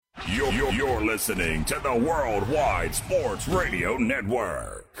You're listening to the Worldwide Sports Radio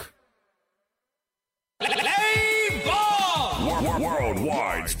Network. Play ball!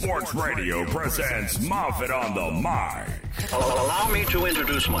 Worldwide Sports Radio presents Moffitt on the Mic. Allow me to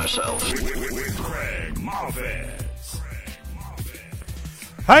introduce myself. With Craig Moffitt.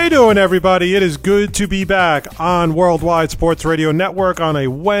 How you doing, everybody? It is good to be back on Worldwide Sports Radio Network on a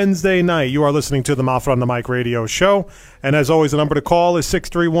Wednesday night. You are listening to the Moffitt on the Mic radio show. And as always, the number to call is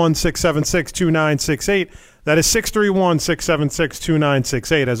 631-676-2968. That is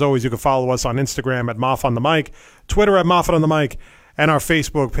 631-676-2968. As always, you can follow us on Instagram at Moffitt on the Mic, Twitter at Moffitt on the Mic, and our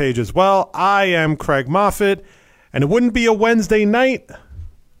Facebook page as well. I am Craig Moffitt, and it wouldn't be a Wednesday night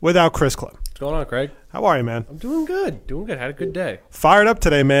without Chris Klim. What's going on, Craig? How are you, man? I'm doing good. Had a good day. Fired up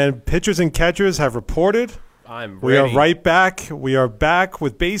today, man. Pitchers and catchers have reported. I'm ready. We are right back. We are back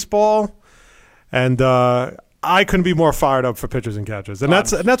with baseball, and I couldn't be more fired up for pitchers and catchers. And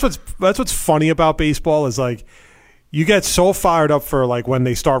that's what's funny about baseball is like you get so fired up for like when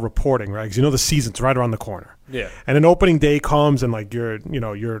they start reporting, right? Because you know the season's right around the corner. Yeah. And an opening day comes, and like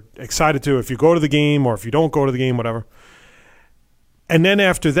you're excited to if you go to the game or if you don't go to the game, whatever. And then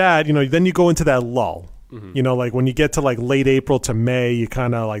after that, then you go into that lull. Mm-hmm. Like when you get to like late April to May, you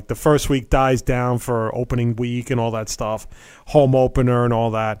kind of like the first week dies down for opening week and all that stuff, home opener and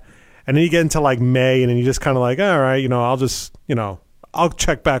all that. And then you get into like May, and then you just kind of like, all right, I'll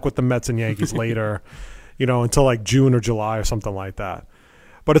check back with the Mets and Yankees later, until like June or July or something like that.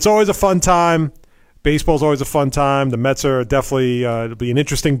 But it's always a fun time. Baseball's always a fun time. The Mets are definitely it'll be an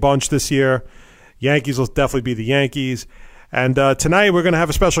interesting bunch this year. Yankees will definitely be the Yankees. And tonight we're going to have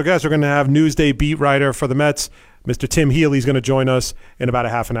a special guest. We're going to have Newsday beat writer for the Mets, Mr. Tim Healy, is going to join us in about a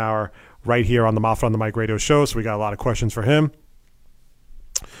half an hour right here on the Moffitt on the Mic radio show. So we got a lot of questions for him.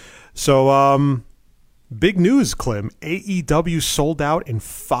 So big news, Clem. AEW sold out in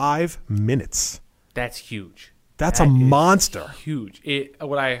 5 minutes. That's huge. That's a monster. Huge.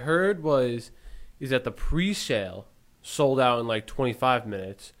 What I heard is that the pre-sale sold out in like 25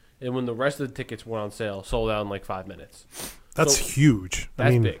 minutes, and when the rest of the tickets went on sale, sold out in like 5 minutes. That's huge.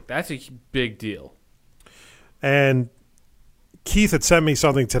 That's big. That's a big deal. And Keith had sent me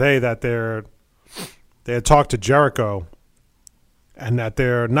something today that they had talked to Jericho and that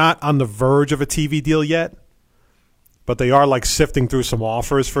they're not on the verge of a TV deal yet, but they are like sifting through some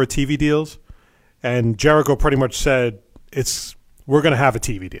offers for TV deals. And Jericho pretty much said we're going to have a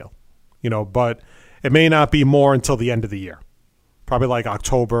TV deal, but it may not be more until the end of the year, probably like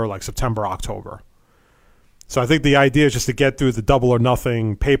October, like September, October. So I think the idea is just to get through the Double or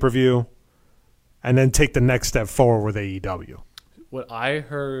Nothing pay-per-view and then take the next step forward with AEW. What I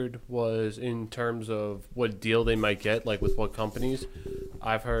heard was in terms of what deal they might get, like with what companies,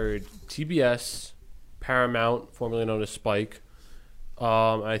 I've heard TBS, Paramount, formerly known as Spike.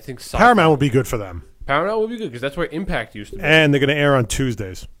 I think Paramount will be good for them. Paramount will be good because that's where Impact used to be. And they're going to air on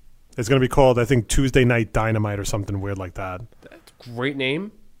Tuesdays. It's going to be called, I think, Tuesday Night Dynamite or something weird like that. That's a great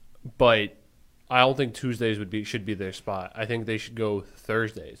name, but I don't think Tuesdays should be their spot. I think they should go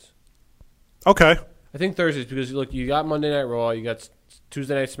Thursdays. Okay. I think Thursdays because, look, you got Monday Night Raw, you got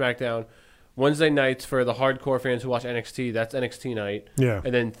Tuesday Night SmackDown, Wednesday nights for the hardcore fans who watch NXT, that's NXT night. Yeah.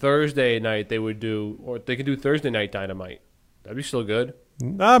 And then Thursday night they could do Thursday Night Dynamite. That'd be still good.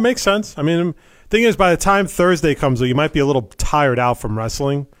 Makes sense. I mean, thing is, by the time Thursday comes, you might be a little tired out from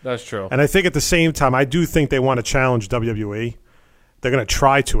wrestling. That's true. And I think at the same time, I do think they want to challenge WWE. They're going to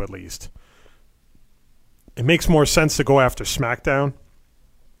try to, at least. It makes more sense to go after SmackDown.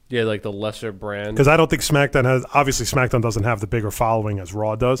 Yeah, like the lesser brand. Because I don't think SmackDown doesn't have the bigger following as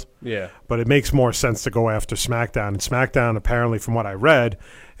Raw does. Yeah. But it makes more sense to go after SmackDown. And SmackDown, apparently, from what I read,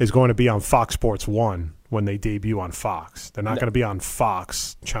 is going to be on Fox Sports 1 when they debut on Fox. They're not going to be on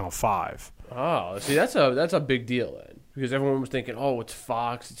Fox Channel 5. Oh, see, that's a big deal then. Because everyone was thinking, oh, it's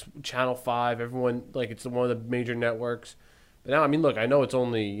Fox, it's Channel 5. Everyone, like, it's one of the major networks. But now, I mean, look, I know it's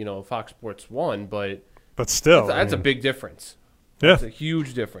only, Fox Sports 1, but still. That's a big difference. Yeah. It's a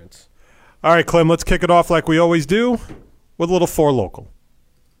huge difference. All right, Clem, let's kick it off like we always do with a little Four Local.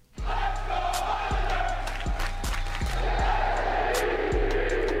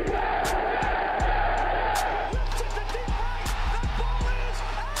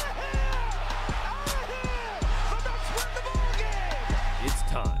 It's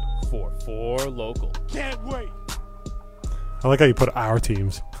time for Four Local. Can't wait. I like how you put our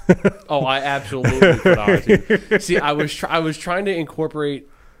teams. Oh, I absolutely put our team. See, I was trying to incorporate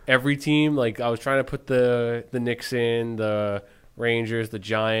every team. Like, I was trying to put the Knicks in, the Rangers, the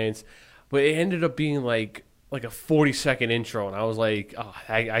Giants, but it ended up being like a 40-second intro, and I was like, oh,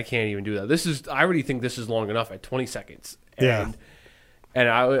 I can't even do that. I already think this is long enough at 20 seconds. And yeah. And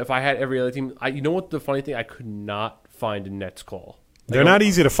if I had every other team, you know what the funny thing? I could not find a Nets call. They're not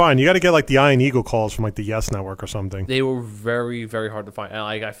easy to find. You got to get like the Iron Eagle calls from like the Yes Network or something. They were very, very hard to find.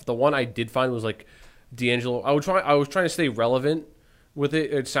 And the one I did find was like D'Angelo. I was trying to stay relevant with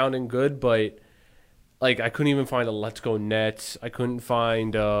it. It's sounding good, but like I couldn't even find a Let's Go Nets. I couldn't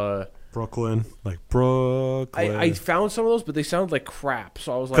find Brooklyn. I found some of those, but they sound like crap.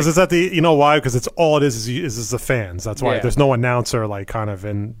 So I was like, because it's at the, you know why? Because it's all it is the fans. That's why there's no announcer like kind of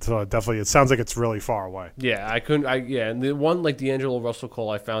in. So definitely, it sounds like it's really far away. Yeah, I couldn't. And the one like D'Angelo Russell call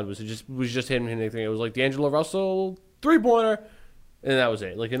I found was just him hitting anything. It was like D'Angelo Russell 3-pointer, and that was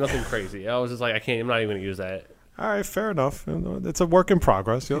it. Like nothing crazy. I was just like, I'm not even gonna use that. All right, fair enough. It's a work in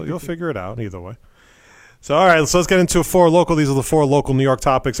progress. You'll figure it out either way. So, all right, so let's get into 4 local. These are the 4 local New York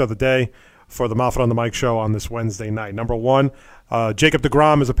topics of the day for the Mouthful on the Mic show on this Wednesday night. Number 1, Jacob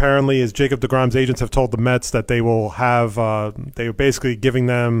deGrom is Jacob deGrom's agents have told the Mets that they will have, they are basically giving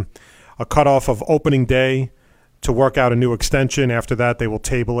them a cutoff of opening day to work out a new extension. After that, they will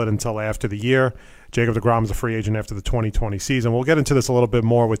table it until after the year. Jacob deGrom is a free agent after the 2020 season. We'll get into this a little bit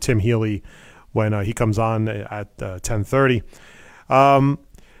more with Tim Healy when he comes on at 10:30.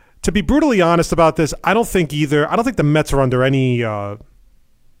 To be brutally honest about this, I don't think the Mets are under any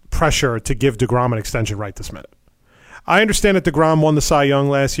pressure to give deGrom an extension right this minute. I understand that deGrom won the Cy Young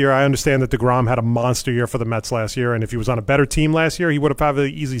last year. I understand that deGrom had a monster year for the Mets last year, and if he was on a better team last year, he would have had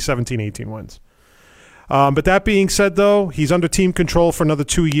easily 17, 18 wins. But that being said, though, he's under team control for another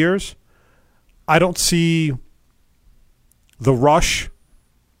 2 years. I don't see the rush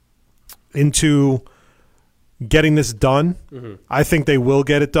into getting this done. Mm-hmm. I think they will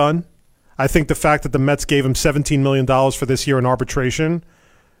get it done. I think the fact that the Mets gave him $17 million for this year in arbitration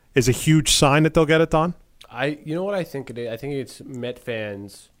is a huge sign that they'll get it done. You know what I think it is? I think it's Met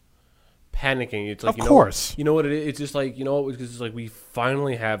fans panicking. It's like, of course. You know what it is? It's just like, it's like we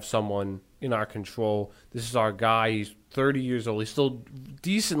finally have someone in our control. This is our guy. He's 30 years old. He's still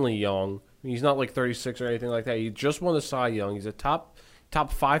decently young. He's not like 36 or anything like that. He just won the Cy Young. He's a top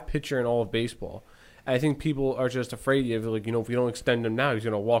 5 pitcher in all of baseball. I think people are just afraid of, like, if we don't extend him now, he's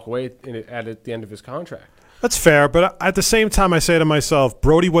going to walk away at the end of his contract. That's fair, but at the same time, I say to myself,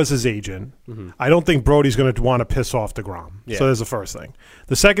 Brody was his agent. Mm-hmm. I don't think Brody's going to want to piss off deGrom. Yeah. So there's the first thing.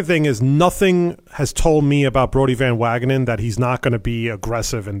 The second thing is nothing has told me about Brodie Van Wagenen that he's not going to be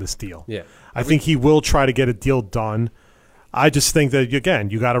aggressive in this deal. Yeah, I think he will try to get a deal done. I just think that,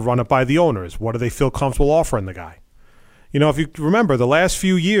 again, you got to run it by the owners. What do they feel comfortable offering the guy? If you remember, the last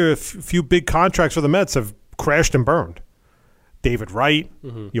few years, few big contracts for the Mets have crashed and burned. David Wright,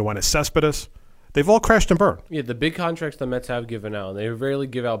 Yoenis Cespedes, they've all crashed and burned. Yeah, the big contracts the Mets have given out, and they rarely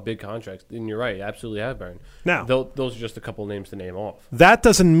give out big contracts. And you're right, absolutely have burned. Now, those are just a couple names to name off. That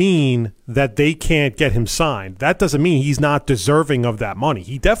doesn't mean that they can't get him signed. That doesn't mean he's not deserving of that money.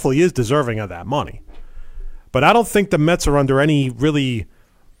 He definitely is deserving of that money. But I don't think the Mets are under any really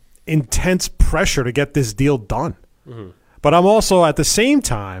intense pressure to get this deal done. Mm-hmm. But I'm also, at the same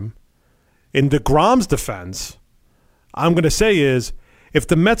time, in deGrom's defense, I'm going to say is, if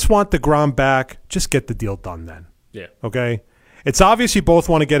the Mets want deGrom back, just get the deal done then. Yeah. Okay? It's obvious you both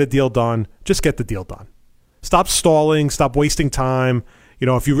want to get a deal done. Just get the deal done. Stop stalling. Stop wasting time.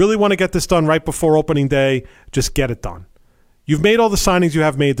 If you really want to get this done right before opening day, just get it done. You've made all the signings you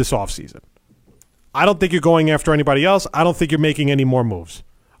have made this offseason. I don't think you're going after anybody else. I don't think you're making any more moves.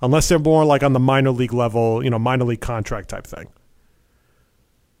 Unless they're more like on the minor league level, minor league contract type thing.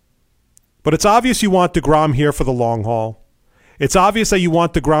 But it's obvious you want deGrom here for the long haul. It's obvious that you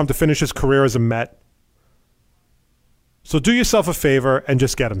want deGrom to finish his career as a Met. So do yourself a favor and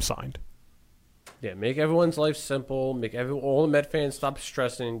just get him signed. Yeah, make everyone's life simple. Make all the Met fans stop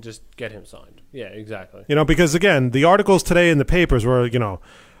stressing. Just get him signed. Yeah, exactly. Because, again, the articles today in the papers were,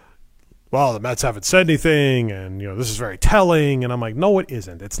 well, the Mets haven't said anything, and, this is very telling. And I'm like, no, it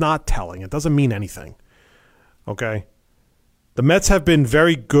isn't. It's not telling. It doesn't mean anything. Okay? The Mets have been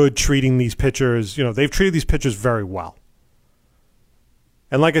very good treating these pitchers. They've treated these pitchers very well.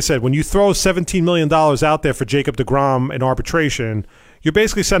 And like I said, when you throw $17 million out there for Jacob deGrom in arbitration, you're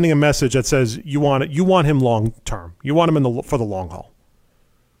basically sending a message that says you want him long term. You want him for the long haul.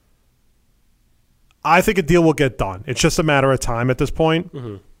 I think a deal will get done. It's just a matter of time at this point.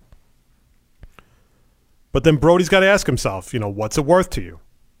 Mm-hmm. But then Brody's got to ask himself, what's it worth to you?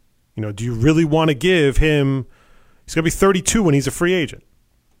 Do you really want to give him – he's going to be 32 when he's a free agent.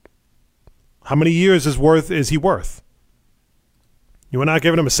 How many years is he worth? You are not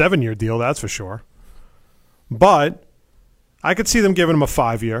giving him a 7-year deal, that's for sure. But I could see them giving him a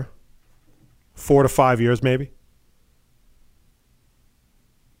 5-year, 4 to 5 years maybe.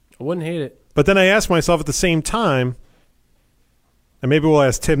 I wouldn't hate it. But then I ask myself at the same time, and maybe we'll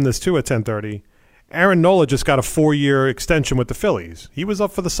ask Tim this too at 10:30. Aaron Nola just got a 4-year extension with the Phillies. He was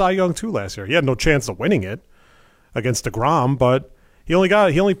up for the Cy Young too last year. He had no chance of winning it against DeGrom, but they're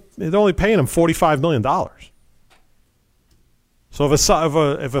only paying him $45 million. So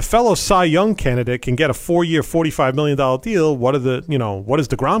if a fellow Cy Young candidate can get a 4-year, $45 million deal, what is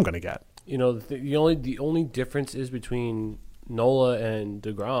DeGrom going to get? The only difference is between Nola and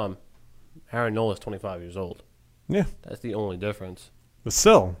DeGrom. Aaron Nola's 25 years old. Yeah, that's the only difference. But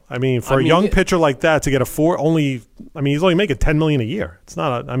still, a young pitcher like that to get he's only making $10 million a year. It's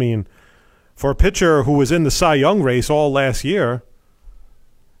not for a pitcher who was in the Cy Young race all last year,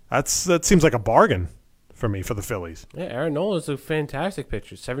 that seems like a bargain for me for the Phillies. Yeah, Aaron Nola is a fantastic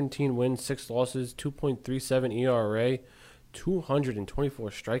pitcher. 17 wins, 6 losses, 2.37 ERA, 224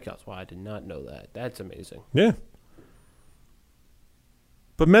 strikeouts. Wow, I did not know that. That's amazing. Yeah.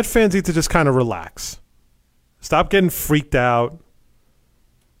 But Met fans need to just kind of relax. Stop getting freaked out.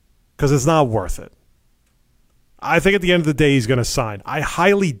 Because it's not worth it. I think at the end of the day, he's going to sign. I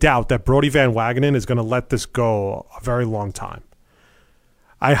highly doubt that Brodie Van Wagenen is going to let this go a very long time.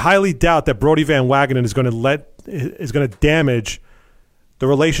 I highly doubt that Brodie Van Wagenen is going to damage the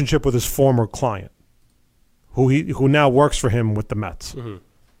relationship with his former client, who now works for him with the Mets. Mm-hmm.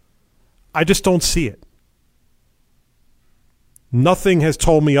 I just don't see it. Nothing has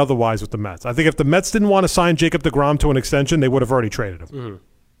told me otherwise with the Mets. I think if the Mets didn't want to sign Jacob deGrom to an extension, they would have already traded him. Mm-hmm.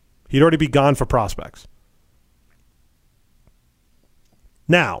 He'd already be gone for prospects.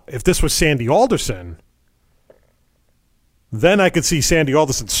 Now, if this was Sandy Alderson, then I could see Sandy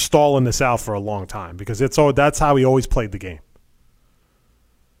Alderson stalling this out for a long time because that's how he always played the game.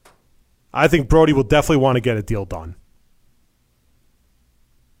 I think Brodie will definitely want to get a deal done.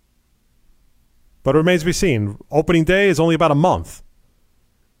 But it remains to be seen. Opening day is only about a month.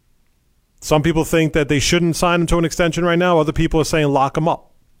 Some people think that they shouldn't sign him to an extension right now. Other people are saying lock him up.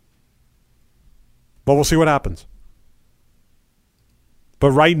 But we'll see what happens.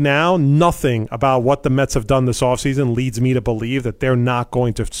 But right now, nothing about what the Mets have done this offseason leads me to believe that they're not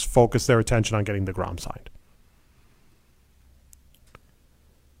going to focus their attention on getting DeGrom signed.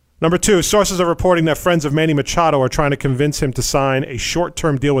 Number 2, sources are reporting that friends of Manny Machado are trying to convince him to sign a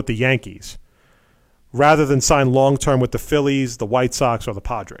short-term deal with the Yankees rather than sign long-term with the Phillies, the White Sox, or the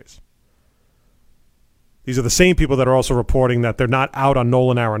Padres. These are the same people that are also reporting that they're not out on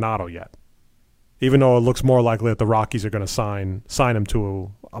Nolan Arenado yet, even though it looks more likely that the Rockies are going to sign him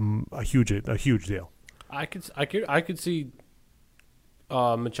to a huge deal. I could see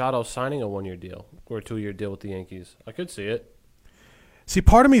Machado signing a 1-year deal or a 2-year deal with the Yankees. I could see it. See,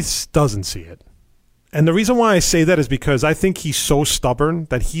 part of me doesn't see it. And the reason why I say that is because I think he's so stubborn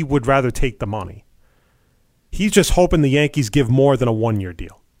that he would rather take the money. He's just hoping the Yankees give more than a 1-year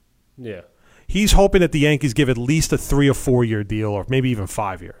deal. Yeah. He's hoping that the Yankees give at least a 3 or 4-year deal or maybe even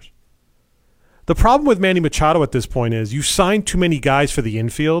 5 years. The problem with Manny Machado at this point is you signed too many guys for the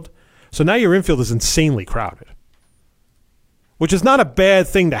infield, so now your infield is insanely crowded, which is not a bad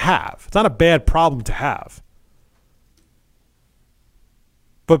thing to have. It's not a bad problem to have.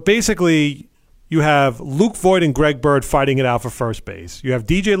 But basically, you have Luke Voit and Greg Bird fighting it out for first base. You have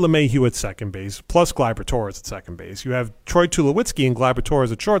DJ LeMahieu at second base, plus Gleyber Torres at second base. You have Troy Tulowitzki and Gleyber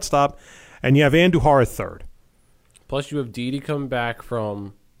Torres at shortstop, and you have Andujar at third. Plus, you have Didi coming back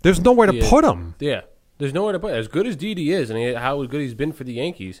from... There's nowhere to put him. Yeah, there's nowhere to put him. As good as Didi is, and how good he's been for the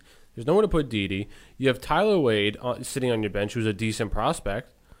Yankees, there's nowhere to put Didi. You have Tyler Wade sitting on your bench, who's a decent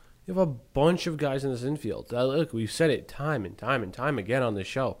prospect. You have a bunch of guys in this infield. Look, we've said it time and time and time again on this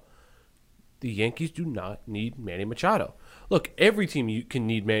show. The Yankees do not need Manny Machado. Look, every team can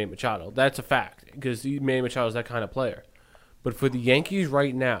need Manny Machado. That's a fact, because Manny Machado is that kind of player. But for the Yankees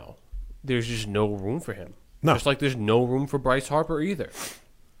right now, there's just no room for him. No. Just like there's no room for Bryce Harper either.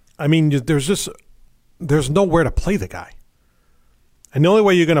 I mean, there's nowhere to play the guy. And the only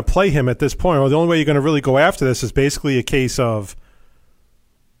way you're going to play him at this point, or the only way you're going to really go after this, is basically a case of,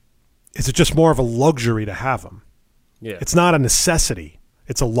 is it just more of a luxury to have him? Yeah. It's not a necessity.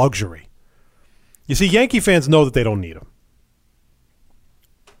 It's a luxury. You see, Yankee fans know that they don't need him.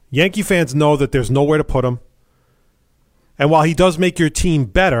 Yankee fans know that there's nowhere to put him. And while he does make your team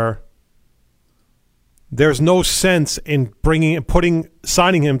better, there's no sense in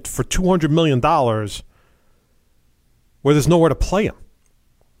signing him for $200 million where there's nowhere to play him.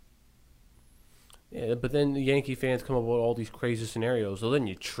 Yeah, but then the Yankee fans come up with all these crazy scenarios. So then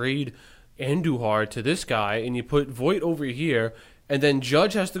you trade Andujar to this guy, and you put Voit over here, and then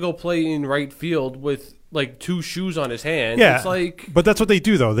Judge has to go play in right field with like 2 shoes on his hand. Yeah, it's like, but that's what they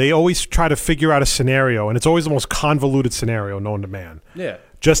do, though. They always try to figure out a scenario, and it's always the most convoluted scenario known to man. Yeah,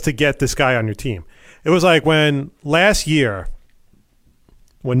 just to get this guy on your team. It was like when last year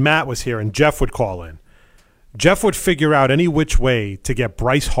when Matt was here and Jeff would call in, Jeff would figure out any which way to get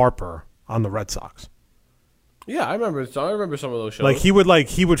Bryce Harper on the Red Sox. Yeah, I remember some of those shows. Like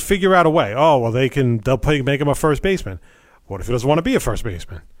he would figure out a way. Oh, well, make him a first baseman. What if he doesn't want to be a first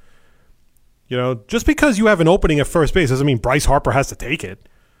baseman? You know, just because you have an opening at first base doesn't mean Bryce Harper has to take it.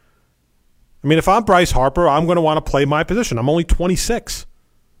 I mean, if I'm Bryce Harper, I'm going to want to play my position. I'm only 26.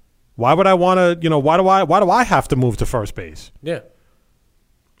 Why would I want to? You know, why do I have to move to first base? Yeah.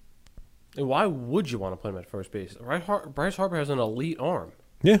 And why would you want to play him at first base? Bryce Harper has an elite arm.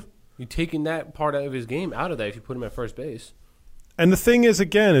 Yeah. You're taking that part of his game out of that if you put him at first base. And the thing is,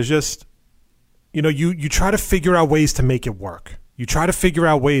 again, is just, you know, you try to figure out ways to make it work. You try to figure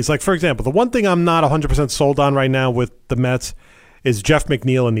out ways. Like, for example, the one thing I'm not 100% sold on right now with the Mets is Jeff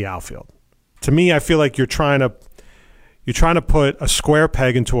McNeil in the outfield. To me, I feel like you're trying to put a square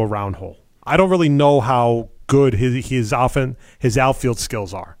peg into a round hole. I don't really know how good his outfield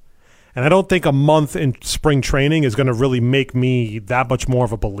skills are. And I don't think a month in spring training is going to really make me that much more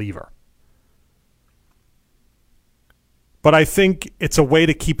of a believer. But I think it's a way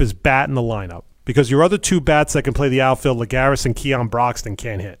to keep his bat in the lineup because your other two bats that can play the outfield, Lagares and Keon Broxton,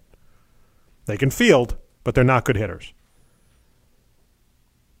 can't hit. They can field, but they're not good hitters.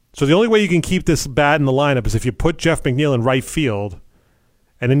 So the only way you can keep this bat in the lineup is if you put Jeff McNeil in right field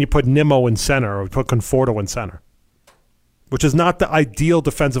and then you put Nimmo in center or put Conforto in center, which is not the ideal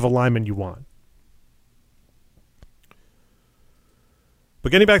defensive alignment you want.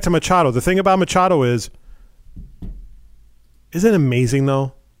 But getting back to Machado, the thing about Machado isn't it amazing,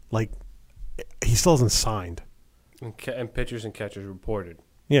 though? Like, he still hasn't signed. And pitchers and catchers reported.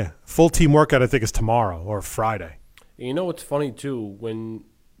 Yeah. Full team workout, I think, is tomorrow or Friday. And you know what's funny, too? When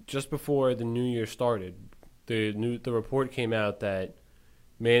just before the new year started, the report came out that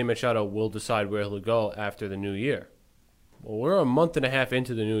Manny Machado will decide where he'll go after the new year. Well, we're a month and a half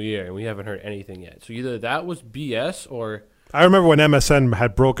into the new year, and we haven't heard anything yet. So either that was BS or... I remember when MSN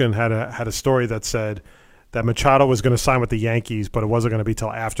had a story that said that Machado was going to sign with the Yankees, but it wasn't going to be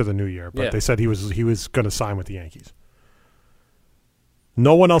till after the new year. But they said he was going to sign with the Yankees.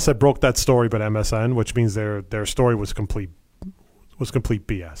 No one else had broke that story but MSN, which means their story was complete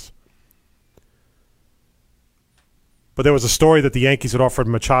BS. But there was a story that the Yankees had offered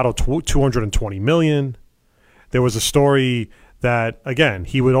Machado $220 million. There was a story that, again,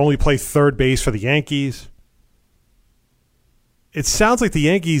 he would only play third base for the Yankees. It sounds like the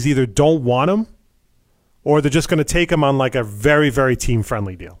Yankees either don't want him or they're just going to take him on like a very, very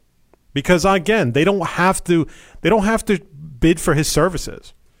team-friendly deal. Because, again, they don't have to bid for his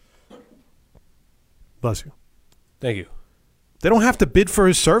services. Bless you. Thank you. They don't have to bid for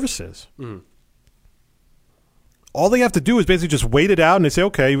his services. Mm. All they have to do is basically just wait it out, and they say,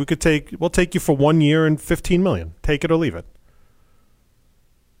 "Okay, we'll take you for 1 year and $15 million. Take it or leave it."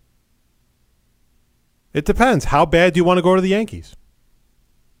 It depends. How bad do you want to go to the Yankees?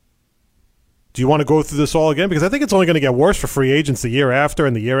 Do you want to go through this all again? Because I think it's only going to get worse for free agents the year after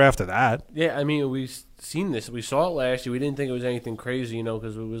and the year after that. Yeah, I mean, we've seen this. We saw it last year. We didn't think it was anything crazy, you know,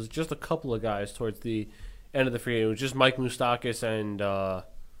 because it was just a couple of guys towards the end of the free agent. It was just Mike Moustakas and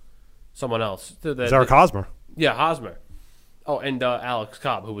someone else. Zarek Hosmer. Yeah, Hosmer. Oh, and Alex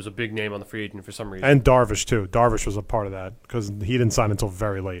Cobb, who was a big name on the free agent for some reason. And Darvish, too. Darvish was a part of that because he didn't sign until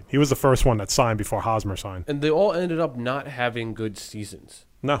very late. He was the first one that signed before Hosmer signed. And they all ended up not having good seasons.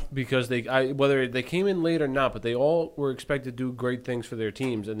 No. Because whether they came in late or not, but they all were expected to do great things for their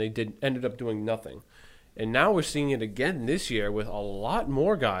teams, and they ended up doing nothing. And now we're seeing it again this year with a lot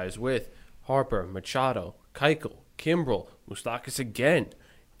more guys with Harper, Machado, Keuchel, Kimbrel, Moustakas again.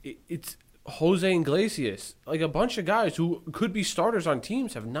 It's Jose Iglesias, like a bunch of guys who could be starters on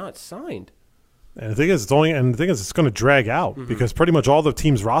teams have not signed. And the thing is, it's going to drag out because pretty much all the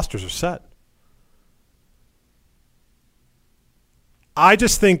teams' rosters are set. I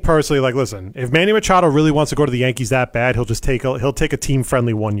just think personally, like, listen, if Manny Machado really wants to go to the Yankees that bad, he'll take a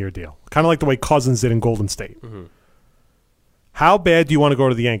team-friendly 1 year deal, kind of like the way Cousins did in Golden State. Mm-hmm. How bad do you want to go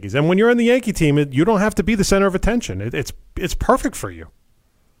to the Yankees? And when you're in the Yankee team, you don't have to be the center of attention. It's perfect for you.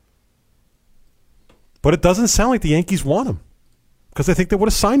 But it doesn't sound like the Yankees want him because I think they would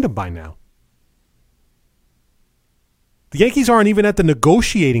have signed him by now. The Yankees aren't even at the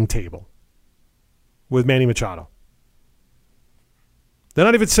negotiating table with Manny Machado. They're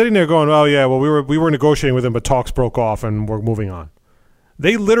not even sitting there going, "Oh yeah, well we were negotiating with him, but talks broke off and we're moving on."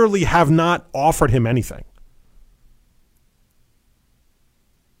 They literally have not offered him anything.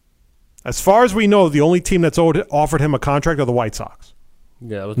 As far as we know, the only team that's offered him a contract are the White Sox.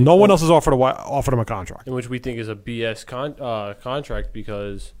 Yeah, no one else has offered him a contract. In which we think is a BS contract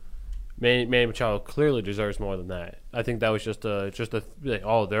because Manny Machado clearly deserves more than that. I think that was just a like,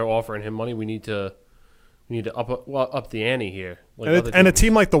 oh, they're offering him money. We need to up the ante here. Like and a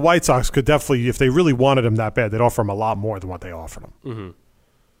team like the White Sox could definitely, if they really wanted him that bad, they'd offer him a lot more than what they offered him. Mm-hmm.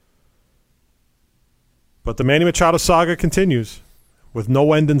 But the Manny Machado saga continues with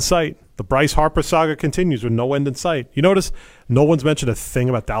no end in sight. The Bryce Harper saga continues with no end in sight. You notice no one's mentioned a thing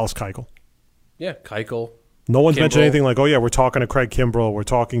about Dallas Keuchel. Yeah, Keuchel. No one's mentioned anything like, oh, yeah, we're talking to Craig Kimbrell. We're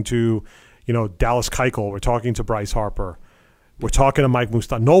talking to, Dallas Keuchel. We're talking to Bryce Harper. We're talking to Mike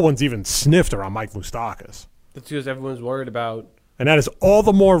Moustakas. No one's even sniffed around Mike Moustakas. That's because everyone's worried about. And that is all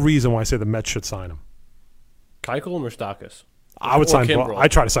the more reason why I say the Mets should sign him. Keuchel and Moustakas. I would sign both. I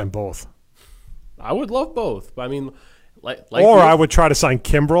try to sign both. I would love both. But I mean, I would try to sign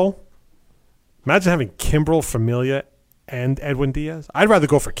Kimbrell. Imagine having Kimbrell, Familia, and Edwin Diaz. I'd rather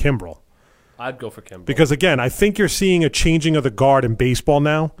go for Kimbrell. I'd go for Kimbrell. Because, again, I think you're seeing a changing of the guard in baseball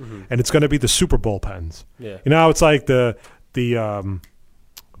now, and it's going to be the super bullpens. Yeah. You know how it's like the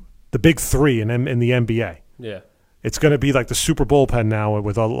big three in the NBA. Yeah. It's going to be like the super bullpen now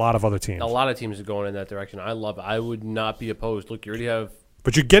with a lot of other teams. A lot of teams are going in that direction. I love it. I would not be opposed. Look, you already have.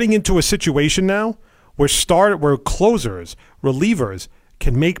 But you're getting into a situation now where closers, relievers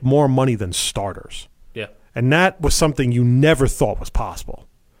can make more money than starters. Yeah. And that was something you never thought was possible.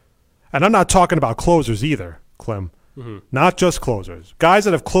 And I'm not talking about closers either, Clem. Mm-hmm. Not just closers. Guys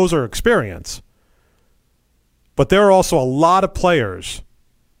that have closer experience. But there are also a lot of players,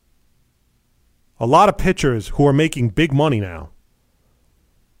 a lot of pitchers who are making big money now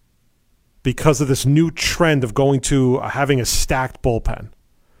because of this new trend of going to having a stacked bullpen.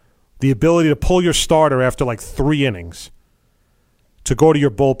 The ability to pull your starter after like 3 innings to go to your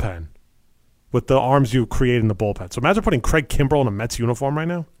bullpen with the arms you create in the bullpen. So imagine putting Craig Kimbrell in a Mets uniform right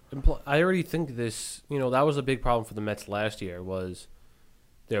now. I already think this, that was a big problem for the Mets last year was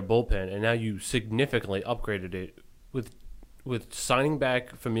their bullpen, and now you significantly upgraded it with signing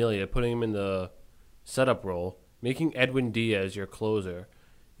back Familia, putting him in the setup role, making Edwin Diaz your closer.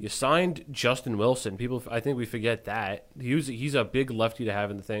 You signed Justin Wilson. I think we forget that. He's a big lefty to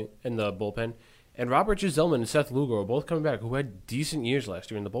have in the bullpen. And Robert Gsellman and Seth Lugo are both coming back who had decent years last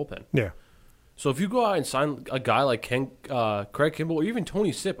year in the bullpen. Yeah. So if you go out and sign a guy like Craig Kimbrell or even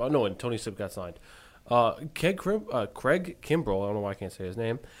Tony Sipp, and Tony Sipp got signed. Craig Kimbrell, I don't know why I can't say his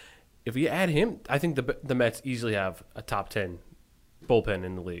name. If you add him, I think the Mets easily have a top 10 bullpen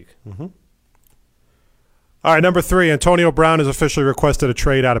in the league. Mm-hmm. All right, number 3, Antonio Brown has officially requested a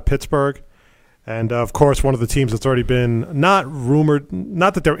trade out of Pittsburgh. And, of course, one of the teams that's already been not rumored,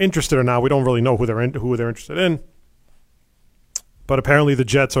 not that they're interested or not. We don't really know who they're interested in. But apparently the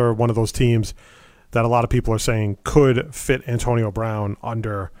Jets are one of those teams that a lot of people are saying could fit Antonio Brown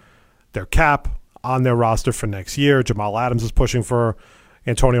under their cap on their roster for next year. Jamal Adams is pushing for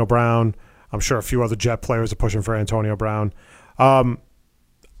Antonio Brown. I'm sure a few other Jet players are pushing for Antonio Brown.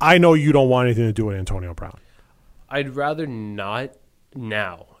 I know you don't want anything to do with Antonio Brown. I'd rather not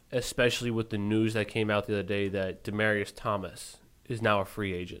now, especially with the news that came out the other day that Demaryius Thomas is now a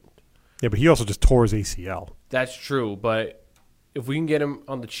free agent. Yeah, but he also just tore his ACL. That's true, but if we can get him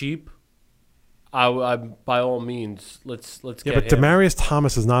on the cheap, I by all means, let's get him. Yeah, but Demaryius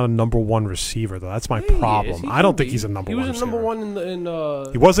Thomas is not a number 1 receiver, though. That's my problem. I don't think he's a number 1 receiver. He was a number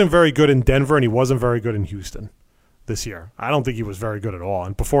 1 He wasn't very good in Denver, and he wasn't very good in Houston this year. I don't think he was very good at all,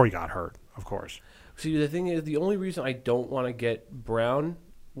 and before he got hurt, of course. See, the thing is, the only reason I don't want to get Brown,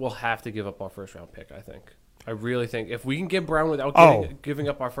 we'll have to give up our first-round pick, I think. I really think. If we can get Brown without giving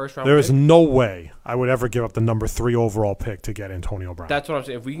up our first-round pick. There is no way I would ever give up the number 3 overall pick to get Antonio Brown. That's what I'm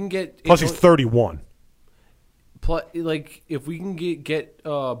saying. If we can get... Plus, he's 31. If we can get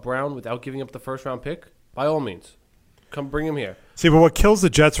Brown without giving up the first-round pick, by all means, come bring him here. See, but what kills the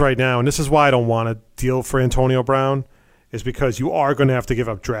Jets right now, and this is why I don't want to deal for Antonio Brown, is because you are going to have to give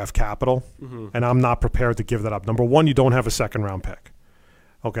up draft capital, and I'm not prepared to give that up. Number 1, you don't have a second-round pick.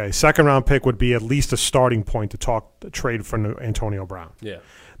 Okay, second-round pick would be at least a starting point to trade for Antonio Brown. Yeah.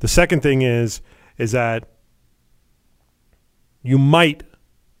 The second thing is that they're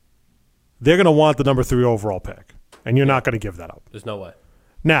going to want the number 3 overall pick, and you're not going to give that up. There's no way.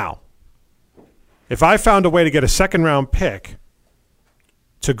 Now, if I found a way to get a second-round pick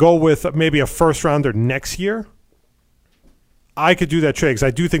to go with maybe a first-rounder next year, I could do that trade because I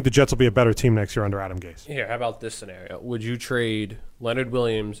do think the Jets will be a better team next year under Adam Gase. Here, how about this scenario? Would you trade Leonard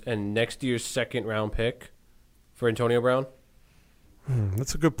Williams and next year's second-round pick for Antonio Brown?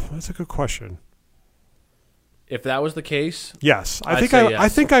 That's a good question. If that was the case, yes, I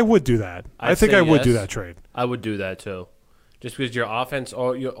think I would do that. I would do that trade. I would do that too, just because your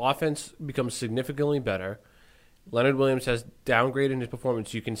offense becomes significantly better, Leonard Williams has downgraded his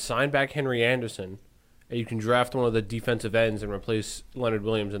performance. You can sign back Henry Anderson, and you can draft one of the defensive ends and replace Leonard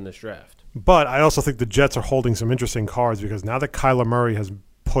Williams in this draft. But I also think the Jets are holding some interesting cards because now that Kyler Murray has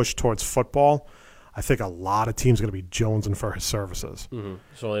pushed towards football, I think a lot of teams are going to be jonesing for his services. Mm-hmm.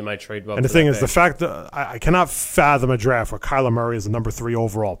 So they might trade Bob. And the thing is, the fact that I cannot fathom a draft where Kyler Murray is the number 3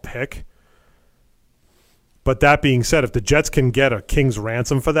 overall pick. But that being said, if the Jets can get a king's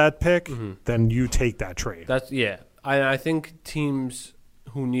ransom for that pick, then you take that trade. I think teams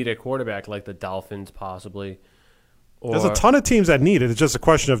who need a quarterback, like the Dolphins possibly. There's a ton of teams that need it. It's just a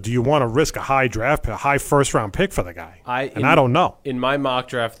question of, do you want to risk a high draft pick, a high first-round pick for the guy? I don't know. In my mock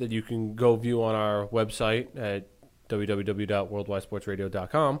draft that you can go view on our website at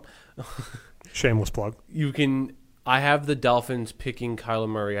www.worldwidesportsradio.com. Shameless plug. I have the Dolphins picking Kyler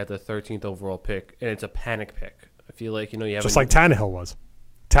Murray at the 13th overall pick, and it's a panic pick. I feel like, you have just like Tannehill was.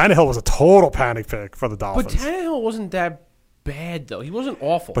 Tannehill was a total panic pick for the Dolphins. But Tannehill wasn't that bad, though. He wasn't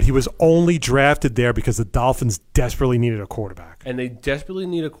awful. But he was only drafted there because the Dolphins desperately needed a quarterback. And they desperately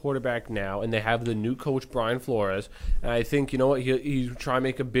need a quarterback now, and they have the new coach, Brian Flores. And I think, he's trying to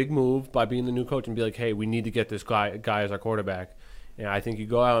make a big move by being the new coach and be like, hey, we need to get this guy as our quarterback. And I think you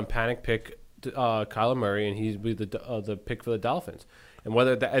go out and panic pick Kyler Murray, and he's be the pick for the Dolphins.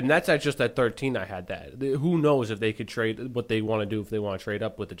 And that's at just at 13. I had that. Who knows if they could trade what they want to do if they want to trade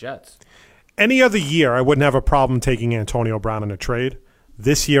up with the Jets. Any other year, I wouldn't have a problem taking Antonio Brown in a trade.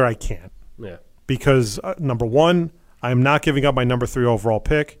 This year, I can't. Yeah. Because number one, I am not giving up my number 3 overall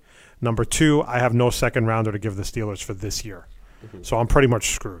pick. Number 2, I have no second rounder to give the Steelers for this year. Mm-hmm. So I'm pretty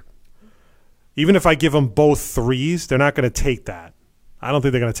much screwed. Even if I give them both 3s, they're not going to take that. I don't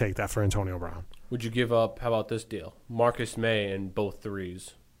think they're going to take that for Antonio Brown. Would you give up, how about this deal? Marcus May and both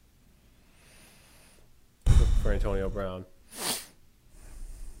 3s for Antonio Brown.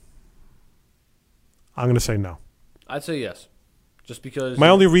 I'm going to say no. I'd say yes. Just because. My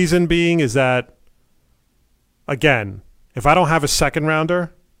only reason being is that, again, if I don't have a second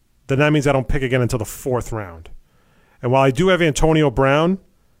rounder, then that means I don't pick again until the 4th round. And while I do have Antonio Brown,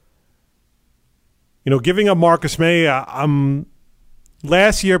 giving up Marcus May,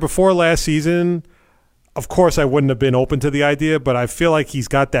 before last season, of course I wouldn't have been open to the idea, but I feel like he's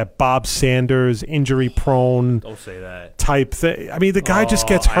got that Bob Sanders injury-prone don't say that type thing. I mean, the guy just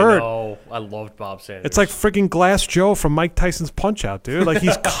gets hurt. I know. I loved Bob Sanders. It's like freaking Glass Joe from Mike Tyson's Punch-Out, dude. Like,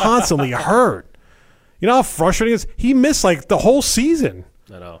 he's constantly hurt. You know how frustrating it is? He missed, the whole season.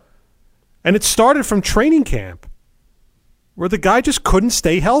 I know. And it started from training camp where the guy just couldn't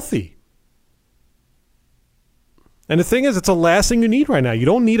stay healthy. And the thing is, it's the last thing you need right now. You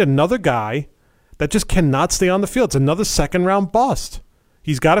don't need another guy that just cannot stay on the field. It's another second-round bust.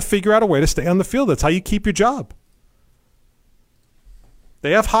 He's got to figure out a way to stay on the field. That's how you keep your job.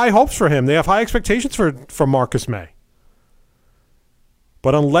 They have high hopes for him. They have high expectations for Marcus May.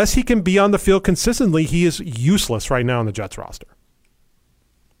 But unless he can be on the field consistently, he is useless right now on the Jets roster.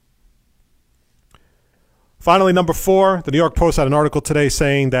 Finally, number 4, the New York Post had an article today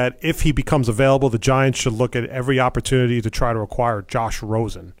saying that if he becomes available, the Giants should look at every opportunity to try to acquire Josh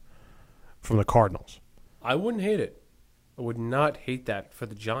Rosen from the Cardinals. I wouldn't hate it. I would not hate that for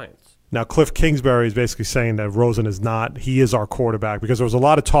the Giants. Now, Cliff Kingsbury is basically saying that Rosen is not. He is our quarterback because there was a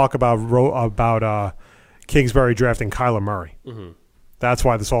lot of talk about Kingsbury drafting Kyler Murray. Mm-hmm. That's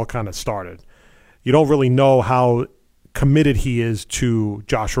why this all kind of started. You don't really know how committed he is to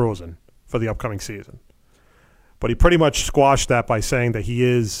Josh Rosen for the upcoming season. But he pretty much squashed that by saying that he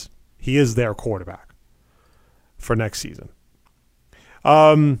is their quarterback for next season.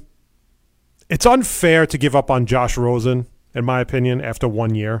 It's unfair to give up on Josh Rosen, in my opinion, after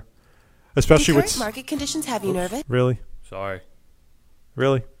 1 year, especially with market conditions have you nervous. Really? Sorry.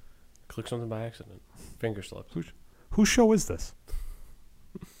 Really? Click something by accident. Finger slips. Whose show is this?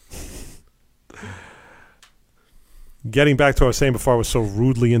 Getting back to what I was saying before I was so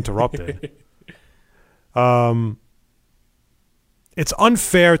rudely interrupted. It's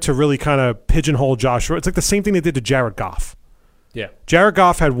unfair to really kind of pigeonhole Josh. It's like the same thing they did to Jared Goff. Yeah. Jared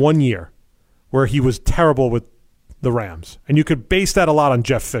Goff had 1 year where he was terrible with the Rams, and you could base that a lot on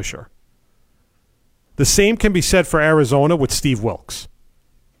Jeff Fisher. The same can be said for Arizona with Steve Wilks.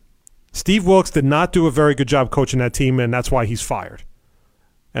 Steve Wilks did not do a very good job coaching that team, and that's why he's fired.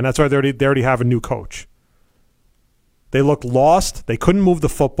 And that's why they already have a new coach. They looked lost. They couldn't move the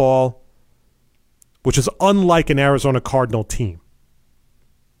football, which is unlike an Arizona Cardinal team.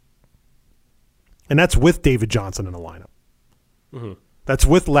 And that's with David Johnson in the lineup. Mm-hmm. That's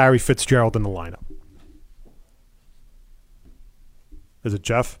with Larry Fitzgerald in the lineup. Is it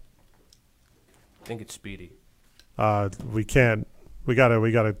Jeff? I think it's Speedy. We can't. We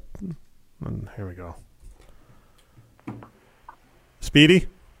gotta. Here we go. Speedy?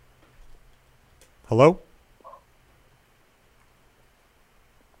 Hello?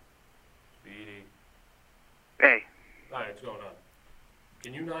 Speedy. Hey, All right, what's going on?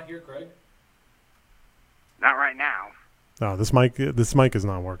 Can you not hear Craig? not right now. No, this mic is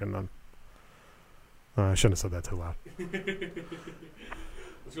not working then. I shouldn't have said that too loud.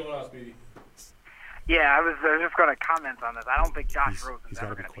 What's going on, Speedy? Yeah, I was just going to comment on this. I don't think Josh He's Rosen's gotta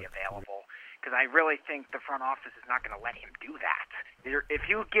ever be going to be quick. available because I really think the front office is not going to let him do that. If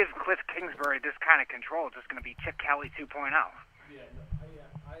you give Cliff Kingsbury this kind of control, it's just going to be Chip Kelly 2.0.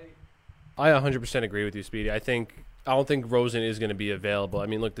 I 100% agree with you, Speedy. I don't think Rosen is going to be available. I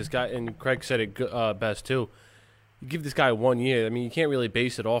mean, look, this guy, and Craig said it best too. You give this guy 1 year. I mean, you can't really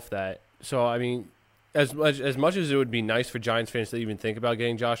base it off that. So, I mean, as much as it would be nice for Giants fans to even think about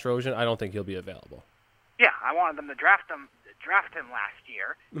getting Josh Rosen, I don't think he'll be available. Yeah, I wanted them to draft him last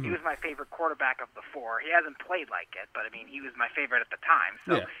year. Mm-hmm. He was my favorite quarterback of the four. He hasn't played like it, but I mean, he was my favorite at the time.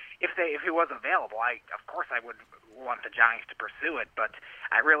 So if he was available, of course I would want the Giants to pursue it. But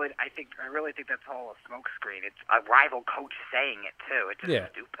I really think that's all a smokescreen. It's a rival coach saying it too. It's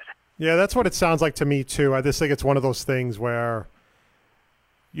just stupid. Yeah, that's what it sounds like to me too. I just think it's one of those things where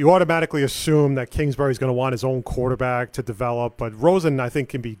you automatically assume that Kingsbury's going to want his own quarterback to develop, but Rosen, I think,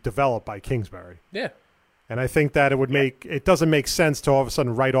 can be developed by Kingsbury. Yeah. And I think that it doesn't make sense to all of a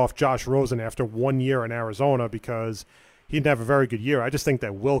sudden write off Josh Rosen after 1 year in Arizona because he didn't have a very good year. I just think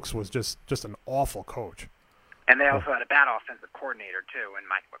that Wilkes was just an awful coach. And they also had a bad offensive coordinator too, in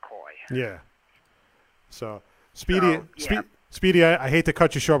Mike McCoy. Yeah. So, Speedy, I hate to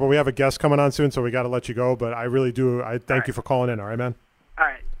cut you short, but we have a guest coming on soon, so we got to let you go. But I really do. I thank you for calling in. All right, man. All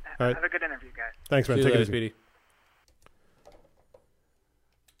right. Have a good interview, guys. Thanks, man. See Take you it later, easy. Speedy.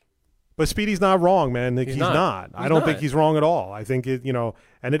 But Speedy's not wrong, man. He's not. I don't think he's wrong at all. I think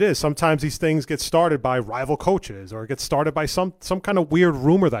and it is. Sometimes these things get started by rival coaches or get started by some kind of weird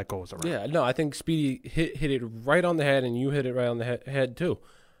rumor that goes around. Yeah, no, I think Speedy hit it right on the head, and you hit it right on the head too.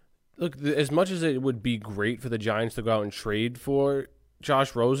 Look, as much as it would be great for the Giants to go out and trade for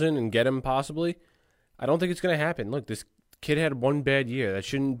Josh Rosen and get him possibly, I don't think it's going to happen. Look, this kid had one bad year. That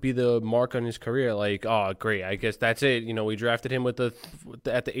shouldn't be the mark on his career. Like, oh, great, I guess that's it. We drafted him at the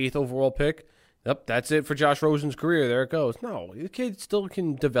 8th overall pick. Yep, that's it for Josh Rosen's career. There it goes. No, the kid still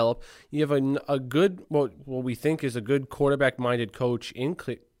can develop. You have a good, what we think is a good quarterback-minded coach in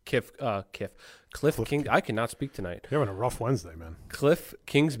Cliff King. I cannot speak tonight. You're having a rough Wednesday, man. Cliff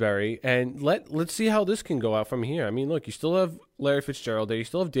Kingsbury, and let's see how this can go out from here. I mean, look, you still have Larry Fitzgerald there. You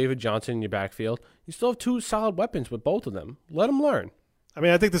still have David Johnson in your backfield. You still have two solid weapons with both of them. Let them learn. I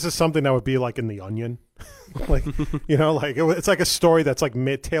mean, I think this is something that would be like in The Onion. Like, it's like a story that's like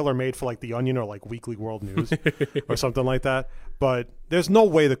tailor-made for like The Onion or like Weekly World News or something like that. But there's no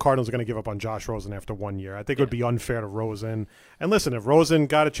way the Cardinals are going to give up on Josh Rosen after 1 year. I think it would be unfair to Rosen. And listen, if Rosen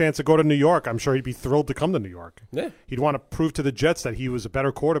got a chance to go to New York, I'm sure he'd be thrilled to come to New York. Yeah. He'd want to prove to the Jets that he was a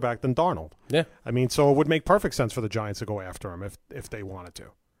better quarterback than Darnold. Yeah. I mean, so it would make perfect sense for the Giants to go after him if they wanted to.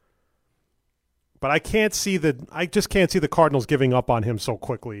 But I just can't see the Cardinals giving up on him so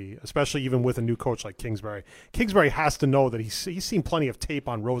quickly, especially even with a new coach like Kingsbury. Kingsbury has to know that he's seen plenty of tape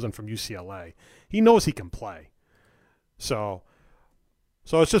on Rosen from UCLA. He knows he can play. So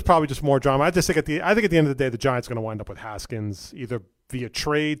it's just probably just more drama. I think at the end of the day, the Giants are going to wind up with Haskins either via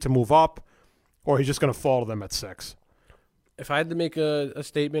trade to move up, or he's just going to fall to them at 6. If I had to make a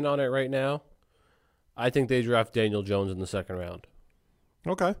statement on it right now, I think they draft Daniel Jones in the 2nd round.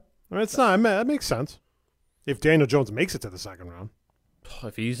 Okay. I mean, that makes sense. If Daniel Jones makes it to the 2nd round.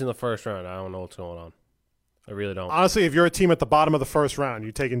 If he's in the 1st round, I don't know what's going on. I really don't. Honestly, if you're a team at the bottom of the 1st round,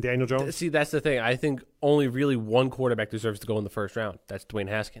 you taking Daniel Jones? See, that's the thing. I think only really one quarterback deserves to go in the 1st round. That's Dwayne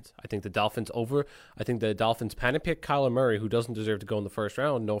Haskins. I think the Dolphins panic pick Kyler Murray, who doesn't deserve to go in the 1st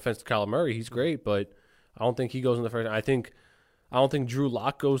round. No offense to Kyler Murray, he's great, but I don't think he goes in the 1st round. I don't think Drew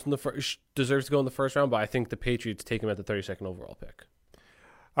Lock deserves to go in the 1st round, but I think the Patriots take him at the 32nd overall pick.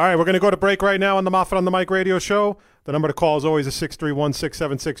 All right, we're going to go to break right now on the Moffat on the Mic radio show. The number to call is always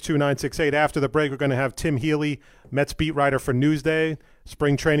 631-676-2968. After the break, we're going to have Tim Healy, Mets beat writer for Newsday.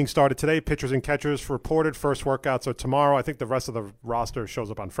 Spring training started today. Pitchers and catchers reported. First workouts are tomorrow. I think the rest of the roster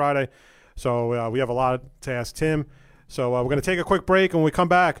shows up on Friday. So we have a lot to ask Tim. So we're going to take a quick break, and when we come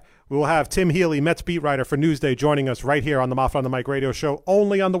back, we will have Tim Healy, Mets beat writer for Newsday, joining us right here on the Moffat on the Mic radio show,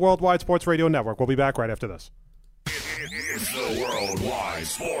 only on the Worldwide Sports Radio Network. We'll be back right after this. It's the Worldwide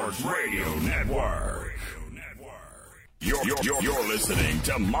Sports Radio Network. You're listening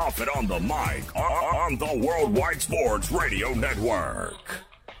to Moffat on the Mic on the Worldwide Sports Radio Network.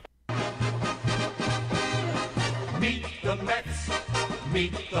 Meet the Mets,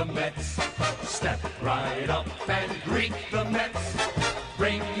 meet the Mets. Step right up and greet the Mets.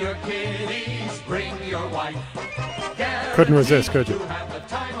 Bring your kiddies, bring your wife. Couldn't resist, could you?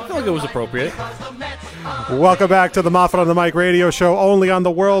 I feel like it was appropriate. Welcome back to the Moffat on the Mic radio show, only on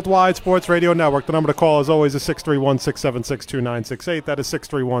the Worldwide Sports Radio Network. The number to call, as always, is 631-676-2968. That is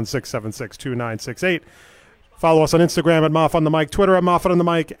 631-676-2968. Follow us on Instagram at Moffat on the Mic, Twitter at Moffat on the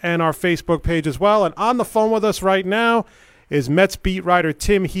Mic, and our Facebook page as well. And on the phone with us right now is Mets beat writer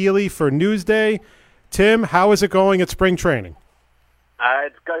Tim Healy for Newsday. Tim, how is it going at spring training?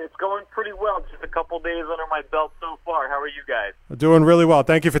 It's going pretty well. Just a couple days under my belt so far. How are you guys? Doing really well.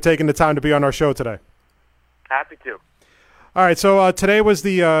 Thank you for taking the time to be on our show today. Happy to. All right, so today was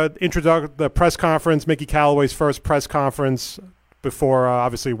the the press conference, Mickey Callaway's first press conference before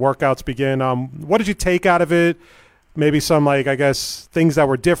obviously workouts begin. What did you take out of it? Maybe some, things that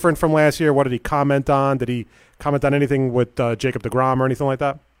were different from last year. What did he comment on? Did he comment on anything with Jacob deGrom or anything like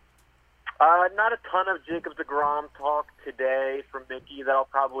that? Not a ton of Jacob deGrom talk today from Mickey. There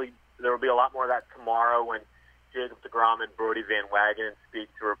will be a lot more of that tomorrow when Jacob deGrom and Brodie Van Wagenen speak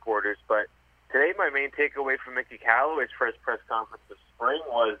to reporters. But today, my main takeaway from Mickey Callaway's first press conference this spring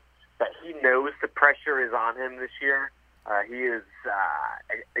was that he knows the pressure is on him this year. He is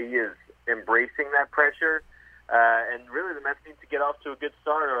embracing that pressure, and really the Mets need to get off to a good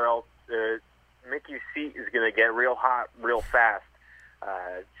start, or else Mickey's seat is going to get real hot real fast.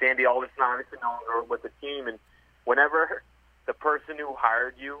 Sandy Alderson obviously no longer with the team, and whenever the person who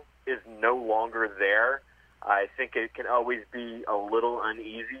hired you is no longer there, I think it can always be a little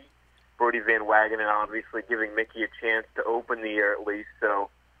uneasy. Brodie Van Wagenen obviously giving Mickey a chance to open the year at least, so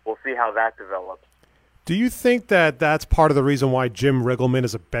we'll see how that develops. Do you think that that's part of the reason why Jim Riggleman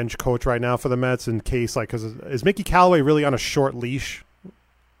is a bench coach right now for the Mets in case, because is Mickey Callaway really on a short leash?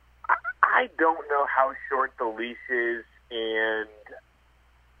 I don't know how short the leash is, and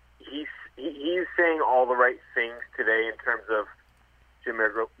he's saying all the right things today in terms of Jim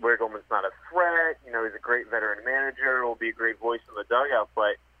Riggleman's not a threat. He's a great veteran manager, will be a great voice in the dugout,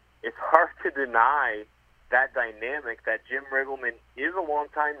 but it's hard to deny that dynamic that Jim Riggleman is a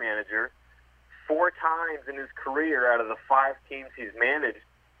longtime manager. 4 times in his career out of the 5 teams he's managed,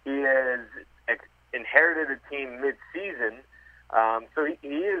 he has inherited a team mid-season. So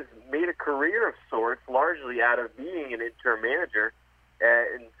he has made a career of sorts, largely out of being an interim manager.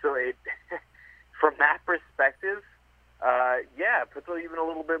 And so from that perspective, it puts even a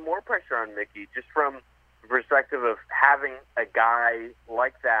little bit more pressure on Mickey, just from the perspective of having a guy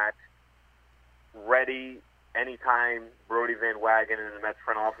like that ready anytime Brodie Van Wagenen and the Mets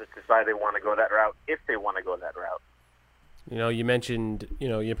front office decide they want to go that route, if they want to go that route. You mentioned,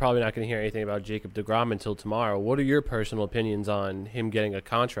 you're probably not going to hear anything about Jacob deGrom until tomorrow. What are your personal opinions on him getting a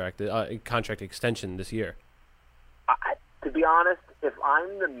contract extension this year? To be honest, if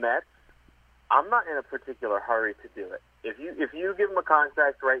I'm the Mets, I'm not in a particular hurry to do it. If you give him a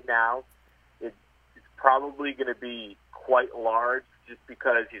contract right now, it's probably going to be quite large just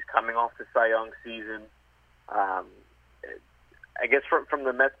because he's coming off the Cy Young season. I guess from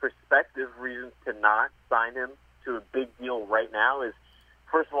the Mets' perspective, reasons to not sign him to a big deal right now is,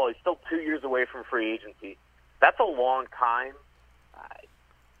 first of all, he's still 2 years away from free agency. That's a long time.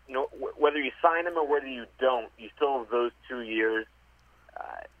 Whether you sign him or whether you don't, you still have those 2 years.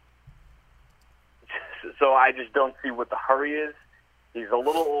 So I just don't see what the hurry is. He's a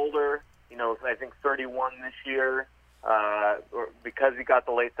little older, I think 31 this year, because he got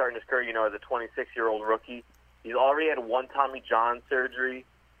the late start in his career, as a 26-year-old rookie. He's already had 1 Tommy John surgery.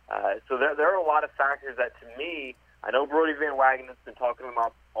 So there are a lot of factors that, to me, I know Brodie Van Wagenen's been talking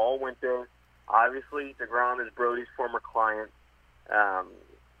about all winter. Obviously, deGrom is Brodie's former client.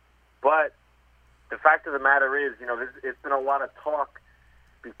 But the fact of the matter is, it's been a lot of talk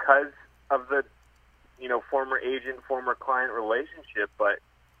because of the, former agent, former client relationship. But,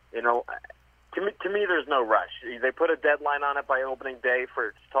 to me, there's no rush. They put a deadline on it by opening day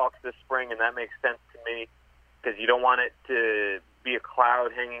for talks this spring, and that makes sense to me because you don't want it to be a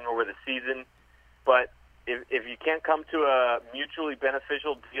cloud hanging over the season. But if you can't come to a mutually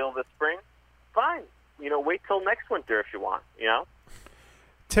beneficial deal this spring, fine. Wait till next winter if you want,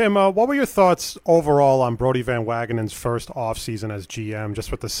 Tim, what were your thoughts overall on Brodie Van Wagenen's first offseason as GM,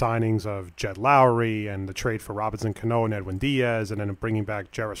 just with the signings of Jed Lowry and the trade for Robinson Cano and Edwin Diaz, and then bringing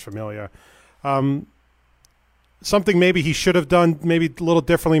back Jeurys Familia? Something maybe he should have done maybe a little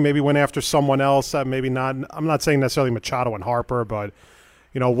differently, maybe went after someone else, maybe not. I'm not saying necessarily Machado and Harper, but,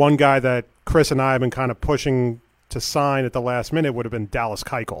 one guy that Chris and I have been kind of pushing to sign at the last minute would have been Dallas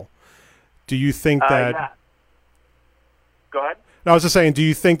Keuchel. Do you think that Yeah. Go ahead. I was just saying, do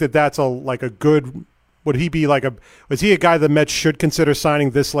you think that that's a good Would he be like was he a guy the Mets should consider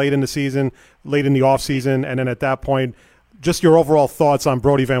signing this late in the season, late in the offseason, and then at that point, just your overall thoughts on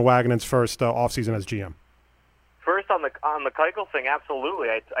Brodie Van Wagenen's first offseason as GM? First, on the Keuchel thing, absolutely.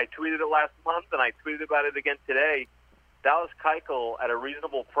 I tweeted it last month, and I tweeted about it again today. Dallas Keuchel at a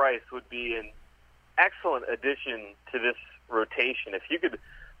reasonable price would be an excellent addition to this rotation. If you could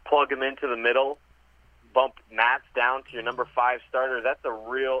plug him into the middle, bump Matz down to your number 5 starter, that's a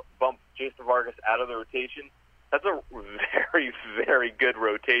real bump. Jason Vargas out of the rotation, that's a very, very good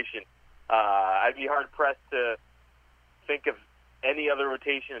rotation. I'd be hard-pressed to think of any other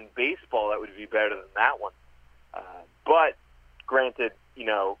rotation in baseball that would be better than that one. But granted,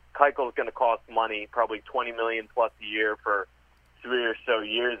 Keuchel is going to cost money, probably $20 million plus a year for 3 or so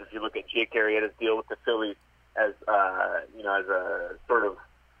years. If you look at Jake Arrieta's deal with the Phillies as as a sort of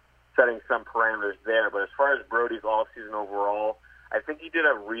setting some parameters there. But as far as Brodie's offseason overall, I think he did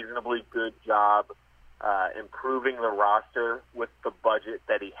a reasonably good job improving the roster with the budget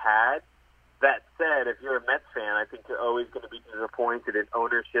that he had. That said, if you're a Mets fan, I think you're always going to be disappointed in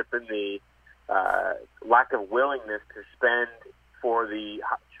ownership and the lack of willingness to spend for the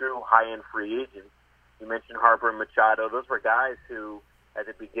true high-end free agents. You mentioned Harper and Machado. Those were guys who, at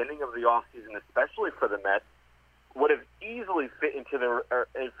the beginning of the offseason, especially for the Mets, would have easily fit into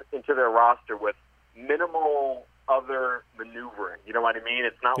their roster with minimal other maneuvering. You know what I mean?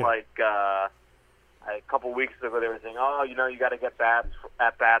 It's not like a couple weeks ago they were saying, you got to get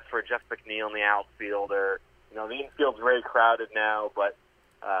at bats for Jeff McNeil in the outfield, or the infield's very crowded now. But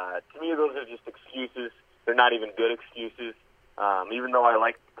to me, those are just excuses. They're not even good excuses. Even though I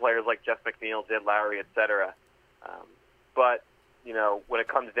like players like Jeff McNeil, Jed Lowry, etc. But when it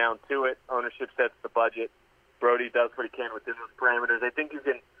comes down to it, ownership sets the budget. Brodie does what he can within those parameters. I think you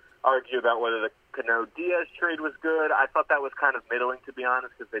can argue about whether the Cano-Diaz trade was good. I thought that was kind of middling, to be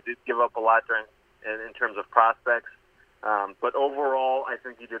honest, because they did give up a lot in terms of prospects. But overall, I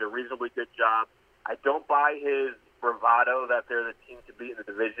think he did a reasonably good job. I don't buy his bravado that they're the team to beat in the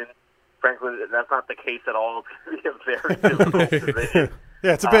division. Frankly, that's not the case at all. It's going to be a very difficult division.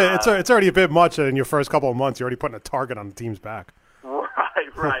 Yeah, it's a bit. It's already a bit much that in your first couple of months you're already putting a target on the team's back.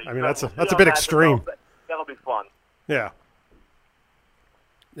 Right. I mean, that's a bit extreme. That'll be fun. Yeah.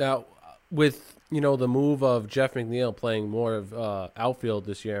 Now, with the move of Jeff McNeil playing more of outfield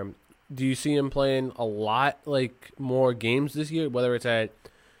this year, do you see him playing a lot, like more games this year, whether it's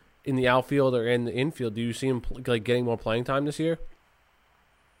in the outfield or in the infield? Do you see him getting more playing time this year?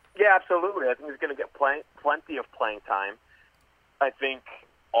 Yeah, absolutely. I think he's going to get plenty of playing time. I think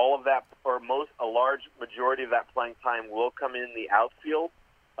all of that, or a large majority of that playing time will come in the outfield,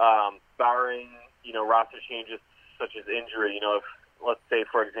 barring roster changes such as injury. If, let's say,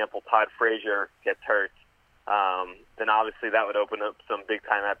 for example, Todd Frazier gets hurt, then obviously that would open up some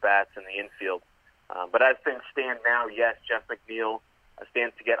big-time at-bats in the infield. But as things stand now, yes, Jeff McNeil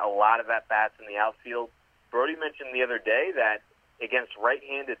stands to get a lot of at-bats in the outfield. Brodie mentioned the other day that against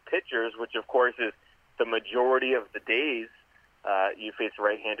right-handed pitchers, which of course is the majority of the days you face a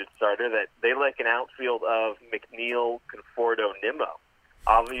right-handed starter, that they like an outfield of McNeil, Conforto, Nimmo.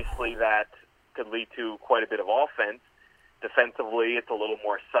 Obviously that could lead to quite a bit of offense. Defensively, it's a little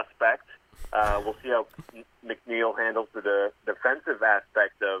more suspect. We'll see how McNeil handles the defensive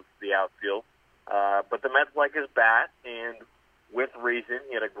aspect of the outfield. But the Mets like his bat, and with reason.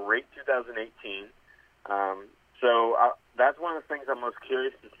 He had a great 2018. So that's one of the things I'm most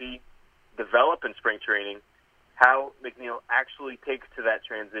curious to see develop in spring training, how McNeil actually takes to that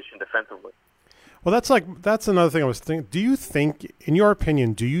transition defensively. Well, that's another thing I was thinking. Do you think, in your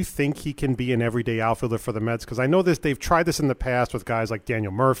opinion, he can be an everyday outfielder for the Mets? Because I know they've tried this in the past with guys like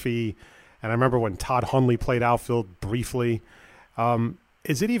Daniel Murphy, and I remember when Todd Hundley played outfield briefly. Do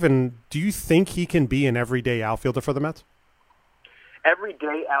you think he can be an everyday outfielder for the Mets?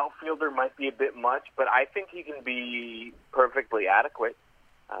 Everyday outfielder might be a bit much, but I think he can be perfectly adequate.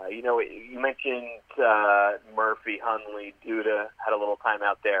 You mentioned Murphy, Hundley, Duda had a little time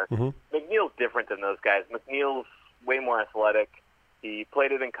out there. Mm-hmm. McNeil's different than those guys. McNeil's way more athletic. He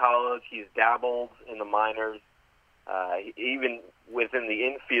played it in college. He's dabbled in the minors. Even within the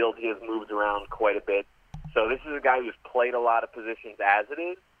infield, he has moved around quite a bit. So this is a guy who's played a lot of positions as it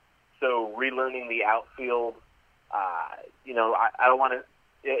is. So relearning the outfield, I don't want to.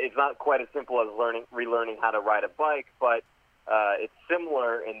 It's not quite as simple as relearning how to ride a bike, but it's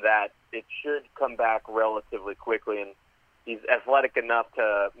similar in that it should come back relatively quickly, and he's athletic enough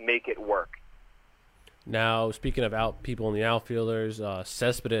to make it work. Now, speaking of people in the outfielders,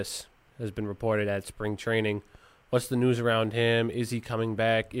 Cespedes has been reported at spring training. What's the news around him? Is he coming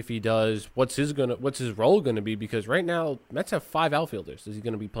back? If he does, what's his role going to be? Because right now, Mets have 5 outfielders. Is he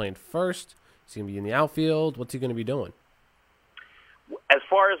going to be playing first? Is Is he going to be in the outfield? What's he going to be doing? As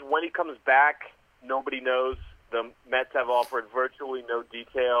far as when he comes back, nobody knows. The Mets have offered virtually no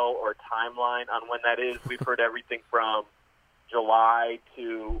detail or timeline on when that is. We've heard everything from July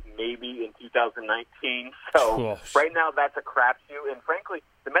to maybe in 2019. So right now that's a crapshoot. And frankly,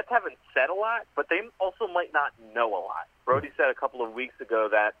 the Mets haven't said a lot, but they also might not know a lot. Brody said a couple of weeks ago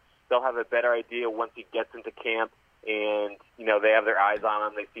that they'll have a better idea once he gets into camp and, they have their eyes on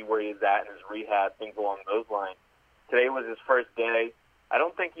him. They see where he's at in his rehab, things along those lines. Today was his first day. I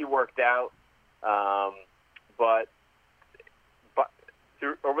don't think he worked out, but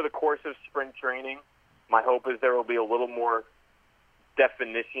over the course of spring training, my hope is there will be a little more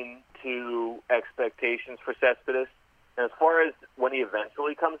definition to expectations for Cespedes. And as far as when he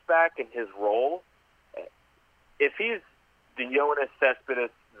eventually comes back in his role, if he's the Yoenis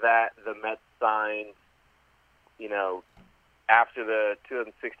Cespedes that the Mets signed, after the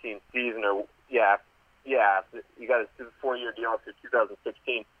 2016 season, or you got a 4-year deal after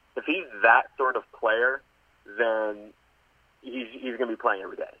 2016. If he's that sort of player, then he's going to be playing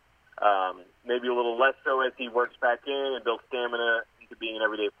every day. Maybe a little less so as he works back in and builds stamina into being an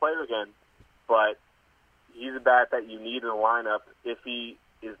everyday player again. But he's a bat that you need in the lineup if he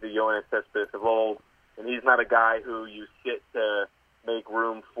is the Yoenis Cespedes of old. And he's not a guy who you sit to make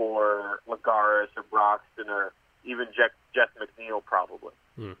room for Lagares or Broxton or even Jeff McNeil probably.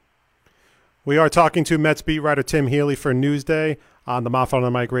 We are talking to Mets beat writer Tim Healy for Newsday on the Moffat on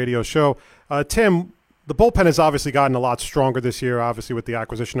the Mike radio show. Tim, the bullpen has obviously gotten a lot stronger this year, obviously with the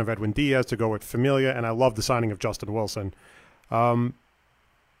acquisition of Edwin Diaz to go with Familia, and I love the signing of Justin Wilson. Throw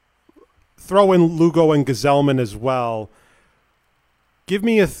in Lugo and Gazelman as well. Give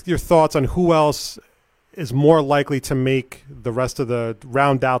me your thoughts on who else is more likely to make the rest of the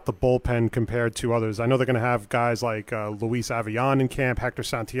round out the bullpen compared to others. I know they're going to have guys like Luis Avilan in camp, Hector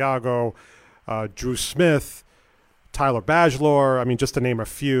Santiago, Drew Smith, Tyler Bachelor. I mean, just to name a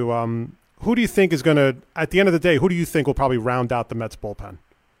few. Who do you think is going to, at the end of the day, who do you think will probably round out the Mets bullpen?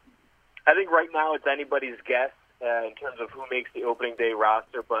 I think right now it's anybody's guess in terms of who makes the opening day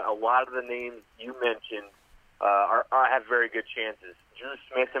roster, but a lot of the names you mentioned have very good chances. Drew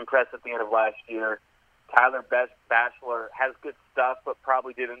Smith impressed at the end of last year. Tyler Bachelor has good stuff, but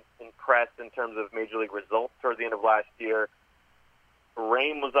probably didn't impress in terms of Major League results toward the end of last year.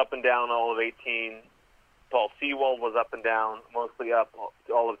 Rain was up and down all of 18. Paul Sewald was up and down, mostly up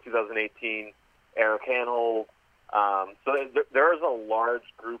all of 2018. Eric Hanold. So there is a large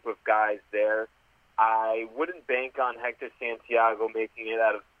group of guys there. I wouldn't bank on Hector Santiago making it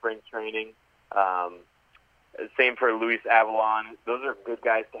out of spring training. Same for Luis Avilan. Those are good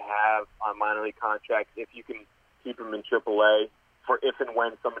guys to have on minor league contracts if you can keep them in AAA for if and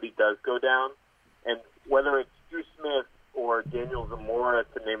when somebody does go down. And whether it's Drew Smith or Daniel Zamora,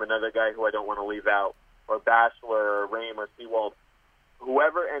 to name another guy who I don't want to leave out, or Bachelor or Rame or Sewald,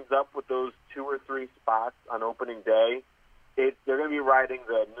 whoever ends up with those 2 or 3 spots on opening day, they're going to be riding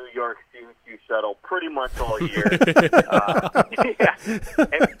the New York Syracuse shuttle pretty much all year. And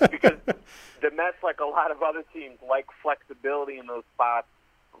because the Mets, like a lot of other teams, like flexibility in those spots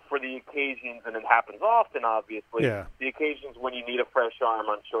for the occasions, and it happens often, obviously. Yeah. The occasions when you need a fresh arm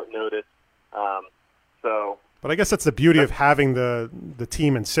on short notice. But I guess that's the beauty of having the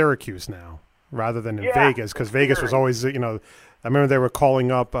team in Syracuse now rather than in Vegas, because Vegas was always, I remember they were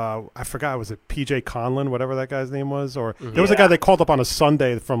calling up, I forgot, was it P.J. Conlon, whatever that guy's name was? Or there was a guy they called up on a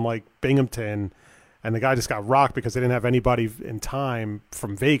Sunday from, like, Binghamton, and the guy just got rocked because they didn't have anybody in time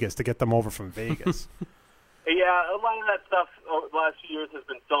from Vegas to get them over from Vegas. Yeah, a lot of that stuff over the last few years has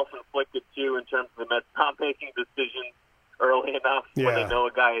been self-inflicted, too, in terms of the Mets not making decisions early enough when they know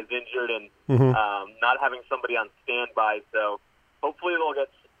a guy is injured and not having somebody on standby. So hopefully they'll get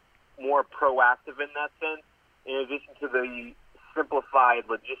more proactive in that sense, in addition to the simplified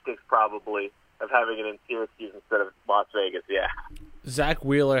logistics probably of having it in Syracuse instead of Las Vegas. Yeah. Zach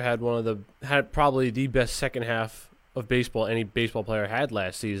Wheeler had probably the best second half of baseball any baseball player had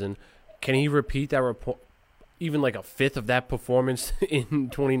last season. Can he repeat that even like a fifth of that performance in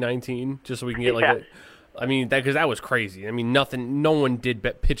 2019, just so we can get because that was crazy. I mean, no one did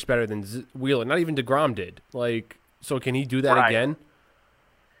pitch better than Wheeler. Not even DeGrom did. So can he do that again?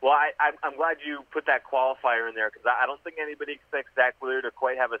 Well, I'm glad you put that qualifier in there because I don't think anybody expects Zach Wheeler to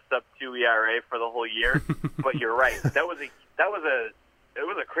quite have a sub-2 ERA for the whole year. But you're right. It was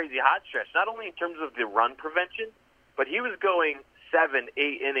a crazy hot stretch. Not only in terms of the run prevention, but he was going 7-8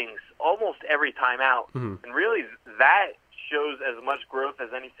 innings almost every time out, and really that shows as much growth as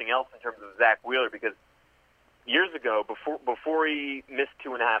anything else in terms of Zach Wheeler because years ago, before he missed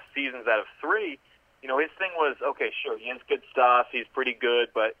 2.5 seasons out of 3. His thing was, okay, sure, he has good stuff, he's pretty good,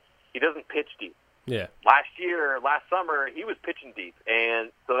 but he doesn't pitch deep. Yeah. Last summer, he was pitching deep,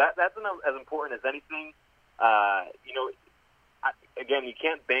 and so that's as important as anything. Again, you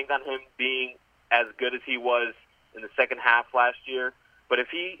can't bank on him being as good as he was in the second half last year, but if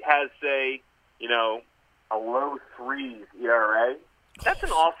he has, say, a low 3s ERA, that's an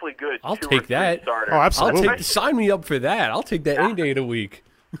awfully good I'll 2 take or 3 that. starter. Oh, absolutely. Sign me up for that. I'll take that any day of the week.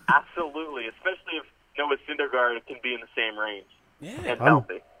 Absolutely, especially if Noah Syndergaard can be in the same range and I'm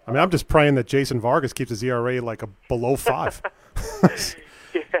healthy. I'm just praying that Jason Vargas keeps his ERA like below 5.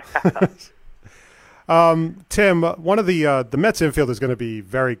 Tim, one of the Mets infield is going to be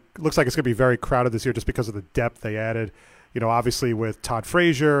looks like it's going to be very crowded this year just because of the depth they added. Obviously with Todd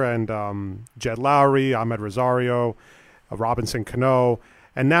Frazier and Jed Lowry, Ahmed Rosario, Robinson Cano,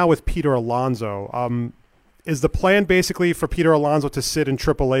 and now with Peter Alonso. Is the plan basically for Peter Alonso to sit in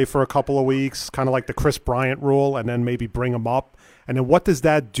AAA for a couple of weeks, kind of like the Chris Bryant rule, and then maybe bring him up? And then what does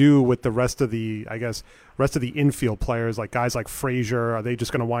that do with the rest of the infield players, like guys like Frazier? Are they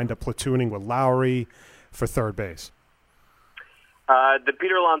just going to wind up platooning with Lowry for third base? The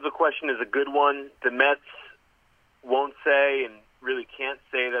Peter Alonso question is a good one. The Mets won't say and really can't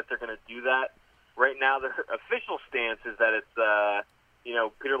say that they're going to do that. Right now, their official stance is that it's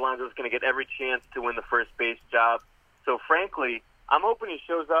Peter Alonso is going to get every chance to win the first base job. So, frankly, I'm hoping he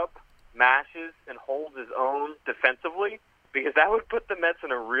shows up, mashes, and holds his own defensively, because that would put the Mets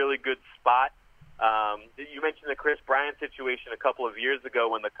in a really good spot. You mentioned the Chris Bryant situation a couple of years ago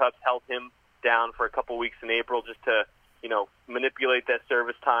when the Cubs held him down for a couple weeks in April just to, manipulate that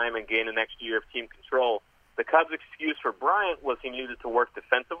service time and gain an extra year of team control. The Cubs' excuse for Bryant was he needed to work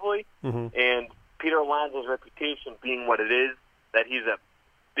defensively, and Peter Alonso's reputation being what it is, that he's a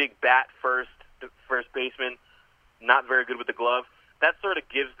big bat first baseman, not very good with the glove. That sort of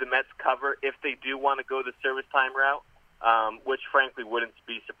gives the Mets cover if they do want to go the service time route, which frankly wouldn't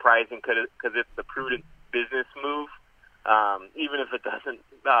be surprising because it's the prudent business move, even if it doesn't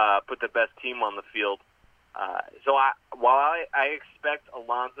put the best team on the field. While I expect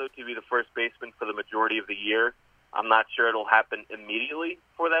Alonso to be the first baseman for the majority of the year, I'm not sure it'll happen immediately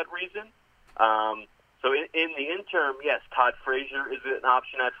for that reason. So in the interim, yes, Todd Frazier is an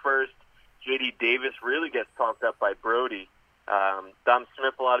option at first. J.D. Davis really gets talked up by Brody. Dom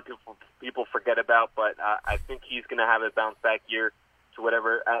Smith, a lot of people forget about, but I think he's going to have a bounce-back year to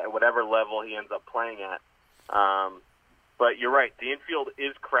whatever level he ends up playing at. But you're right, the infield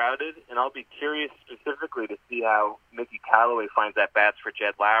is crowded, and I'll be curious specifically to see how Mickey Callaway finds at bats for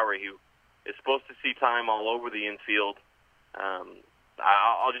Jed Lowry, who is supposed to see time all over the infield.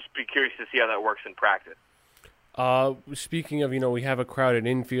 I'll just be curious to see how that works in practice. Speaking of, we have a crowded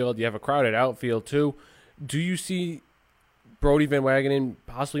infield, you have a crowded outfield too. Do you see Brodie Van Wagenen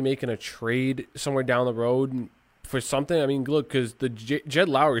possibly making a trade somewhere down the road for something? I mean, look, because the Jed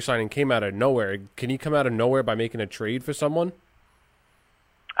Lowry signing came out of nowhere. Can he come out of nowhere by making a trade for someone?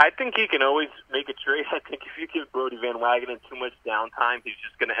 I think he can always make a trade. I think if you give Brodie Van Wagenen too much downtime, he's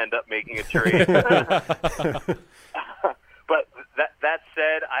just going to end up making a trade. But that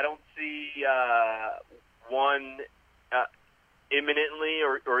said, I don't see one imminently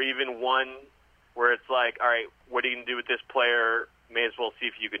or even one where it's like, all right, what are you going to do with this player? May as well see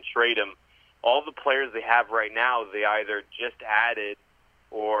if you can trade him. All the players they have right now, they either just added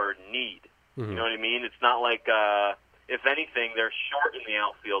or need. You know what I mean? It's not like, if anything, they're short in the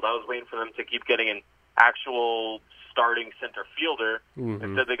outfield. I was waiting for them to keep getting an actual starting center fielder.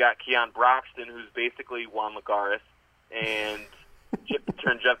 Instead, they got Keon Broxton, who's basically Juan Lagares, and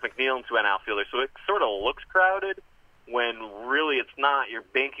turned Jeff McNeil into an outfielder. So it sort of looks crowded when really it's not. You're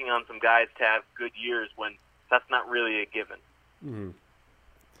banking on some guys to have good years when that's not really a given.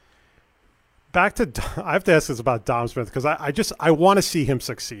 I have to ask this about Dom Smith because I want to see him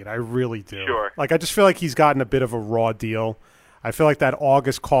succeed. I really do. Sure. Like I just feel like he's gotten a bit of a raw deal. I feel like that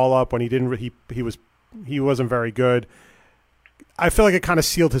August call up when he wasn't very good. I feel like it kind of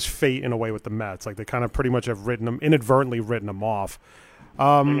sealed his fate in a way with the Mets. Like they kind of pretty much have inadvertently written him off.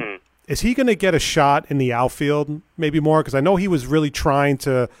 Is he going to get a shot in the outfield maybe more? Because I know he was really trying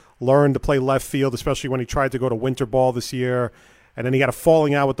to learn to play left field, especially when he tried to go to winter ball this year. And then he got a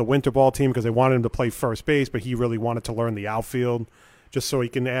falling out with the winter ball team because they wanted him to play first base, but he really wanted to learn the outfield just so he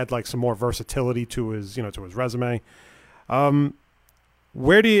can add like some more versatility to his resume.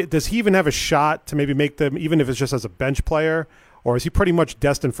 Does he even have a shot to maybe make them, even if it's just as a bench player, or is he pretty much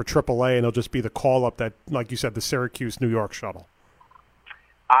destined for AAA and he'll just be the call up that, like you said, the Syracuse New York shuttle?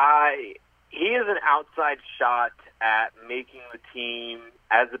 He is an outside shot at making the team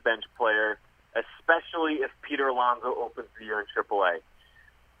as a bench player, especially if Peter Alonso opens the year in AAA.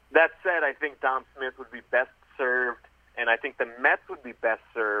 That said, I think Dom Smith would be best served, and I think the Mets would be best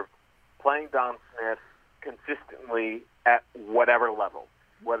served playing Dom Smith consistently at whatever level,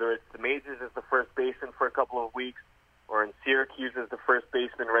 whether it's the majors as the first baseman for a couple of weeks or in Syracuse as the first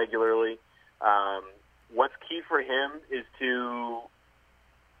baseman regularly. What's key for him is to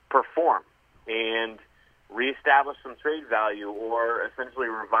perform and reestablish some trade value or essentially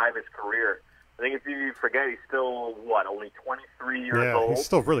revive his career. I think if you forget, he's still, only 23 years old? Yeah, he's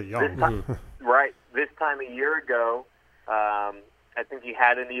still really young. Right. This time a year ago, I think he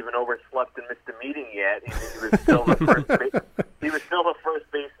hadn't even overslept and missed a meeting yet. He was still the first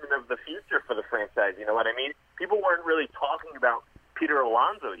baseman of the future for the franchise. You know what I mean? People weren't really talking about Peter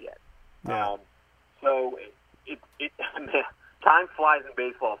Alonso yet. Yeah. So time flies in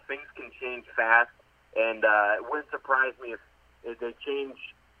baseball. Things can change fast, and it wouldn't surprise me if they change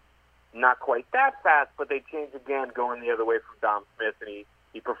not quite that fast, but they change again going the other way from Dom Smith, and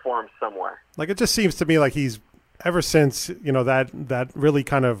he performs somewhere. Like, it just seems to me like he's ever since, that really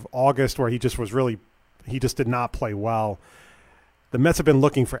kind of August where he just did not play well. The Mets have been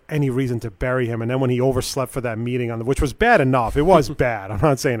looking for any reason to bury him, and then when he overslept for that meeting, which was bad enough, it was bad. I'm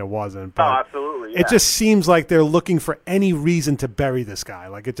not saying it wasn't. But absolutely. Yeah. It just seems like they're looking for any reason to bury this guy.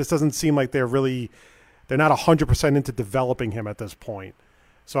 Like, it just doesn't seem like they're not 100% into developing him at this point.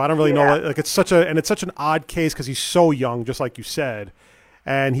 So I don't really know. Like, it's such an odd case because he's so young, just like you said,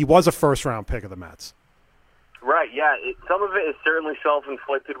 and he was a first-round pick of the Mets. Right, yeah. Some of it is certainly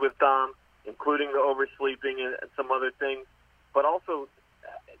self-inflicted with Dom, including the oversleeping and some other things. But also,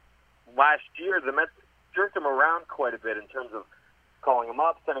 last year, the Mets jerked him around quite a bit in terms of calling him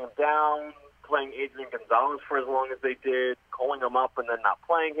up, sending him down, playing Adrian Gonzalez for as long as they did, calling him up and then not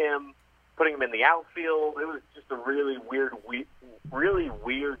playing him, putting him in the outfield. It was just a really weird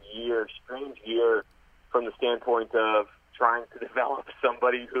year, strange year from the standpoint of trying to develop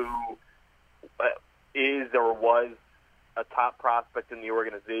somebody who is or was a top prospect in the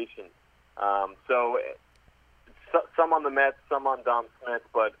organization. So some on the Mets, some on Dom Smith,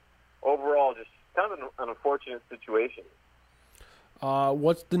 but overall just kind of an unfortunate situation.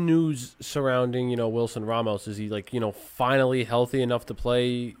 What's the news surrounding, Wilson Ramos? Is he finally healthy enough to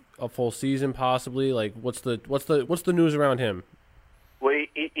play a full season possibly? Like, what's the news around him? Well,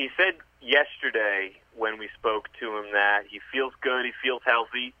 he said yesterday when we spoke to him that he feels good, he feels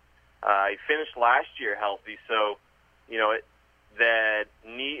healthy. He finished last year healthy, so that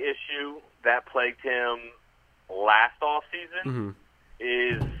knee issue that plagued him last offseason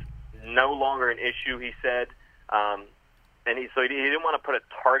is no longer an issue, he said. And he didn't want to put a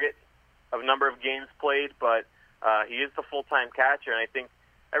target of number of games played, but he is the full-time catcher, and I think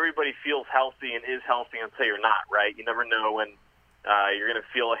everybody feels healthy and is healthy until you're not, right? You never know when you're going to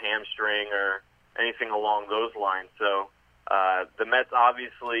feel a hamstring or anything along those lines. So the Mets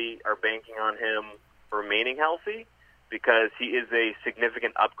obviously are banking on him remaining healthy because he is a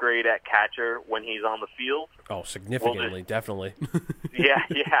significant upgrade at catcher when he's on the field. Oh, significantly, definitely. Yeah.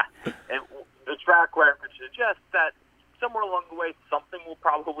 And the track record suggests that somewhere along the way, something will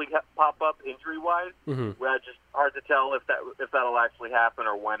probably pop up injury-wise. Well, it's just hard to tell if that'll actually happen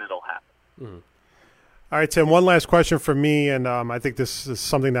or when it'll happen. All right, Tim, one last question for me, and I think this is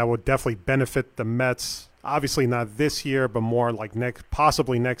something that would definitely benefit the Mets. Obviously not this year, but more like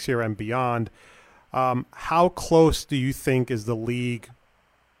possibly next year and beyond. How close do you think is the league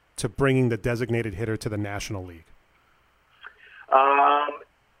to bringing the designated hitter to the National League?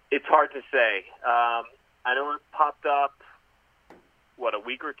 It's hard to say. I know it popped up, a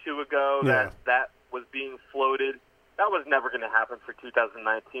week or two ago that was being floated. That was never going to happen for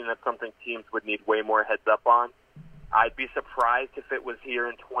 2019. That's something teams would need way more heads up on. I'd be surprised if it was here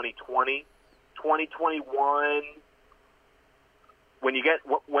in 2020. 2021, once you get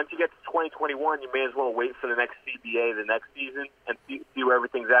to 2021, you may as well wait for the next CBA the next season and see where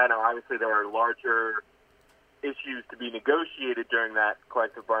everything's at. Now, obviously, there are larger issues to be negotiated during that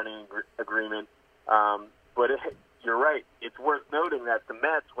collective bargaining agreement. But you're right. It's worth noting that the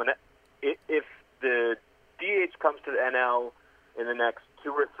Mets, if the DH comes to the NL in the next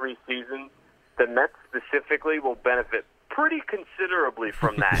 2 or 3 seasons, the Mets specifically will benefit pretty considerably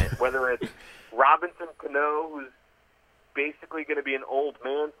from that. Whether it's Robinson Cano, who's basically going to be an old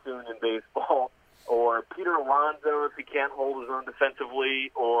man soon in baseball, or Peter Alonso if he can't hold his own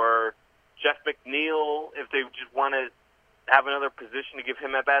defensively, or Jeff McNeil if they just want to have another position to give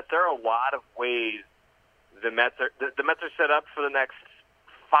him at bats. There are a lot of ways the Mets are set up for the next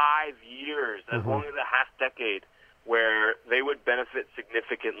 5 years, as long as a half decade, where they would benefit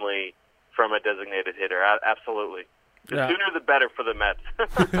significantly from a designated hitter. Absolutely. The sooner the better for the Mets.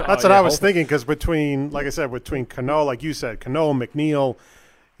 That's what I was thinking, because between Cano, like you said, Cano, McNeil,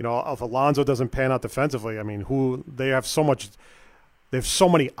 if Alonso doesn't pan out defensively, I mean, they have so much There's so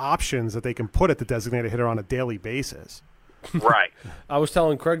many options that they can put at the designated hitter on a daily basis. Right. I was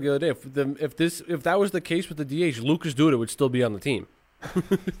telling Craig the other day, if that was the case with the DH, Lucas Duda would still be on the team.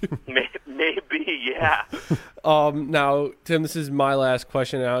 Maybe, yeah. Now, Tim, this is my last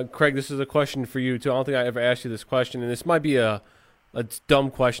question. Now, Craig, this is a question for you, too. I don't think I ever asked you this question, and this might be a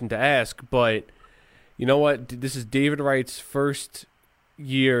dumb question to ask, but you know what? This is David Wright's first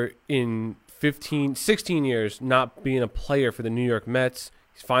year in 16 years not being a player for the New York Mets.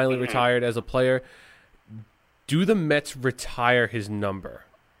 He's finally retired as a player. Do the Mets retire his number?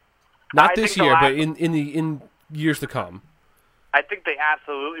 Not this year, but in years to come. I think they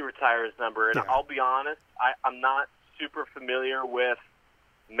absolutely retire his number, and I'll be honest, I'm not super familiar with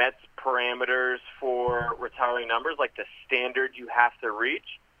Mets parameters for retiring numbers, like the standard you have to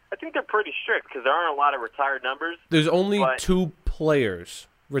reach. I think they're pretty strict because there aren't a lot of retired numbers. There's only 2 players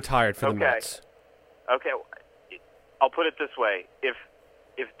retired for the Mets. Okay, I'll put it this way: if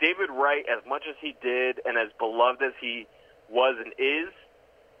David Wright, as much as he did and as beloved as he was and is,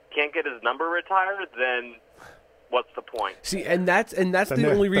 can't get his number retired, then what's the point? See, and that's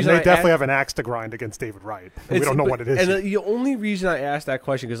the only reason they definitely have an axe to grind against David Wright. We don't know what it is. And the only reason I asked that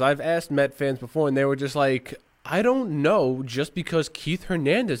question, because I've asked Met fans before, and they were just like, I don't know, just because Keith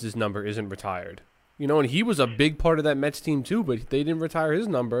Hernandez's number isn't retired. You know, and he was a big part of that Mets team too, but they didn't retire his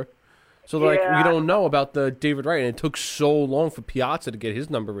number. So, we don't know about the David Wright, and it took so long for Piazza to get his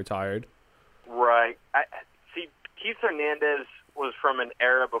number retired. Right. See, Keith Hernandez was from an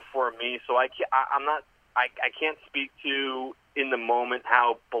era before me, so I can't speak to in the moment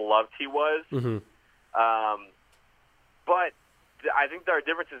how beloved he was. Mm-hmm. But I think there are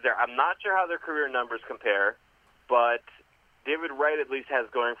differences there. I'm not sure how their career numbers compare, but David Wright at least has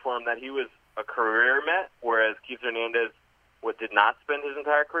going for him that he was a career Met, whereas Keith Hernandez did not spend his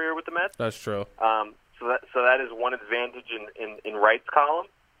entire career with the Mets. That's true. So that is one advantage in Wright's column.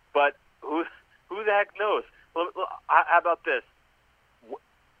 But who the heck knows? How about this?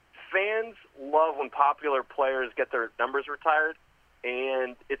 Fans love when popular players get their numbers retired,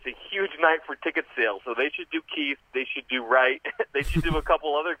 and it's a huge night for ticket sales. So they should do Keith, they should do Wright, they should do a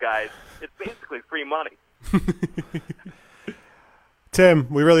couple other guys. It's basically free money. Tim,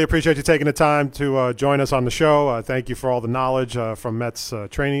 we really appreciate you taking the time to join us on the show. Thank you for all the knowledge from Mets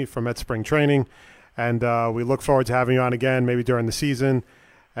training, from Mets spring training, and we look forward to having you on again, maybe during the season.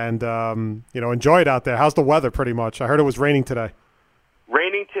 And enjoy it out there. How's the weather? Pretty much. I heard it was raining today.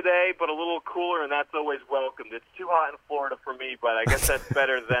 Raining today, but a little cooler, and that's always welcomed. It's too hot in Florida for me, but I guess that's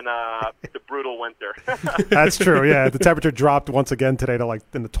better than the brutal winter. That's true, yeah. The temperature dropped once again today to like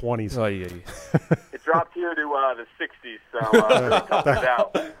in the 20s. Oh, yeah. It dropped here to the 60s, so really toughed it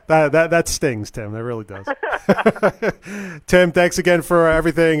out. That stings, Tim. That really does. Tim, thanks again for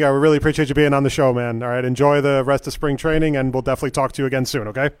everything. We really appreciate you being on the show, man. All right, enjoy the rest of spring training, and we'll definitely talk to you again soon,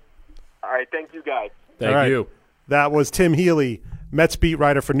 okay? All right, thank you, guys. Thank you. That was Tim Healy, Mets beat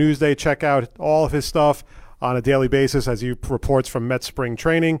writer for Newsday. Check out all of his stuff on a daily basis as he reports from Mets spring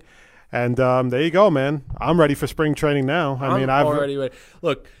training. And there you go, man. I'm ready for spring training now. I'm already ready.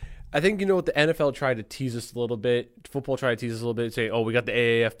 Look, I think what the NFL tried to tease us a little bit. Football tried to tease us a little bit, say, "Oh, we got the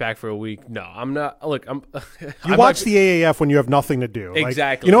AAF back for a week." No, I'm not. Look, You watch the AAF when you have nothing to do.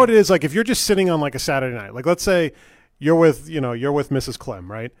 Exactly. Like, you know what it is? Like if you're just sitting on like a Saturday night. Like let's say you're with Mrs.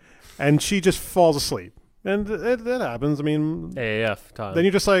 Clem, right? And she just falls asleep. And it happens. I mean, AAF time. Then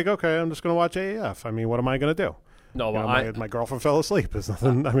you're just like, okay, I'm just going to watch AAF. I mean, what am I going to do? No, my girlfriend fell asleep. There's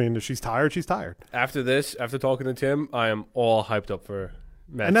nothing. I mean, if she's tired, she's tired. After talking to Tim, I am all hyped up for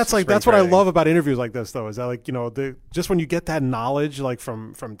Mets. And that's what I love about interviews like this, though, is that just when you get that knowledge like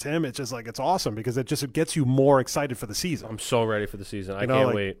from Tim, it's just like it's awesome because it gets you more excited for the season. I'm so ready for the season. I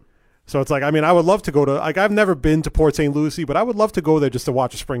can't wait. So it's like, I mean, I would love to go to, like, I've never been to Port St. Lucie, but I would love to go there just to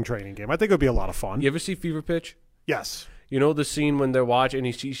watch a spring training game. I think it would be a lot of fun. You ever see Fever Pitch? Yes. You know the scene when they're watching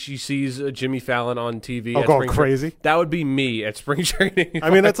and she sees Jimmy Fallon on TV? Oh, going crazy? That would be me at spring training.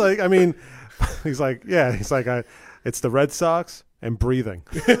 I mean, he's like, it's the Red Sox and breathing.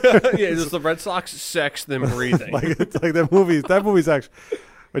 Yeah, it's the Red Sox, sex, then breathing. It's like that movie's actually,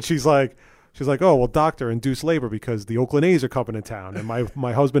 but she's like, oh, well, doctor, induced labor because the Oakland A's are coming to town and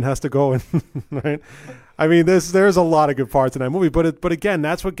my husband has to go. And right? I mean, there's a lot of good parts in that movie. But again,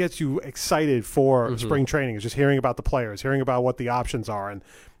 that's what gets you excited for spring training is just hearing about the players, hearing about what the options are and,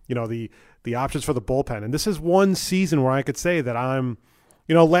 the options for the bullpen. And this is one season where I could say that I'm,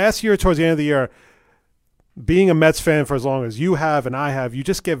 last year towards the end of the year, being a Mets fan for as long as you have and I have, you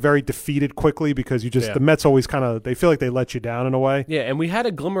just get very defeated quickly because the Mets always they feel like they let you down in a way. Yeah, and we had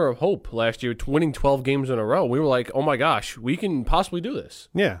a glimmer of hope last year, winning 12 games in a row. We were like, oh my gosh, we can possibly do this.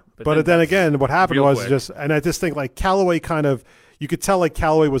 Yeah, but then again, what happened was and I just think like Callaway kind of, you could tell like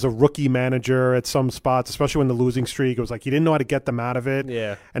Callaway was a rookie manager at some spots, especially when the losing streak. It was like he didn't know how to get them out of it.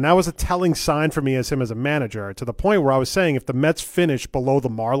 Yeah. And that was a telling sign for me as him as a manager, to the point where I was saying if the Mets finish below the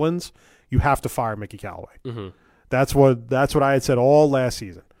Marlins, you have to fire Mickey Callaway. Mm-hmm. That's what I had said all last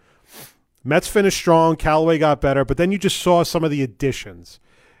season. Mets finished strong. Callaway got better, but then you just saw some of the additions,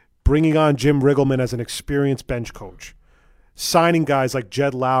 bringing on Jim Riggleman as an experienced bench coach, signing guys like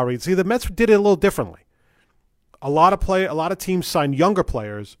Jed Lowry. See, the Mets did it a little differently. A lot of teams signed younger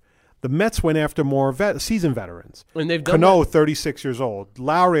players. The Mets went after more seasoned veterans. And they've done Cano, 36 years old.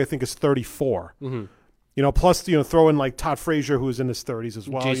 Lowry, I think, is 34. Mm-hmm. You know, plus throw in like Todd Frazier, who's in his 30s as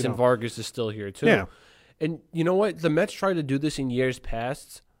well. Jason Vargas is still here too. Yeah. And you know what? The Mets tried to do this in years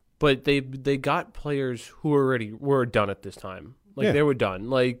past, but they got players who were done at this time. They were done.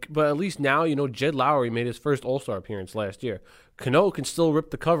 But at least now, Jed Lowry made his first All-Star appearance last year. Cano can still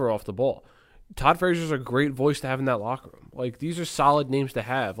rip the cover off the ball. Todd Frazier's a great voice to have in that locker room. These are solid names to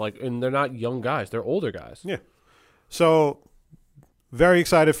have. And they're not young guys; they're older guys. Yeah. So, very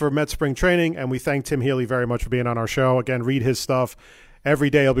excited for Mets spring training, and we thank Tim Healy very much for being on our show. Again, read his stuff every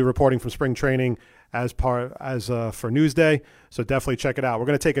day. He'll be reporting from spring training as for Newsday. So definitely check it out. We're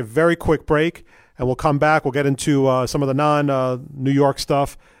going to take a very quick break, and we'll come back. We'll get into some of the non-New York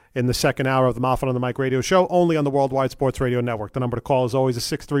stuff in the second hour of the Moffat on the Mic radio show, only on the Worldwide Sports Radio Network. The number to call, as always, is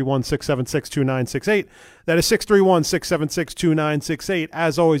 631-676-2968. That is 631-676-2968.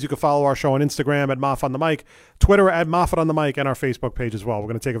 As always, you can follow our show on Instagram at Moff on the Mic, Twitter at Moffat on the Mic, and our Facebook page as well. We're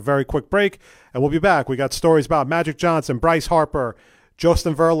going to take a very quick break, and we'll be back. We got stories about Magic Johnson, Bryce Harper,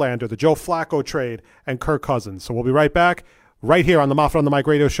 Justin Verlander, the Joe Flacco trade, and Kirk Cousins. So we'll be right back, right here on the Moffat on the Mic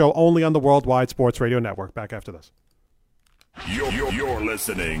radio show, only on the Worldwide Sports Radio Network. Back after this. You're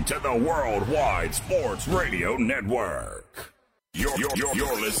listening to the Worldwide Sports Radio Network.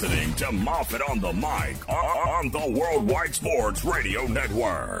 You're listening to Moffat on the Mic on the Worldwide Sports Radio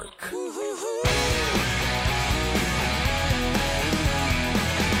Network.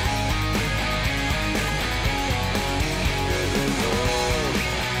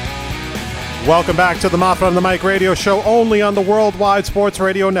 Welcome back to the Moffat on the Mic radio show, only on the Worldwide Sports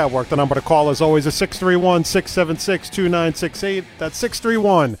Radio Network. The number to call, as always, is 631-676-2968. That's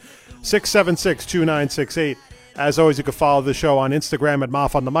 631-676-2968. As always, you can follow the show on Instagram at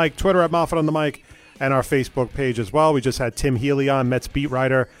Moffat on the Mic, Twitter at Moffat on the Mic, and our Facebook page as well. We just had Tim Healy on, Mets beat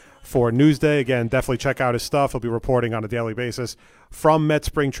writer for Newsday. Again, definitely check out his stuff. He'll be reporting on a daily basis from Mets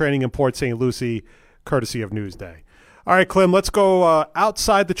spring training in Port St. Lucie, courtesy of Newsday. All right, Clem, let's go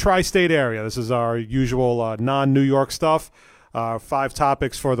outside the tri-state area. This is our usual non-New York stuff. 5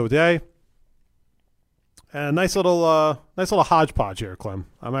 topics for the day. And a nice little hodgepodge here, Clem.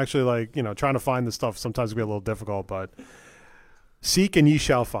 I'm actually trying to find this stuff sometimes can be a little difficult, but seek and ye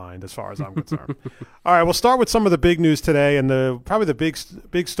shall find as far as I'm concerned. All right, we'll start with some of the big news today, and probably the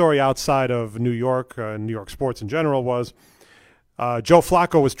big story outside of New York, New York sports in general was Joe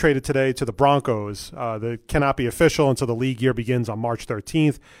Flacco was traded today to the Broncos. That cannot be official until the league year begins on March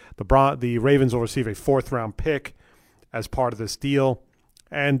 13th. The Ravens will receive a 4th-round pick as part of this deal,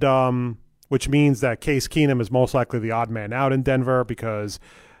 and which means that Case Keenum is most likely the odd man out in Denver because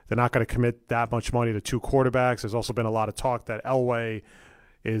they're not going to commit that much money to 2 quarterbacks. There's also been a lot of talk that Elway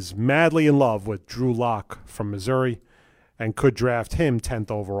is madly in love with Drew Lock from Missouri and could draft him 10th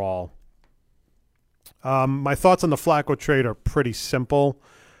overall. My thoughts on the Flacco trade are pretty simple.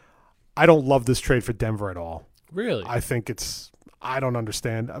 I don't love this trade for Denver at all. Really? I think I don't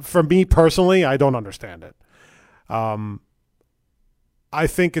understand. For me personally, I don't understand it. I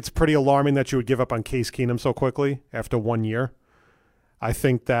think it's pretty alarming that you would give up on Case Keenum so quickly after 1 year. I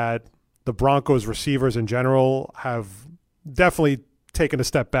think that the Broncos receivers in general have definitely taken a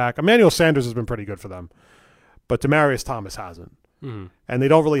step back. Emmanuel Sanders has been pretty good for them, but Demaryius Thomas hasn't. Mm-hmm. And they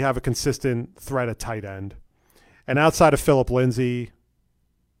don't really have a consistent threat at tight end. And outside of Phillip Lindsay,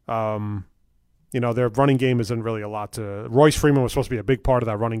 their running game isn't really a lot to – Royce Freeman was supposed to be a big part of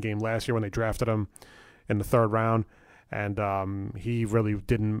that running game last year when they drafted him in the 3rd round, and he really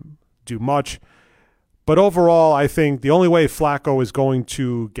didn't do much. But overall, I think the only way Flacco is going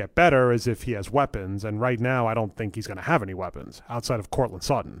to get better is if he has weapons, and right now I don't think he's going to have any weapons outside of Cortland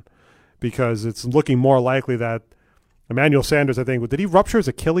Sutton because it's looking more likely that – Emmanuel Sanders, I think, did he rupture his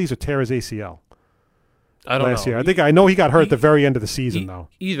Achilles or tear his ACL? I don't last know. year? I know he got hurt at the very end of the season, though.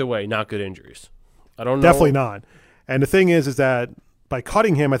 Either way, not good injuries. I don't know. Definitely not. And the thing is that by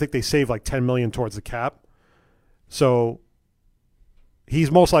cutting him, I think they saved like $10 million towards the cap. So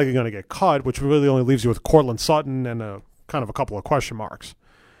he's most likely going to get cut, which really only leaves you with Cortland Sutton and a couple of question marks.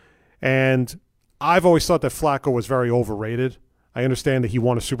 And I've always thought that Flacco was very overrated. I understand that he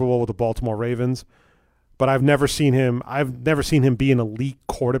won a Super Bowl with the Baltimore Ravens. but I've never seen him be an elite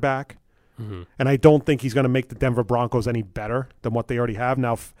quarterback. And I don't think he's going to make the Denver Broncos any better than what they already have.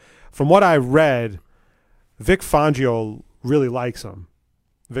 Now, from what I read, Vic Fangio really likes him.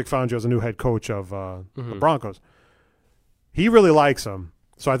 Vic Fangio is a new head coach of the Broncos. He really likes him,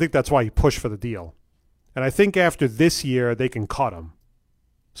 so I think that's why he pushed for the deal. And I think after this year, they can cut him.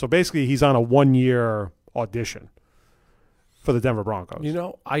 So basically, he's on a 1-year audition for the Denver Broncos. You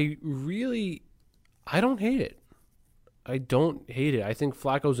know, I don't hate it. I don't hate it. I think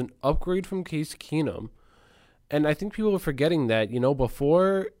Flacco's an upgrade from Case Keenum. And I think people are forgetting that, you know,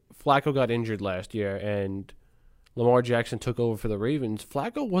 before Flacco got injured last year and Lamar Jackson took over for the Ravens,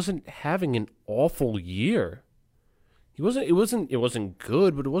 Flacco wasn't having an awful year. It wasn't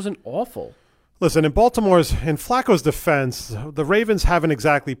good, but it wasn't awful. Listen, in Flacco's defense, the Ravens haven't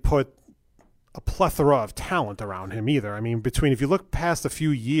exactly put a plethora of talent around him either. I mean, if you look past a few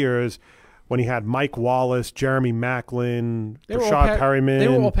years when he had Mike Wallace, Jeremy Maclin, Brashad Perryman. They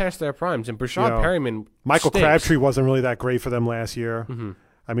were all past their primes, and Brashad Perryman Michael stinks. Crabtree wasn't really that great for them last year.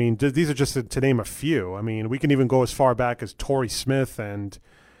 I mean, these are just to name a few. I mean, we can even go as far back as Torrey Smith and,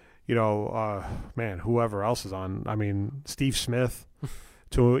 you know, whoever else is on. I mean, Steve Smith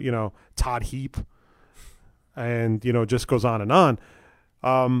to, you know, Todd Heap. And, you know, just goes on and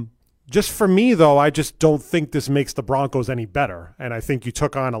on. Just for me, though, I just don't think this makes the Broncos any better. And I think you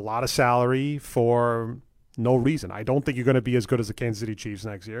took on a lot of salary for no reason. I don't think you're going to be as good as the Kansas City Chiefs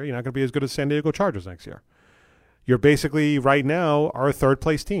next year. You're not going to be as good as San Diego Chargers next year. You're basically, right now, our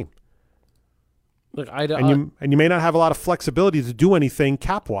third-place team. Look, and you may not have a lot of flexibility to do anything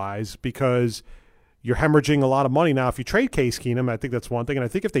cap-wise because you're hemorrhaging a lot of money. Now, if you trade Case Keenum, I think that's one thing. And I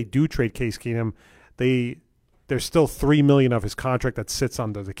think if they do trade Case Keenum, there's still $3 million of his contract that sits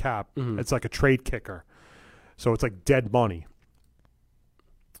under the cap. It's like a trade kicker. So it's like dead money.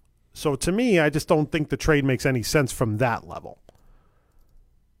 So to me, I just don't think the trade makes any sense from that level.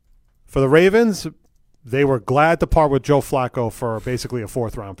 For the Ravens, they were glad to part with Joe Flacco for basically a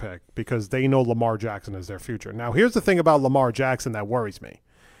 4th-round pick because they know Lamar Jackson is their future. Now, here's the thing about Lamar Jackson that worries me.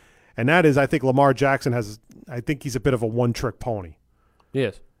 And that is I think Lamar Jackson he's a bit of a one-trick pony.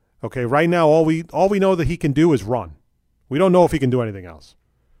 Yes. Okay, right now all we know that he can do is run. We don't know if he can do anything else.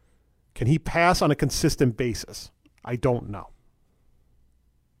 Can he pass on a consistent basis? I don't know.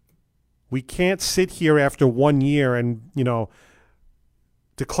 We can't sit here after 1 year and, you know,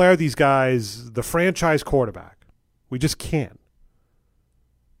 declare these guys the franchise quarterback. We just can't.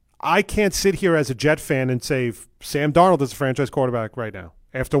 I can't sit here as a Jet fan and say Sam Darnold is a franchise quarterback right now.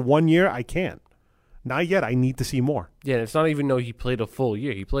 After 1 year, I can't. Not yet. I need to see more. Yeah, it's not even though he played a full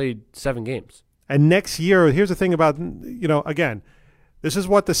year. He played 7 games. And next year, here's the thing about, you know, again, this is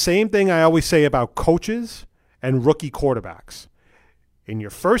what the same thing I always say about coaches and rookie quarterbacks. In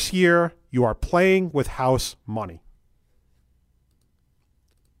your first year, you are playing with house money.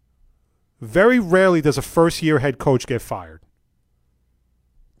 Very rarely does a first-year head coach get fired.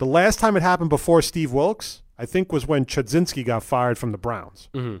 The last time it happened before Steve Wilkes, I think, was when Chudzinski got fired from the Browns.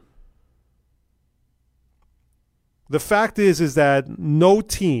 The fact is that no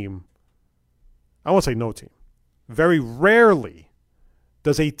team, I won't say no team, very rarely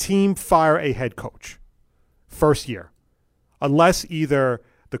does a team fire a head coach first year, unless either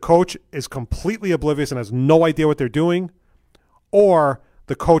the coach is completely oblivious and has no idea what they're doing, or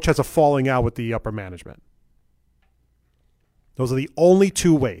the coach has a falling out with the upper management. Those are the only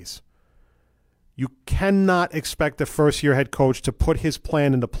two ways. You cannot expect a first-year head coach to put his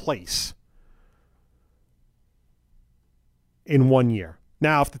plan into place in 1 year.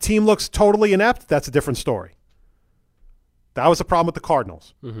 Now, if the team looks totally inept, that's a different story. That was the problem with the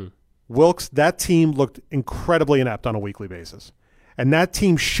Cardinals. Wilkes, that team looked incredibly inept on a weekly basis. And that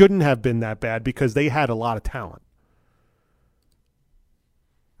team shouldn't have been that bad because they had a lot of talent.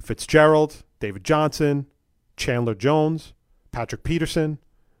 Fitzgerald, David Johnson, Chandler Jones, Patrick Peterson,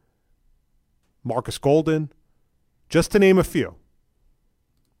 Marcus Golden, just to name a few.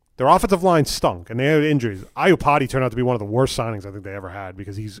 Their offensive line stunk, and they had injuries. Iupati turned out to be one of the worst signings I think they ever had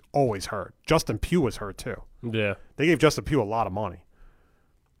because he's always hurt. Justin Pugh was hurt too. Yeah. They gave Justin Pugh a lot of money.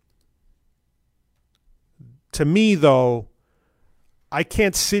 To me, though, I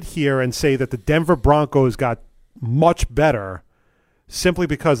can't sit here and say that the Denver Broncos got much better simply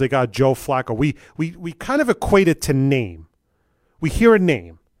because they got Joe Flacco. We kind of equate it to name. We hear a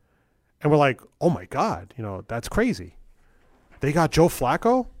name, and we're like, oh, my God, you know, that's crazy. They got Joe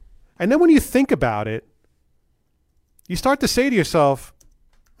Flacco? And then when you think about it, you start to say to yourself,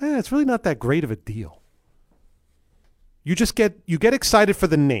 man, it's really not that great of a deal. You get excited for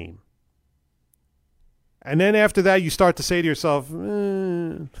the name. And then after that, you start to say to yourself,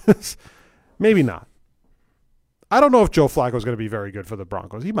 maybe not. I don't know if Joe Flacco is going to be very good for the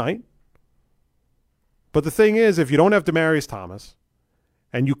Broncos. He might. But the thing is, if you don't have Demaryius Thomas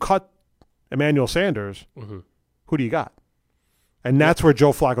and you cut Emmanuel Sanders, who do you got? And that's where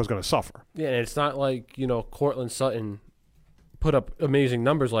Joe Flacco is going to suffer. Yeah, and it's not like, Cortland Sutton put up amazing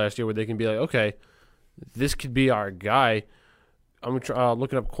numbers last year where they can be like, okay, this could be our guy. I'm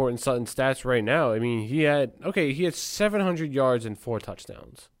looking up Cortland Sutton's stats right now. I mean, he had 700 yards and 4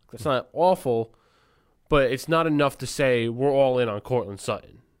 touchdowns. That's not awful, but it's not enough to say we're all in on Cortland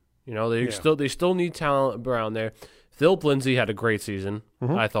Sutton. They still need talent around there. Philip Lindsay had a great season.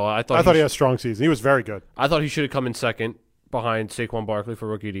 I thought he had a strong season. He was very good. I thought he should have come in second behind Saquon Barkley for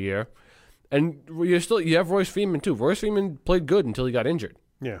Rookie of the Year. And you have Royce Freeman too. Royce Freeman played good until he got injured.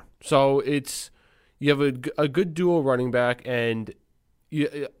 Yeah. So you have a good duo running back, and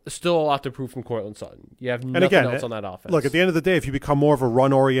you still a lot to prove from Cortland Sutton. You have nothing else on that offense. Look, at the end of the day, if you become more of a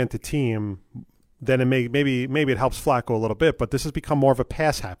run-oriented team, then it maybe it helps Flacco a little bit. But this has become more of a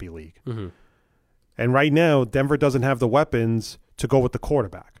pass-happy league. Mm-hmm. And right now, Denver doesn't have the weapons to go with the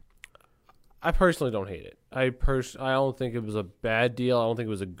quarterback. I personally don't hate it. I don't think it was a bad deal. I don't think it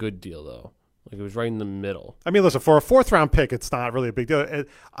was a good deal, though. Like, it was right in the middle. I mean, listen, for a 4th-round pick, it's not really a big deal.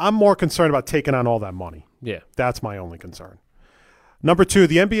 I'm more concerned about taking on all that money. Yeah. That's my only concern. Number 2,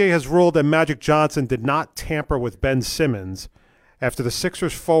 the NBA has ruled that Magic Johnson did not tamper with Ben Simmons after the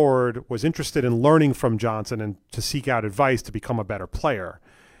Sixers forward was interested in learning from Johnson and to seek out advice to become a better player,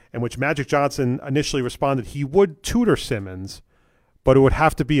 in which Magic Johnson initially responded he would tutor Simmons, but it would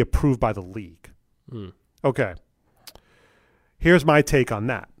have to be approved by the league. Okay. Here's my take on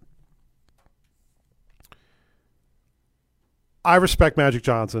that. I respect Magic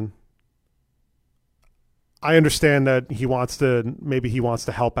Johnson. I understand that maybe he wants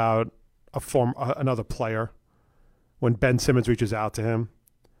to help out another player when Ben Simmons reaches out to him.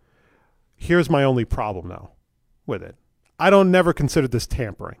 Here's my only problem, though, with it. I never considered this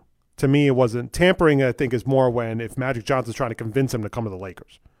tampering. To me, it wasn't. Tampering, I think, is more if Magic Johnson's trying to convince him to come to the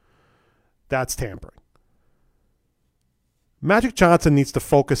Lakers. That's tampering. Magic Johnson needs to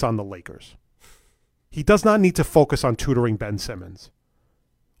focus on the Lakers. He does not need to focus on tutoring Ben Simmons.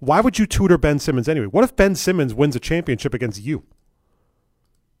 Why would you tutor Ben Simmons anyway? What if Ben Simmons wins a championship against you?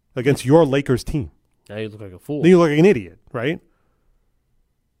 Against your Lakers team? Now you look like a fool. Then you look like an idiot, right?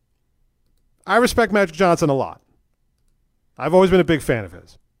 I respect Magic Johnson a lot. I've always been a big fan of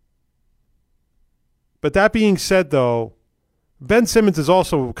his. But that being said, though, Ben Simmons is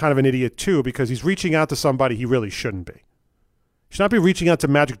also kind of an idiot, too, because he's reaching out to somebody he really shouldn't be. He should not be reaching out to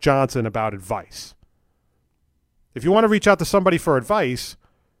Magic Johnson about advice. If you want to reach out to somebody for advice,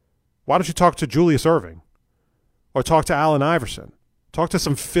 why don't you talk to Julius Erving or talk to Allen Iverson? Talk to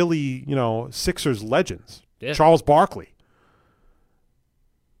some Philly, Sixers legends. Yeah. Charles Barkley.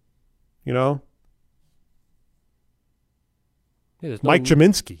 Yeah, Mike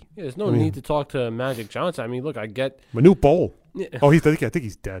Jaminski. Yeah, there's no need to talk to Magic Johnson. I mean, look, I get Manute Bol. Yeah. Oh, I think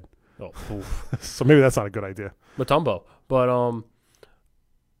he's dead. Oh, so maybe that's not a good idea. Mutombo, but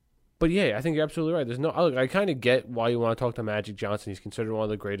yeah, I think you're absolutely right. I kind of get why you want to talk to Magic Johnson. He's considered one of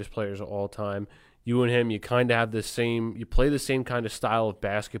the greatest players of all time. You and him, you kind of have you play the same kind of style of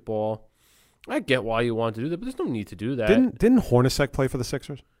basketball. I get why you want to do that, but there's no need to do that. Didn't Hornacek play for the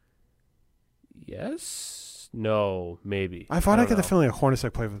Sixers? Yes. No, maybe. I get the feeling that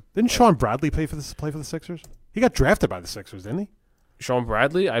Hornacek played for. Didn't Sean Bradley play for the Sixers? He got drafted by the Sixers, didn't he? Sean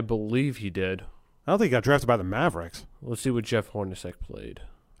Bradley, I believe he did. I don't think he got drafted by the Mavericks. Let's see what Jeff Hornacek played.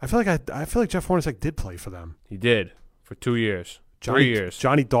 I feel like Jeff Hornacek did play for them. He did for 2 years, 3 years.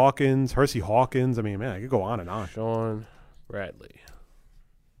 Johnny Dawkins, Hersey Hawkins. I mean, man, I could go on and on. Sean Bradley.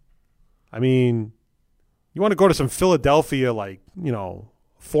 I mean, you want to go to some Philadelphia,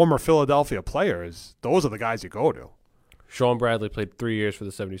 former Philadelphia players. Those are the guys you go to. Sean Bradley played 3 years for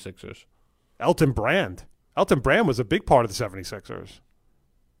the 76ers. Elton Brand. Elton Brand was a big part of the 76ers.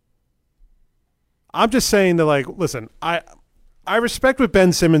 I'm just saying that, listen, I respect what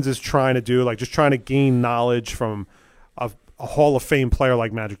Ben Simmons is trying to do, just trying to gain knowledge from a Hall of Fame player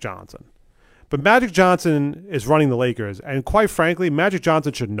like Magic Johnson. But Magic Johnson is running the Lakers, and quite frankly, Magic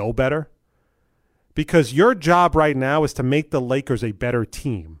Johnson should know better because your job right now is to make the Lakers a better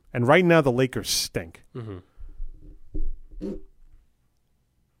team. And right now, the Lakers stink. Mm-hmm.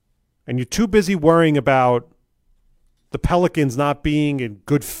 And you're too busy worrying about the Pelicans not being in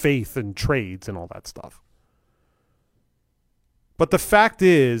good faith in trades and all that stuff. But the fact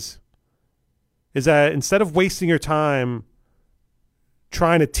is that instead of wasting your time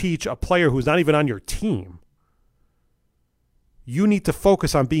trying to teach a player who's not even on your team, you need to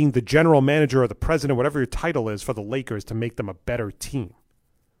focus on being the general manager or the president, whatever your title is for the Lakers, to make them a better team.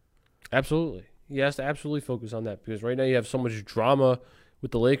 Absolutely. He has to absolutely focus on that because right now you have so much drama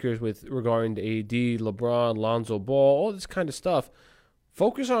with the Lakers with regarding to AD, LeBron, Lonzo Ball, all this kind of stuff.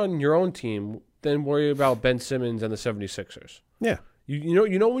 Focus on your own team, then worry about Ben Simmons and the 76ers. Yeah.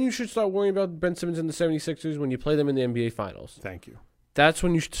 You know when you should start worrying about Ben Simmons and the 76ers? When you play them in the NBA Finals. Thank you. That's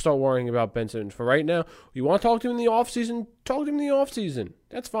when you should start worrying about Ben Simmons. For right now, you want to talk to him in the offseason? Talk to him in the offseason.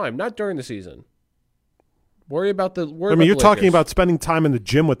 That's fine. Not during the season. Worry about the you're talking about spending time in the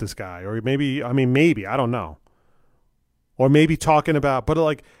gym with this guy, or maybe, I don't know. Or maybe talking about, but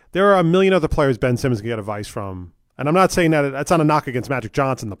like, there are a million other players Ben Simmons can get advice from. And I'm not saying that's not a knock against Magic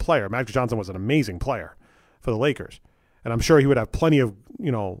Johnson, the player. Magic Johnson was an amazing player for the Lakers. And I'm sure he would have plenty of,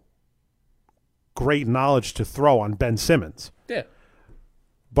 great knowledge to throw on Ben Simmons. Yeah.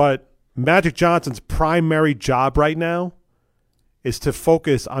 But Magic Johnson's primary job right now is to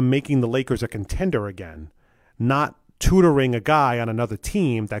focus on making the Lakers a contender again, not tutoring a guy on another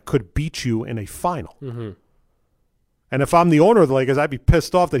team that could beat you in a final. Mm-hmm. And if I'm the owner of the Lakers, I'd be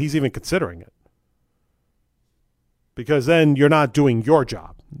pissed off that he's even considering it. Because then you're not doing your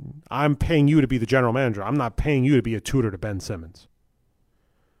job. I'm paying you to be the general manager. I'm not paying you to be a tutor to Ben Simmons.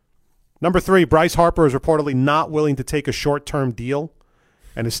 Number 3, Bryce Harper is reportedly not willing to take a short-term deal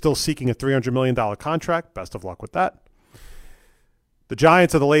and is still seeking a $300 million contract. Best of luck with that. The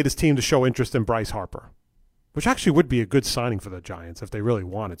Giants are the latest team to show interest in Bryce Harper, which actually would be a good signing for the Giants if they really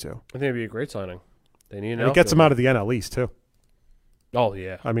wanted to. I think it'd be a great signing. They need an And it gets them out of the NL East, too. Oh,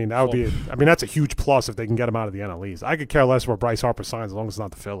 yeah. I mean, that's a huge plus if they can get him out of the NL East. I could care less where Bryce Harper signs as long as it's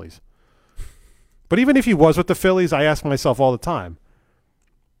not the Phillies. But even if he was with the Phillies, I ask myself all the time,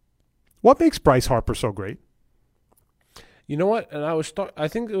 what makes Bryce Harper so great? You know what? And I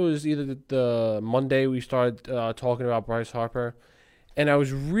think it was either the Monday we started talking about Bryce Harper, and I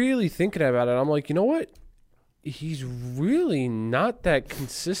was really thinking about it. I'm like, you know what? He's really not that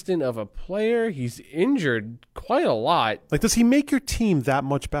consistent of a player. He's injured quite a lot. Like, does he make your team that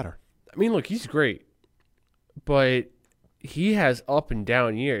much better? I mean, look, he's great, but he has up and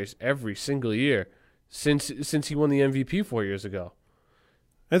down years every single year since he won the MVP 4 years ago.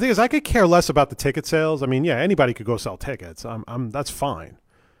 And the thing is, I could care less about the ticket sales. I mean, yeah, anybody could go sell tickets. That's fine.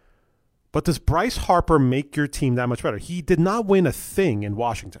 But does Bryce Harper make your team that much better? He did not win a thing in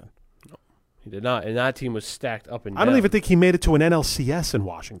Washington. No, he did not. And that team was stacked up and down. I don't even think he made it to an NLCS in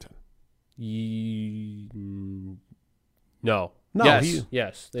Washington. No.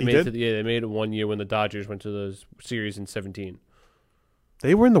 Yes. They made it 1 year when the Dodgers went to the series in 2017.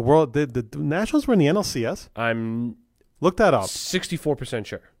 They were in the world. The Nationals were in the NLCS? Look that up. 64%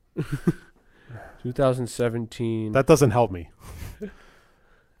 sure. 2017. That doesn't help me.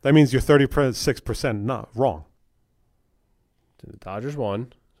 That means you're 36% not wrong. The Dodgers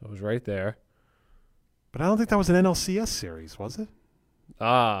won, so it was right there. But I don't think that was an NLCS series, was it?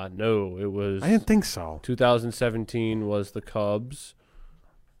 No, it was. I didn't think so. 2017 was the Cubs.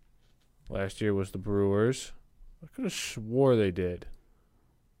 Last year was the Brewers. I could have swore they did.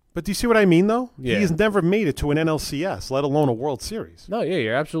 But do you see what I mean, though? Yeah. He's never made it to an NLCS, let alone a World Series. No, yeah,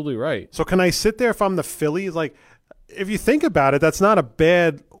 you're absolutely right. So can I sit there if I'm the Phillies? Like, if you think about it, that's not a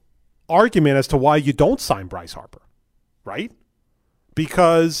bad argument as to why you don't sign Bryce Harper, right?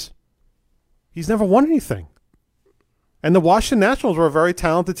 Because he's never won anything. And the Washington Nationals were a very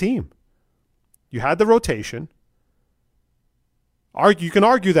talented team. You had the rotation. You can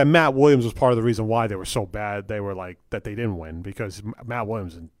argue that Matt Williams was part of the reason why they were so bad. They were like that they didn't win because Matt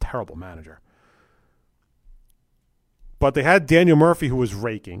Williams is a terrible manager. But they had Daniel Murphy, who was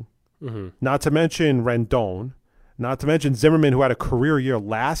raking. Mm-hmm. Not to mention Rendon. Not to mention Zimmerman, who had a career year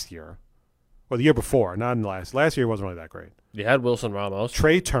last year. Or the year before, not in the last. Last year wasn't really that great. You had Wilson Ramos.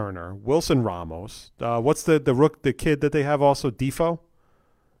 Trey Turner, Wilson Ramos. What's the kid that they have also? Defoe?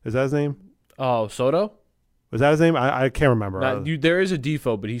 Is that his name? Oh, Soto? Was that his name? I can't remember. There is a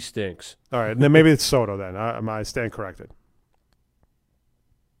Defoe, but he stinks. All right, then maybe it's Soto then. I stand corrected.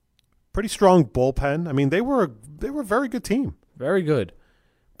 Pretty strong bullpen. I mean, they were a very good team. Very good.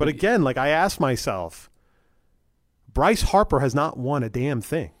 But again, like I asked myself, Bryce Harper has not won a damn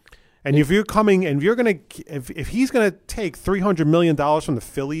thing. And if he's going to take $300 million from the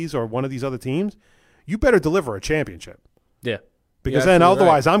Phillies or one of these other teams, you better deliver a championship. Yeah. Because then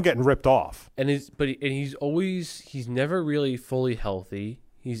otherwise I'm getting ripped off. And he's never really fully healthy.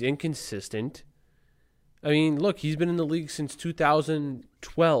 He's inconsistent. I mean, look, he's been in the league since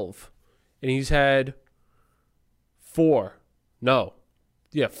 2012 and he's had 4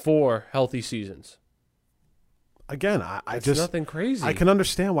 healthy seasons. Again, I just nothing crazy. I can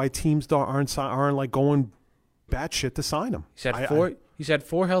understand why teams aren't like going batshit to sign him. He's had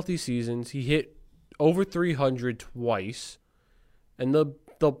 4 healthy seasons. He hit over 300 twice. And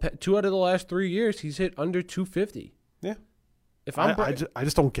the 2 out of the last 3 years, he's hit under 250. Yeah. If I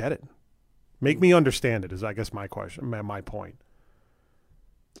just don't get it. Make me understand it is, I guess, my question, my point.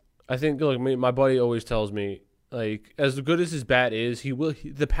 I think, look, my buddy always tells me, like, as good as his bat is,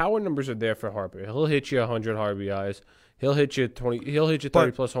 the power numbers are there for Harper. He'll hit you 100 RBIs. He'll hit you 20. He'll hit you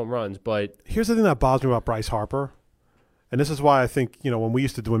 30+ home runs. But here's the thing that bothers me about Bryce Harper, and this is why I think,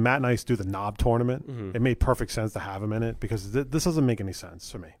 when Matt and I used to do the Knob tournament, it made perfect sense to have him in it, because this doesn't make any sense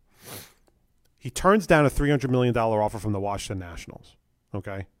to me. He turns down a $300 million offer from the Washington Nationals.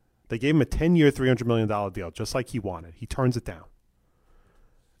 Okay, they gave him a 10-year, $300 million deal, just like he wanted. He turns it down.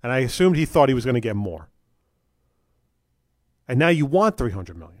 And I assumed he thought he was going to get more. And now you want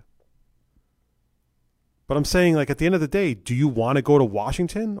 $300 million. But I'm saying, like, at the end of the day, do you want to go to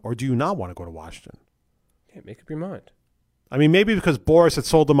Washington or do you not want to go to Washington? Yeah, make up your mind. I mean, maybe because Boris had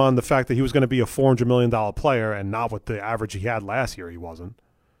sold him on the fact that he was going to be a $400 million player and not with the average he had last year, he wasn't.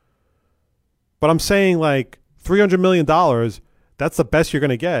 But I'm saying, like, $300 million, that's the best you're going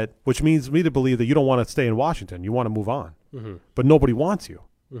to get, which means me to believe that you don't want to stay in Washington. You want to move on. Mm-hmm. But nobody wants you.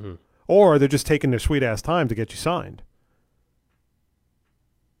 Mm-hmm. Or they're just taking their sweet-ass time to get you signed.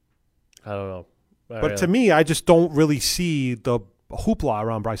 I don't know. But to me, I just don't really see the hoopla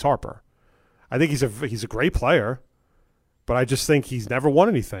around Bryce Harper. I think he's a great player, but I just think he's never won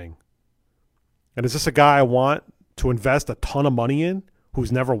anything. And is this a guy I want to invest a ton of money in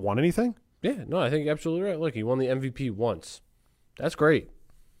who's never won anything? Yeah, no, I think you're absolutely right. Look, he won the MVP once. That's great.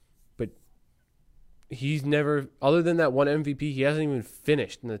 But he's never, other than that one MVP, he hasn't even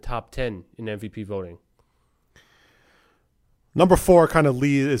finished in the top 10 in MVP voting. Number 4 kind of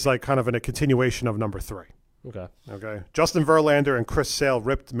is like kind of in a continuation of number 3. Okay. Justin Verlander and Chris Sale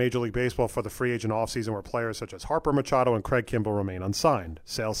ripped Major League Baseball for the free agent offseason, where players such as Harper Machado and Craig Kimbrell remain unsigned.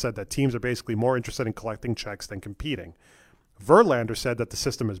 Sale said that teams are basically more interested in collecting checks than competing. Verlander said that the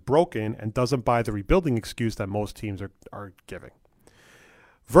system is broken and doesn't buy the rebuilding excuse that most teams are giving.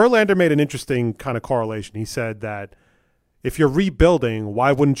 Verlander made an interesting kind of correlation. He said that if you're rebuilding,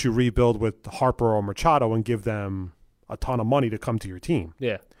 why wouldn't you rebuild with Harper or Machado and give them a ton of money to come to your team?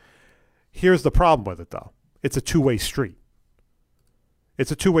 Yeah. Here's the problem with it, though. It's a two-way street.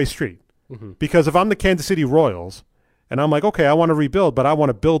 Mm-hmm. Because if I'm the Kansas City Royals and I'm like, okay, I want to rebuild, but I want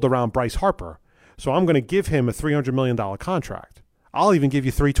to build around Bryce Harper, so I'm going to give him a $300 million contract. I'll even give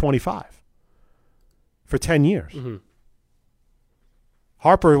you $325 for 10 years. Mm-hmm.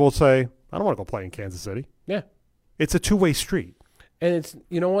 Harper will say, I don't want to go play in Kansas City. Yeah. It's a two-way street. And it's,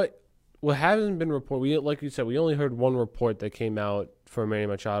 you know what hasn't been reported, like you said, we only heard one report that came out for Manny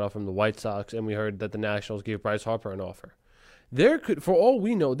Machado from the White Sox, and we heard that the Nationals gave Bryce Harper an offer. There could, for all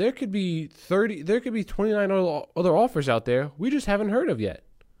we know, there could be 29 other offers out there we just haven't heard of yet.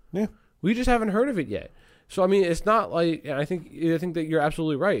 Yeah. We just haven't heard of it yet. So, I mean, it's not like, I think that you're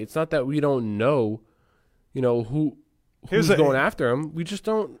absolutely right. It's not that we don't know, who's going after him. We just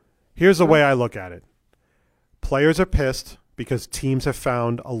don't. Here's the way I look at it. Players are pissed because teams have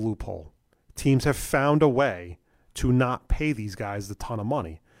found a loophole. Teams have found a way to not pay these guys a ton of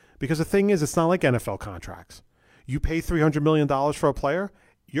money. Because the thing is, it's not like NFL contracts. You pay $300 million for a player,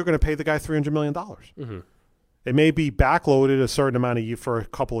 you're going to pay the guy $300 million. Mm-hmm. It may be backloaded a certain amount of year for a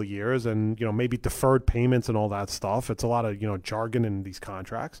couple of years and, maybe deferred payments and all that stuff. It's a lot of, jargon in these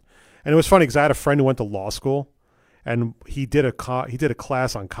contracts. And it was funny because I had a friend who went to law school and he did a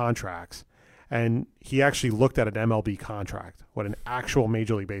class on contracts. And he actually looked at an MLB contract, what an actual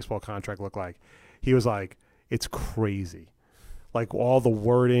Major League Baseball contract looked like. He was like, it's crazy. Like all the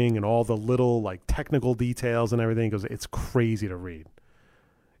wording and all the little like technical details and everything. He goes, it's crazy to read.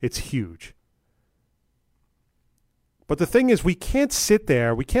 It's huge. But the thing is, we can't sit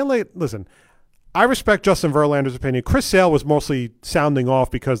there. We can't listen, I respect Justin Verlander's opinion. Chris Sale was mostly sounding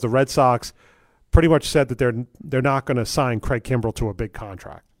off because the Red Sox pretty much said that they're not going to sign Craig Kimbrell to a big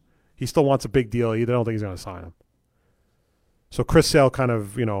contract. He still wants a big deal. They don't think he's going to sign him. So Chris Sale kind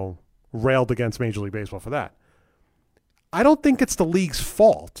of, railed against Major League Baseball for that. I don't think it's the league's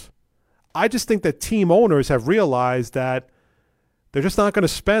fault. I just think that team owners have realized that they're just not going to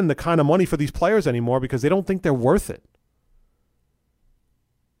spend the kind of money for these players anymore because they don't think they're worth it.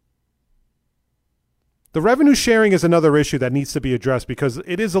 The revenue sharing is another issue that needs to be addressed because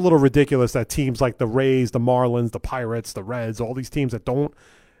it is a little ridiculous that teams like the Rays, the Marlins, the Pirates, the Reds, all these teams that don't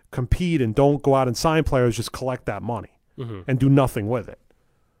compete and don't go out and sign players just collect that money and do nothing with it.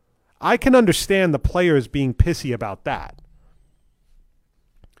 I can understand the players being pissy about that.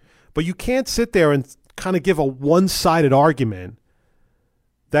 But you can't sit there and kind of give a one-sided argument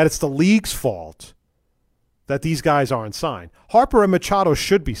that it's the league's fault that these guys aren't signed. Harper and Machado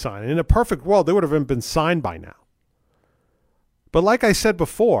should be signed. In a perfect world, they would have been signed by now. But like I said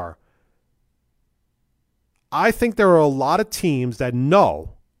before, I think there are a lot of teams that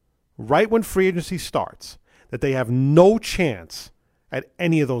know right when free agency starts that they have no chance at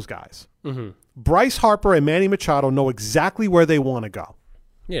any of those guys. Mm-hmm. Bryce Harper and Manny Machado know exactly where they want to go.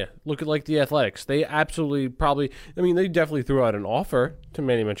 Yeah, look at like the Athletics. They absolutely they definitely threw out an offer to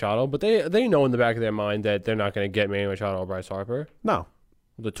Manny Machado, but they know in the back of their mind that they're not going to get Manny Machado or Bryce Harper. No.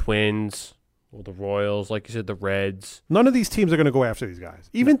 The Twins, or the Royals, like you said, the Reds. None of these teams are going to go after these guys.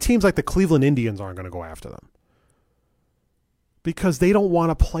 Even teams like the Cleveland Indians aren't going to go after them because they don't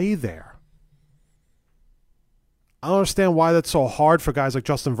want to play there. I don't understand why that's so hard for guys like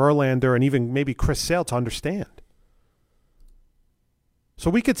Justin Verlander and even maybe Chris Sale to understand. So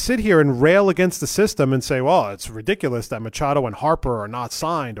we could sit here and rail against the system and say, well, it's ridiculous that Machado and Harper are not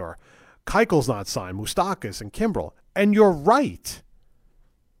signed or Keuchel's not signed, Moustakas and Kimbrel. And you're right.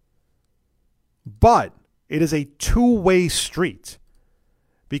 But it is a two-way street.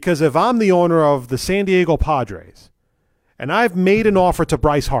 Because if I'm the owner of the San Diego Padres and I've made an offer to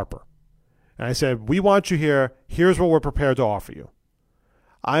Bryce Harper and I said, we want you here, here's what we're prepared to offer you.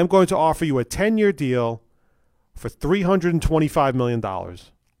 I'm going to offer you a 10-year deal for $325 million.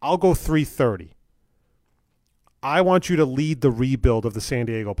 I'll go $330. I want you to lead the rebuild of the San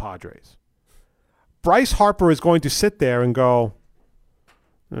Diego Padres. Bryce Harper is going to sit there and go,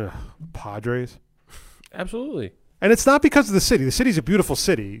 Padres? Absolutely. And it's not because of the city. The city's a beautiful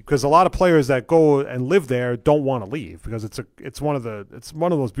city because a lot of players that go and live there don't want to leave because it's one of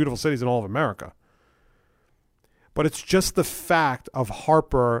those beautiful cities in all of America. But it's just the fact of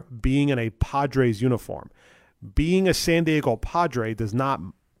Harper being in a Padres uniform. Being a San Diego Padre does not,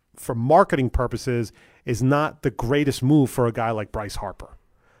 for marketing purposes, is not the greatest move for a guy like Bryce Harper,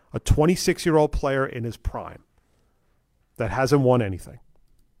 a 26-year-old player in his prime that hasn't won anything.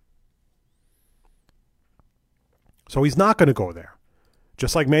 So he's not going to go there.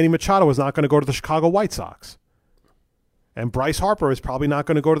 Just like Manny Machado is not going to go to the Chicago White Sox. And Bryce Harper is probably not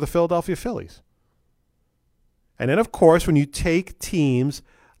going to go to the Philadelphia Phillies. And then, of course, when you take teams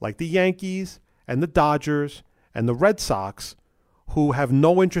like the Yankees and the Dodgers and the Red Sox who have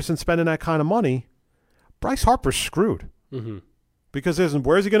no interest in spending that kind of money, Bryce Harper's screwed. Mm-hmm. Because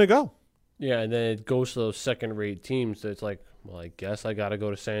where's he going to go? Yeah, and then it goes to those second-rate teams that's like, well, I guess I got to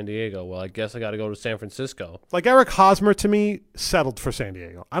go to San Diego. Well, I guess I got to go to San Francisco. Like Eric Hosmer, to me, settled for San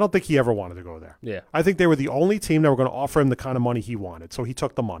Diego. I don't think he ever wanted to go there. Yeah. I think they were the only team that were going to offer him the kind of money he wanted, so he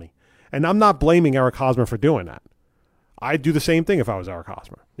took the money. And I'm not blaming Eric Hosmer for doing that. I'd do the same thing if I was Eric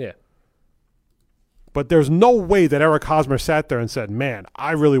Hosmer. Yeah. But there's no way that Eric Hosmer sat there and said, man,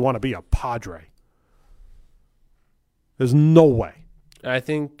 I really want to be a Padre. There's no way. I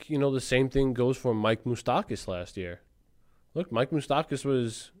think, the same thing goes for Mike Moustakas last year. Look, Mike Moustakas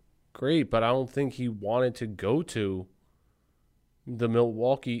was great, but I don't think he wanted to go to the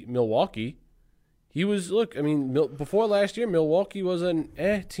Milwaukee. He was, before last year, Milwaukee was an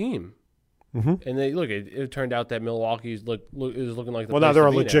team. Mm-hmm. And it turned out that Milwaukee is looking like the well, now place they're to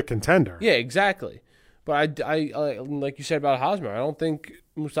a be legit now. contender. Yeah, exactly. But I like you said about Hosmer, I don't think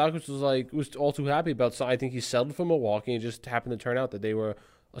Moustakas was all too happy about. So I think he settled for Milwaukee, and it just happened to turn out that they were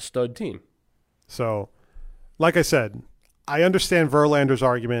a stud team. So, like I said, I understand Verlander's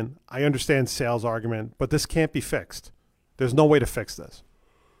argument. I understand Sale's argument, but this can't be fixed. There's no way to fix this.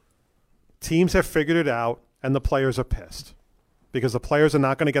 Teams have figured it out, and the players are pissed because the players are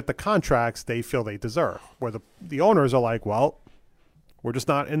not going to get the contracts they feel they deserve. Where the owners are like, well, we're just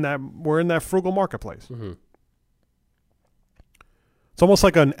not in that. We're in that frugal marketplace. Mm-hmm. It's almost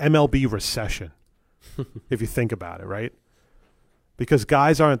like an MLB recession, if you think about it, right? Because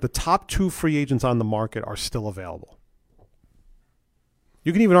guys aren't. The top two free agents on the market are still available.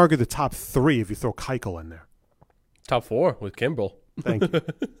 You can even argue the top three if you throw Keuchel in there. Top four with Kimbrel. Thank you.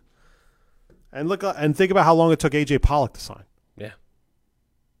 And think about how long it took A.J. Pollock to sign. Yeah.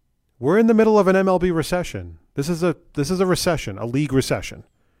 We're in the middle of an MLB recession. This is a recession, a league recession.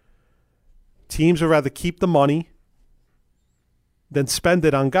 Teams would rather keep the money than spend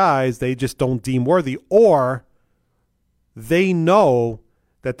it on guys they just don't deem worthy, or they know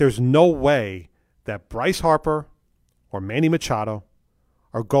that there's no way that Bryce Harper or Manny Machado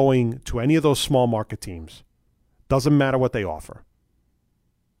are going to any of those small market teams. Doesn't matter what they offer.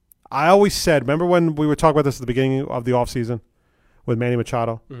 I always said, remember when we were talking about this at the beginning of the offseason with Manny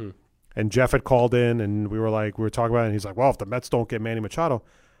Machado? Mm-hmm. And Jeff had called in and we were talking about it, and he's like, well, if the Mets don't get Manny Machado.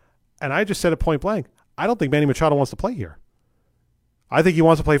 And I just said it point blank, I don't think Manny Machado wants to play here. I think he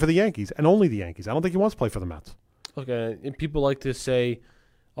wants to play for the Yankees and only the Yankees. I don't think he wants to play for the Mets. Okay, and people like to say,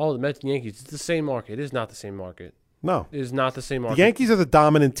 oh, the Mets and Yankees, it's the same market. It is not the same market. No. It is not the same market. The Yankees are the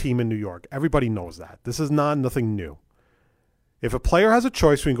dominant team in New York. Everybody knows that. This is nothing new. If a player has a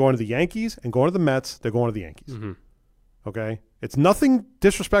choice between going to the Yankees and going to the Mets, they're going to the Yankees. Mm-hmm. Okay? It's nothing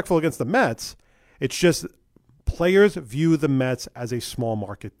disrespectful against the Mets. It's just players view the Mets as a small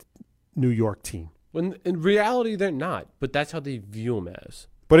market New York team. When in reality, they're not, but that's how they view them as.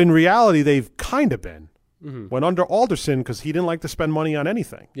 But in reality, they've kind of been. Mm-hmm. When under Alderson, because he didn't like to spend money on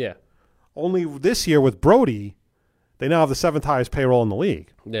anything. Yeah. Only this year with Brody, they now have the 7th highest payroll in the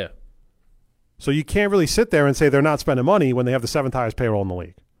league. Yeah. So you can't really sit there and say they're not spending money when they have the 7th highest payroll in the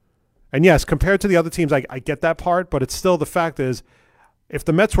league. And yes, compared to the other teams, I get that part, but it's still the fact is, if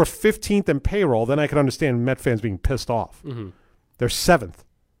the Mets were 15th in payroll, then I could understand Met fans being pissed off. Mm-hmm. They're 7th.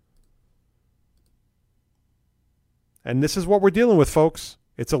 And this is what we're dealing with, folks.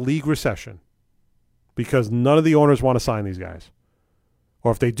 It's a league recession because none of the owners want to sign these guys.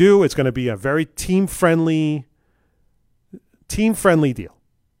 Or if they do, it's going to be a very team-friendly deal.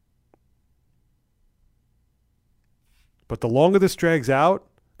 But the longer this drags out,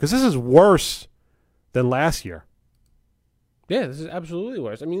 because this is worse than last year. Yeah, this is absolutely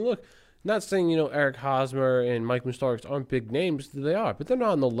worse. I mean, look, not saying, Eric Hosmer and Mike Moustakas aren't big names. They are, but they're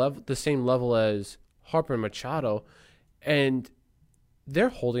not on the same level as Harper and Machado. And they're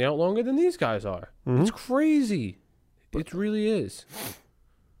holding out longer than these guys are. Mm-hmm. It's crazy. It really is.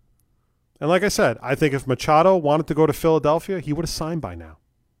 And like I said, I think if Machado wanted to go to Philadelphia, he would have signed by now.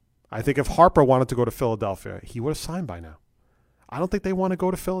 I think if Harper wanted to go to Philadelphia, he would have signed by now. I don't think they want to go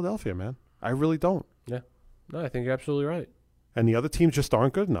to Philadelphia, man. I really don't. Yeah. No, I think you're absolutely right. And the other teams just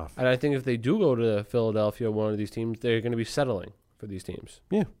aren't good enough. And I think if they do go to Philadelphia, one of these teams, they're going to be settling for these teams.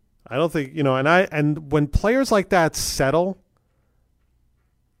 Yeah. I don't think, and when players like that settle,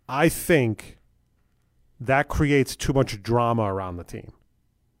 I think that creates too much drama around the team.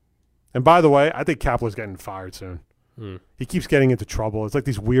 And by the way, I think Kapler's getting fired soon. He keeps getting into trouble. It's like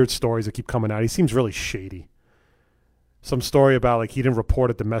these weird stories that keep coming out. He seems really shady. Some story about like he didn't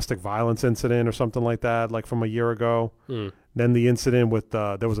report a domestic violence incident or something like that, like from a year ago. Then the incident with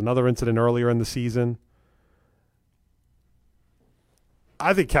there was another incident earlier in the season.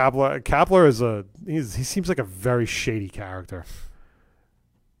 I think Kapler is he seems like a very shady character.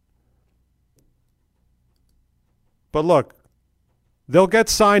 But look, they'll get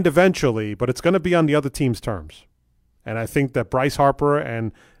signed eventually, but it's going to be on the other team's terms. And I think that Bryce Harper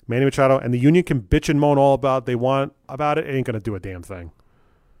and Manny Machado and the union can bitch and moan all about they want about it. It ain't going to do a damn thing.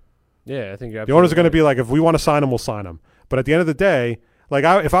 Yeah, I think the owners are going to be like, if we want to sign him, we'll sign him. But at the end of the day, like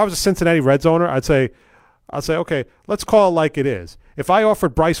if I was a Cincinnati Reds owner, I'd say, okay, let's call it like it is. If I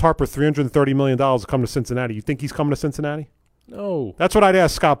offered Bryce Harper $330 million to come to Cincinnati, you think he's coming to Cincinnati? No. That's what I'd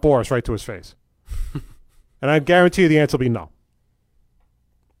ask Scott Boras right to his face. And I guarantee you the answer will be no.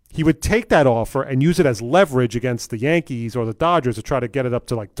 He would take that offer and use it as leverage against the Yankees or the Dodgers to try to get it up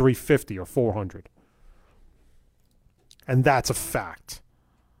to like 350 or 400. And that's a fact.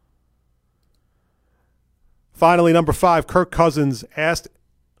 Finally, number 5, Kirk Cousins asked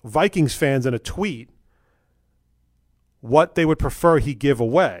Vikings fans in a tweet what they would prefer he give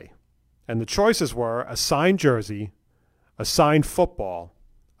away. And the choices were a signed jersey, a signed football,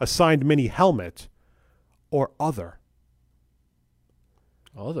 a signed mini helmet, or other.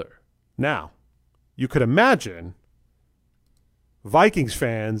 Other. Now, you could imagine Vikings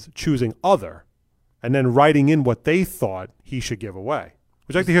fans choosing other and then writing in what they thought he should give away.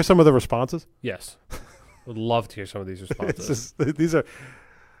 Would you like to hear some of the responses? Yes. Would love to hear some of these responses. That's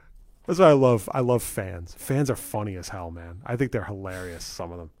what I love. I love fans. Fans are funny as hell, man. I think they're hilarious,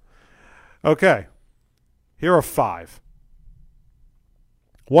 some of them. Okay. Here are 5.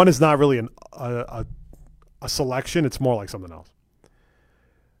 One is not really a selection. It's more like something else.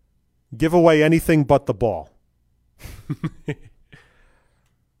 Give away anything but the ball.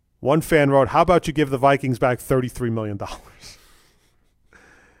 One fan wrote, how about you give the Vikings back $33 million?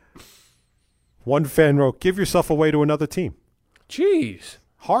 One fan wrote, give yourself away to another team. Jeez.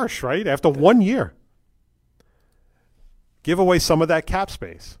 Harsh, right? After 1 year. Give away some of that cap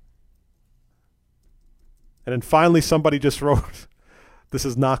space. And then finally somebody just wrote, this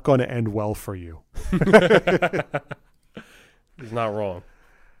is not going to end well for you. He's not wrong.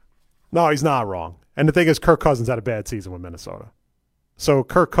 No, he's not wrong. And the thing is, Kirk Cousins had a bad season with Minnesota. So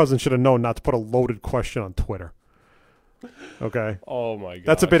Kirk Cousins should have known not to put a loaded question on Twitter. Okay? Oh, my God.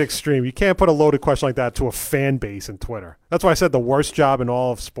 That's a bit extreme. You can't put a loaded question like that to a fan base in Twitter. That's why I said the worst job in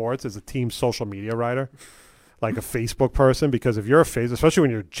all of sports is a team social media writer, like a Facebook person, because if you're especially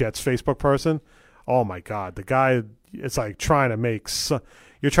when you're a Jets Facebook person, oh, my God. The guy, it's like you're trying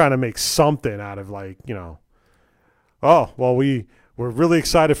to make something out of like, oh, well, we're really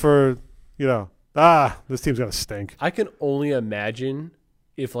excited for, this team's going to stink. I can only imagine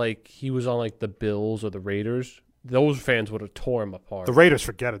if, like, he was on, like, the Bills or the Raiders those fans would have tore him apart. The Raiders,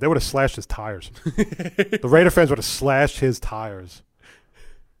 forget it. They would have slashed his tires. The Raider fans would have slashed his tires.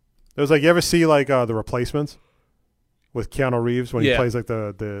 It was like, you ever see like The Replacements with Keanu Reeves when he plays like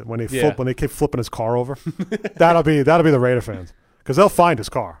when they keep flipping his car over? that'll be the Raider fans, because they'll find his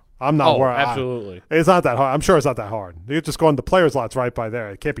car. I'm not worried. Absolutely. It's not that hard. I'm sure it's not that hard. You just go in the players' lots right by there.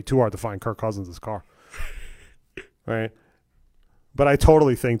 It can't be too hard to find Kirk Cousins' car. Right? But I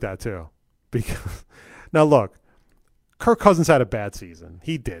totally think that too. Because now look, Kirk Cousins had a bad season.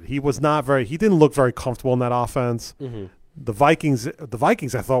 He did. He didn't look very comfortable in that offense. Mm-hmm. The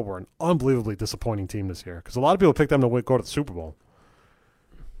Vikings I thought were an unbelievably disappointing team this year, because a lot of people picked them to go to the Super Bowl.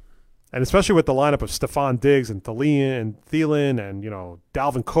 And especially with the lineup of Stephon Diggs and Thielen and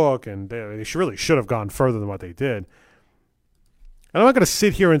Dalvin Cook, and they really should have gone further than what they did. And I'm not going to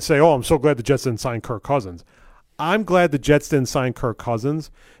sit here and say, "Oh, I'm so glad the Jets didn't sign Kirk Cousins." I'm glad the Jets didn't sign Kirk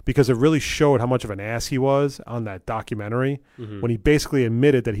Cousins, because it really showed how much of an ass he was on that documentary when he basically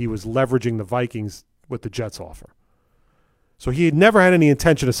admitted that he was leveraging the Vikings with the Jets offer. So he had never had any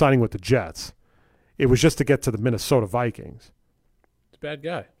intention of signing with the Jets. It was just to get to the Minnesota Vikings. He's a bad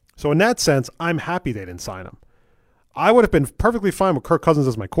guy. So in that sense, I'm happy they didn't sign him. I would have been perfectly fine with Kirk Cousins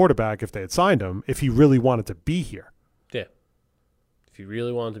as my quarterback if they had signed him, if he really wanted to be here. Yeah. If he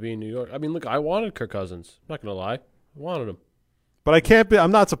really wanted to be in New York. I mean, look, I wanted Kirk Cousins. I'm not going to lie. I wanted him. But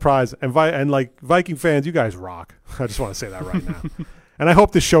I'm not surprised. And like Viking fans, you guys rock. I just want to say that right now. And I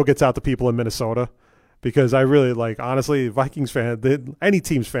hope this show gets out to people in Minnesota, because I really honestly, Vikings fans, any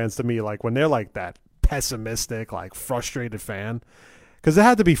team's fans to me, like when they're like that pessimistic, like frustrated fan. Because it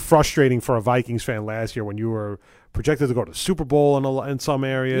had to be frustrating for a Vikings fan last year when you were projected to go to the Super Bowl in some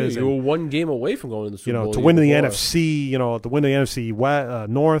areas. Yeah, you were one game away from going to the Super Bowl. To win the NFC, to win the NFC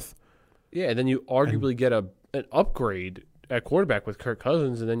North. Yeah, and then you arguably get an upgrade at quarterback with Kirk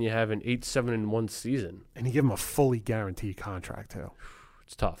Cousins, and then you have an 8-7-1 season. And you give him a fully guaranteed contract too.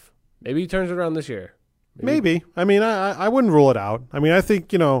 It's tough. Maybe he turns it around this year. Maybe. I mean, I wouldn't rule it out. I mean, I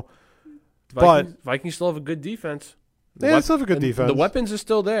think Vikings still have a good defense. They still have a good defense. The weapons are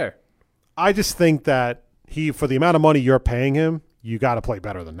still there. I just think that for the amount of money you're paying him, you got to play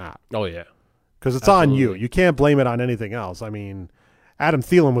better than that. Oh, yeah. Because it's on you. You can't blame it on anything else. I mean, Adam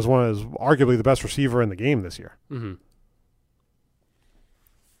Thielen was arguably the best receiver in the game this year. Mm-hmm.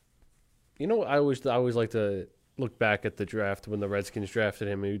 You know, I always like to look back at the draft when the Redskins drafted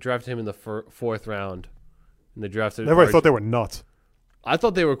him. We drafted him in the fourth round. And they drafted. Everybody thought they were nuts. I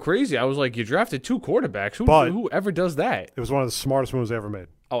thought they were crazy. I was like, you drafted two quarterbacks. Who ever does that? It was one of the smartest moves they ever made.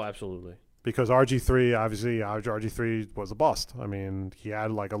 Oh, absolutely. Because RG3 was a bust. I mean, he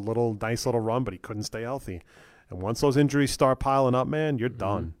had like a nice little run, but he couldn't stay healthy. And once those injuries start piling up, man, you're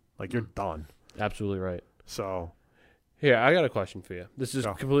done. Like, you're done. Absolutely right. So, here, I got a question for you. This is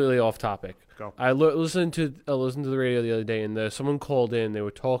completely off topic. Go. I listened to the radio the other day, and someone called in. They were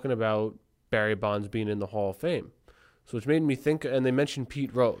talking about Barry Bonds being in the Hall of Fame. So it made me think, and they mentioned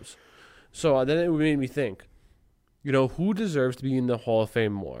Pete Rose. So then it made me think, who deserves to be in the Hall of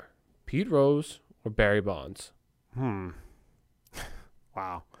Fame more, Pete Rose or Barry Bonds?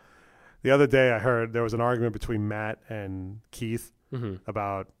 Wow. The other day I heard there was an argument between Matt and Keith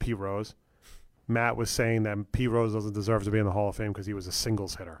about Pete Rose. Matt was saying that Pete Rose doesn't deserve to be in the Hall of Fame because he was a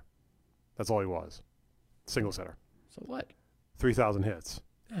singles hitter. That's all he was. Singles hitter. So what? 3,000 hits.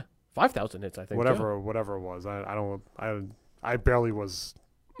 5,000 hits, I think. Whatever it was. I barely was.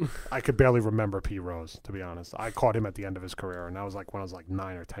 I could barely remember Pete Rose, to be honest. I caught him at the end of his career, and that was like when I was like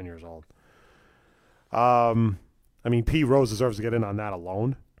 9 or 10 years old. I mean, Pete Rose deserves to get in on that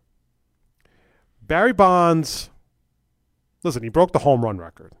alone. Barry Bonds, listen, he broke the home run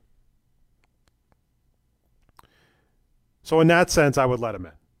record. So in that sense, I would let him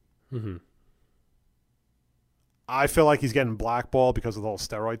in. Mm-hmm. I feel like he's getting blackballed because of the whole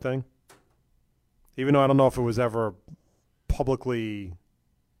steroid thing. Even though I don't know if it was ever publicly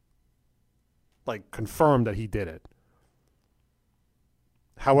confirmed that he did it.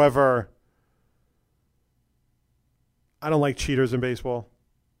 However, I don't like cheaters in baseball.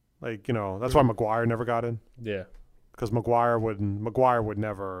 That's why McGwire never got in. Yeah. Because McGwire would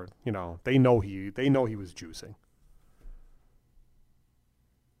never, they know he was juicing.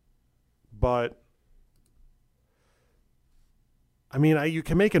 But I mean, you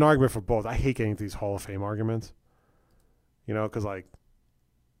can make an argument for both. I hate getting these Hall of Fame arguments, because I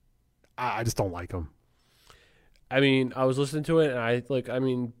just don't like them. I mean, I was listening to it,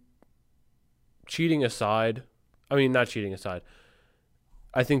 and cheating aside, not cheating aside,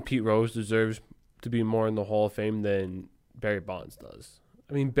 I think Pete Rose deserves to be more in the Hall of Fame than Barry Bonds does.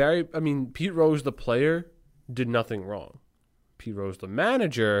 Pete Rose, the player, did nothing wrong. Pete Rose, the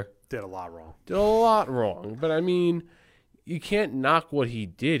manager, Did a lot wrong. did a lot wrong. But I mean, you can't knock what he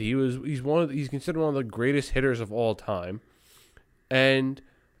did. He's considered one of the greatest hitters of all time, and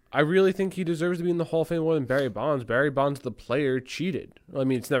I really think he deserves to be in the Hall of Fame more than Barry Bonds. Barry Bonds, the player, cheated. I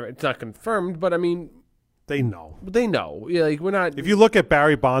mean, it's not confirmed, but I mean, They know. they know. Yeah, like we're not. If you look at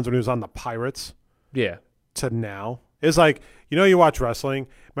Barry Bonds when he was on the Pirates Yeah, to now, it's like, you watch wrestling.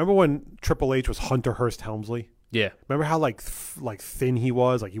 Remember when Triple H was Hunter Hearst Helmsley? yeah, Remember how like thin he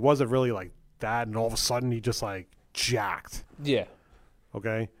was? Like he wasn't really like that, and all of a sudden he just like jacked. yeah.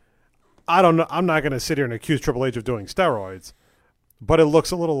 Okay, I don't know. I'm not going to sit here and accuse Triple H of doing steroids, but it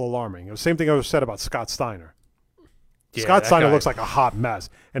looks a little alarming. It was the same thing I was said about Scott Steiner. Yeah, Scott that Steiner guy- looks like a hot mess.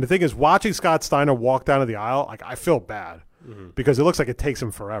 And the thing is, watching Scott Steiner walk down the aisle, like I feel bad because it looks like it takes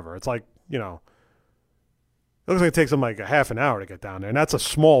him forever. It's like, it looks like it takes him like a half an hour to get down there. And that's a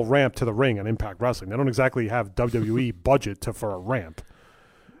small ramp to the ring on Impact Wrestling. They don't exactly have WWE budget for a ramp.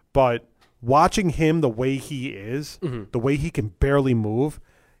 But watching him the way he is, the way he can barely move,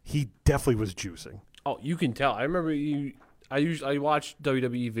 he definitely was juicing. Oh, you can tell. I remember I watch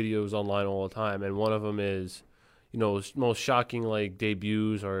WWE videos online all the time, and one of them is, most shocking like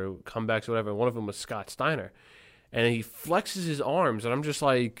debuts or comebacks or whatever. And one of them was Scott Steiner, and he flexes his arms, and I'm just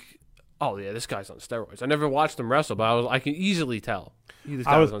like, oh yeah, this guy's on steroids. I never watched him wrestle, but I can easily tell this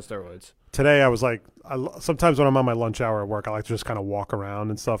guy was on steroids. Today I was like, sometimes when I'm on my lunch hour at work, I like to just kind of walk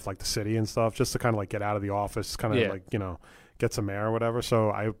around and stuff, like the city and stuff, just to kind of like get out of the office, kind of like, get some air or whatever.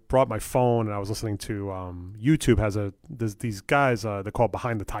 So I brought my phone and I was listening to YouTube has these guys, they're called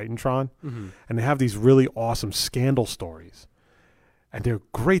Behind the Titantron, and they have these really awesome scandal stories. And they're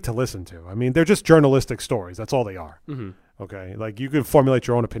great to listen to. I mean, they're just journalistic stories. That's all they are. Okay? Like you can formulate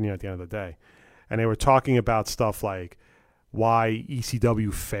your own opinion at the end of the day. And they were talking about stuff like why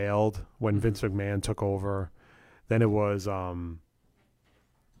ECW failed when Vince McMahon took over. Then it was, and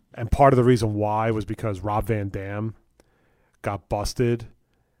part of the reason why was because Rob Van Dam got busted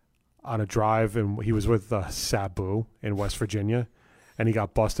on a drive, and he was with Sabu in West Virginia, and he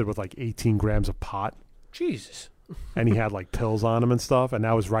got busted with like 18 grams of pot. Jesus. And he had like pills on him and stuff, and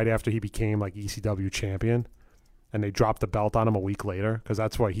that was right after he became like ECW champion. And they dropped the belt on him a week later because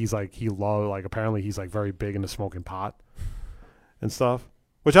that's why he's like, apparently he's like very big into smoking pot and stuff,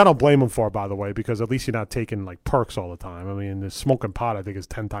 which I don't blame him for, by the way, because at least you're not taking like perks all the time. I mean, the smoking pot I think is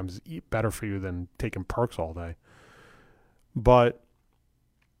 10 times better for you than taking perks all day. But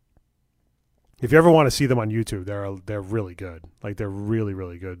if you ever want to see them on YouTube, they're really good. Like they're really,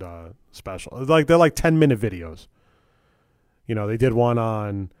 really good special. Like they're like 10-minute videos. They did one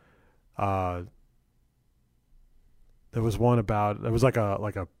on there was one about, it was like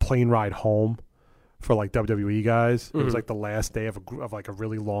a plane ride home for like WWE guys. It was like the last day of like a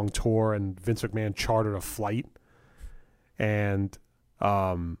really long tour, and Vince McMahon chartered a flight, and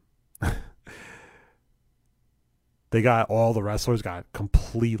all the wrestlers got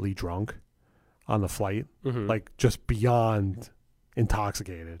completely drunk on the flight, like just beyond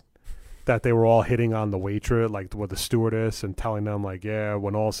intoxicated, that they were all hitting on the waitress, like with the stewardess, and telling them like, yeah,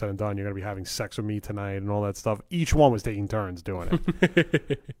 when all's said and done, you're going to be having sex with me tonight and all that stuff. Each one was taking turns doing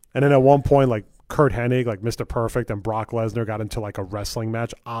it. And then at one point, like Kurt Hennig, like Mr. Perfect, and Brock Lesnar got into like a wrestling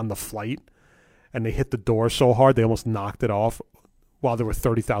match on the flight, and they hit the door so hard they almost knocked it off while they were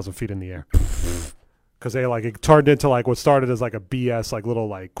 30,000 feet in the air. Because it turned into like what started as like a BS like little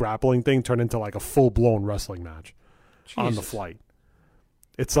like grappling thing turned into like a full blown wrestling match on the flight.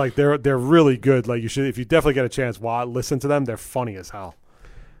 It's like they're really good. Like if you definitely get a chance, listen to them. They're funny as hell.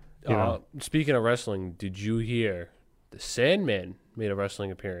 Speaking of wrestling, did you hear the Sandman made a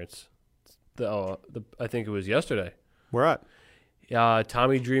wrestling appearance? I think it was yesterday. Where at?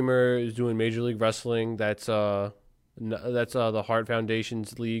 Tommy Dreamer is doing Major League Wrestling. That's the Hart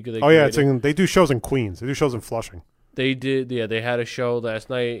Foundation's league. They do shows in Queens. They do shows in Flushing. They did. Yeah, they had a show last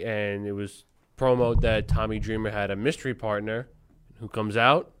night, and it was promoted that Tommy Dreamer had a mystery partner who comes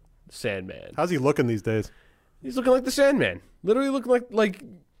out, Sandman. How's he looking these days? He's looking like the Sandman. Literally looking like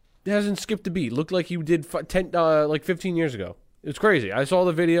hasn't skipped a beat. Looked like he did 15 years ago. It's crazy. I saw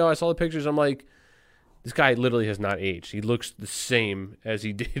the video. I saw the pictures. I'm like, this guy literally has not aged. He looks the same as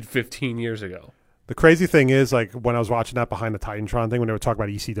he did 15 years ago. The crazy thing is, like, when I was watching that Behind the Titantron thing, when they were talking about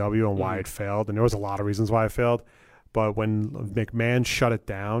ECW and why it failed, and there was a lot of reasons why it failed, but when McMahon shut it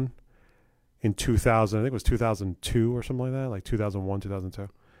down in 2000, I think it was 2002 or something like that, like 2001, 2002,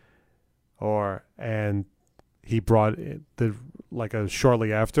 and he brought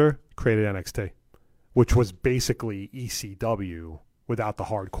shortly after created NXT, which was basically ECW without the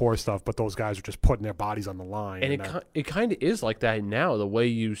hardcore stuff, but those guys are just putting their bodies on the line. And it kind of is like that now, the way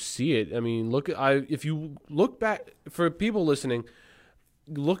you see it. I mean, if you look back, for people listening,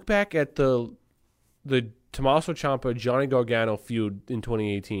 look back at the Tommaso Ciampa Johnny Gargano feud in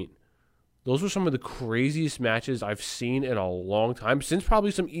 2018. Those were some of the craziest matches I've seen in a long time, since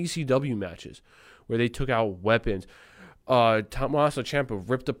probably some ECW matches where they took out weapons. Tommaso Ciampa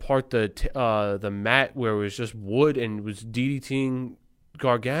ripped apart the mat where it was just wood and was DDTing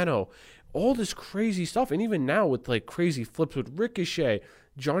Gargano. All this crazy stuff. And even now with like crazy flips with Ricochet,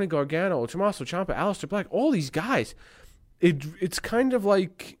 Johnny Gargano, Tommaso Ciampa, Aleister Black, all these guys. It's kind of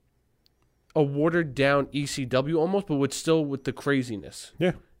like a watered down ECW almost, but with the craziness.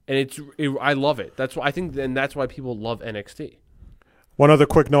 Yeah. And I love it. That's why I think, and that's why people love NXT. One other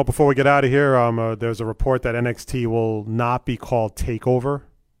quick note before we get out of here. There's a report that NXT will not be called TakeOver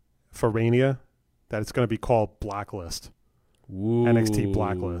for Mania, that it's going to be called Blacklist. Ooh. NXT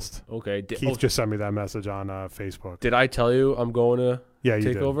Blacklist. Okay. Keith just sent me that message on Facebook. Did I tell you I'm going to you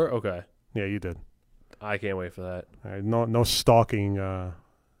TakeOver? did. Okay. Yeah, you did. I can't wait for that. All right, no stalking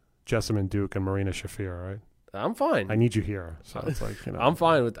Jessamine Duke and Marina Shafir, all right? I'm fine. I need you here. So it's like, you know. I'm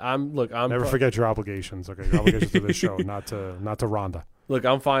fine with Never forget your obligations, okay? Your obligations to this show, not to Ronda. Look,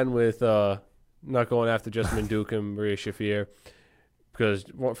 I'm fine with not going after Jessamine Duke and Maria Shafir because,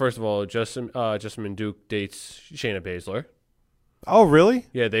 first of all, Jessamine Duke dates Shayna Baszler. Oh, really?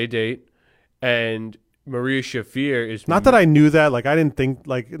 Yeah, they date. And Maria Shafir is... Not that I knew that. Like, I didn't think...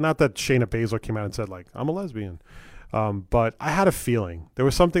 Like, not that Shayna Baszler came out and said, like, I'm a lesbian. But I had a feeling. There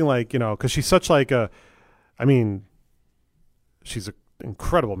was something like, you know, because she's such like a... I mean, she's an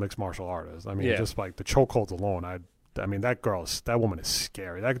incredible mixed martial artist. I mean, just like the chokeholds alone, I mean, that woman is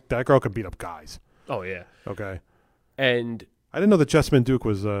scary. That girl could beat up guys. Oh, yeah. Okay. And I didn't know that Jessamine Duke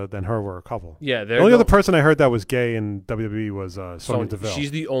was then her were a couple. Yeah, the only other person I heard that was gay in WWE was Sonya Deville.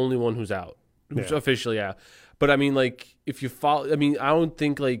 She's the only one who's out, who's Yeah. officially out. But I mean, like, if you follow, I mean, I don't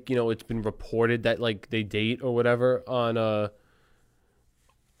think like, you know, it's been reported that like they date or whatever on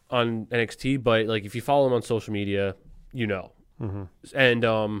NXT, but like if you follow them on social media, you know. Mm-hmm.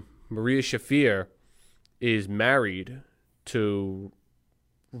 And Maria Shafir is married to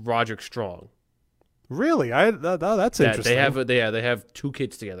Roderick Strong. Really? That's interesting. They have 2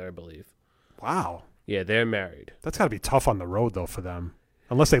 kids together, I believe. Wow. Yeah, they're married. That's got to be tough on the road though for them,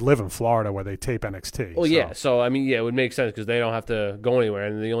 unless they live in Florida where they tape NXT. Well, yeah. So I mean, yeah, it would make sense because they don't have to go anywhere,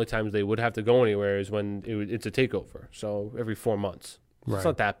 and the only times they would have to go anywhere is when it's a takeover. So every 4 months. Right. It's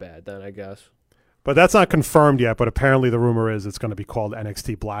not that bad then, I guess. But that's not confirmed yet, but apparently the rumor is it's going to be called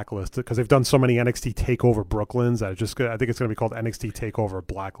NXT Blacklist because they've done so many NXT TakeOver Brooklyns that I think it's going to be called NXT TakeOver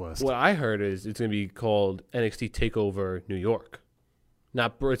Blacklist. What I heard is it's going to be called NXT TakeOver New York. It's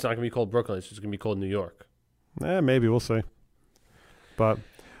not going to be called Brooklyn. It's just going to be called New York. Maybe. We'll see. But,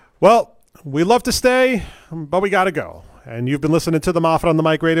 well, we love to stay, but we got to go. And you've been listening to the Moffat on the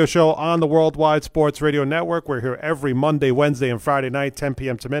Mic radio show on the Worldwide Sports Radio Network. We're here every Monday, Wednesday, and Friday night, 10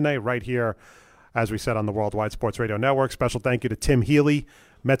 p.m. to midnight, right here, as we said, on the Worldwide Sports Radio Network. Special thank you to Tim Healy,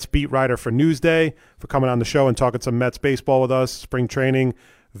 Mets beat writer for Newsday, for coming on the show and talking some Mets baseball with us, spring training.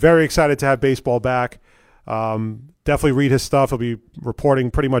 Very excited to have baseball back. Definitely read his stuff. He'll be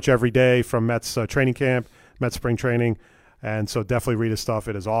reporting pretty much every day from Mets training camp, Mets spring training, and so definitely read his stuff.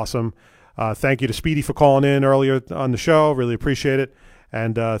 It is awesome. Thank you to Speedy for calling in earlier on the show. Really appreciate it.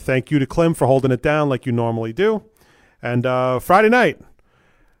 And thank you to Clem for holding it down like you normally do. And Friday night,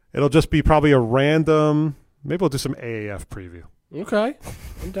 it'll just be probably a random, maybe we'll do some AAF preview. Okay.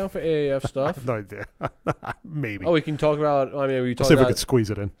 I'm down for AAF stuff. I have no idea. Maybe. Oh, we can talk about, I mean, see if we could squeeze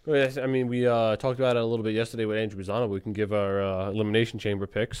it in. I mean, we talked about it a little bit yesterday with Andrew Bizzano. We can give our Elimination Chamber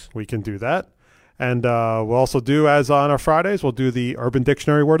picks. We can do that. And we'll also do, as on our Fridays, we'll do the Urban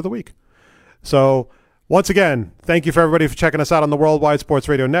Dictionary Word of the Week. So, once again, thank you for everybody for checking us out on the Worldwide Sports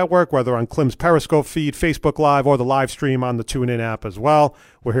Radio Network, whether on Clem's Periscope feed, Facebook Live, or the live stream on the TuneIn app as well.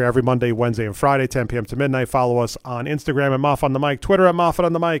 We're here every Monday, Wednesday, and Friday, 10 p.m. to midnight. Follow us on Instagram at Moff on the Mic, Twitter at Moffat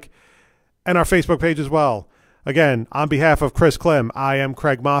on the Mic, and our Facebook page as well. Again, on behalf of Chris Clem, I am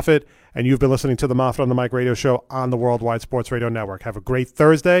Craig Moffat, and you've been listening to the Moffat on the Mic radio show on the Worldwide Sports Radio Network. Have a great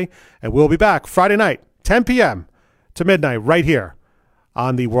Thursday, and we'll be back Friday night, 10 p.m. to midnight, right here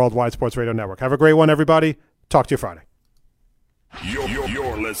on the Worldwide Sports Radio Network. Have a great one, everybody. Talk to you Friday.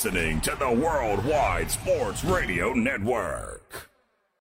 You're listening to the Worldwide Sports Radio Network.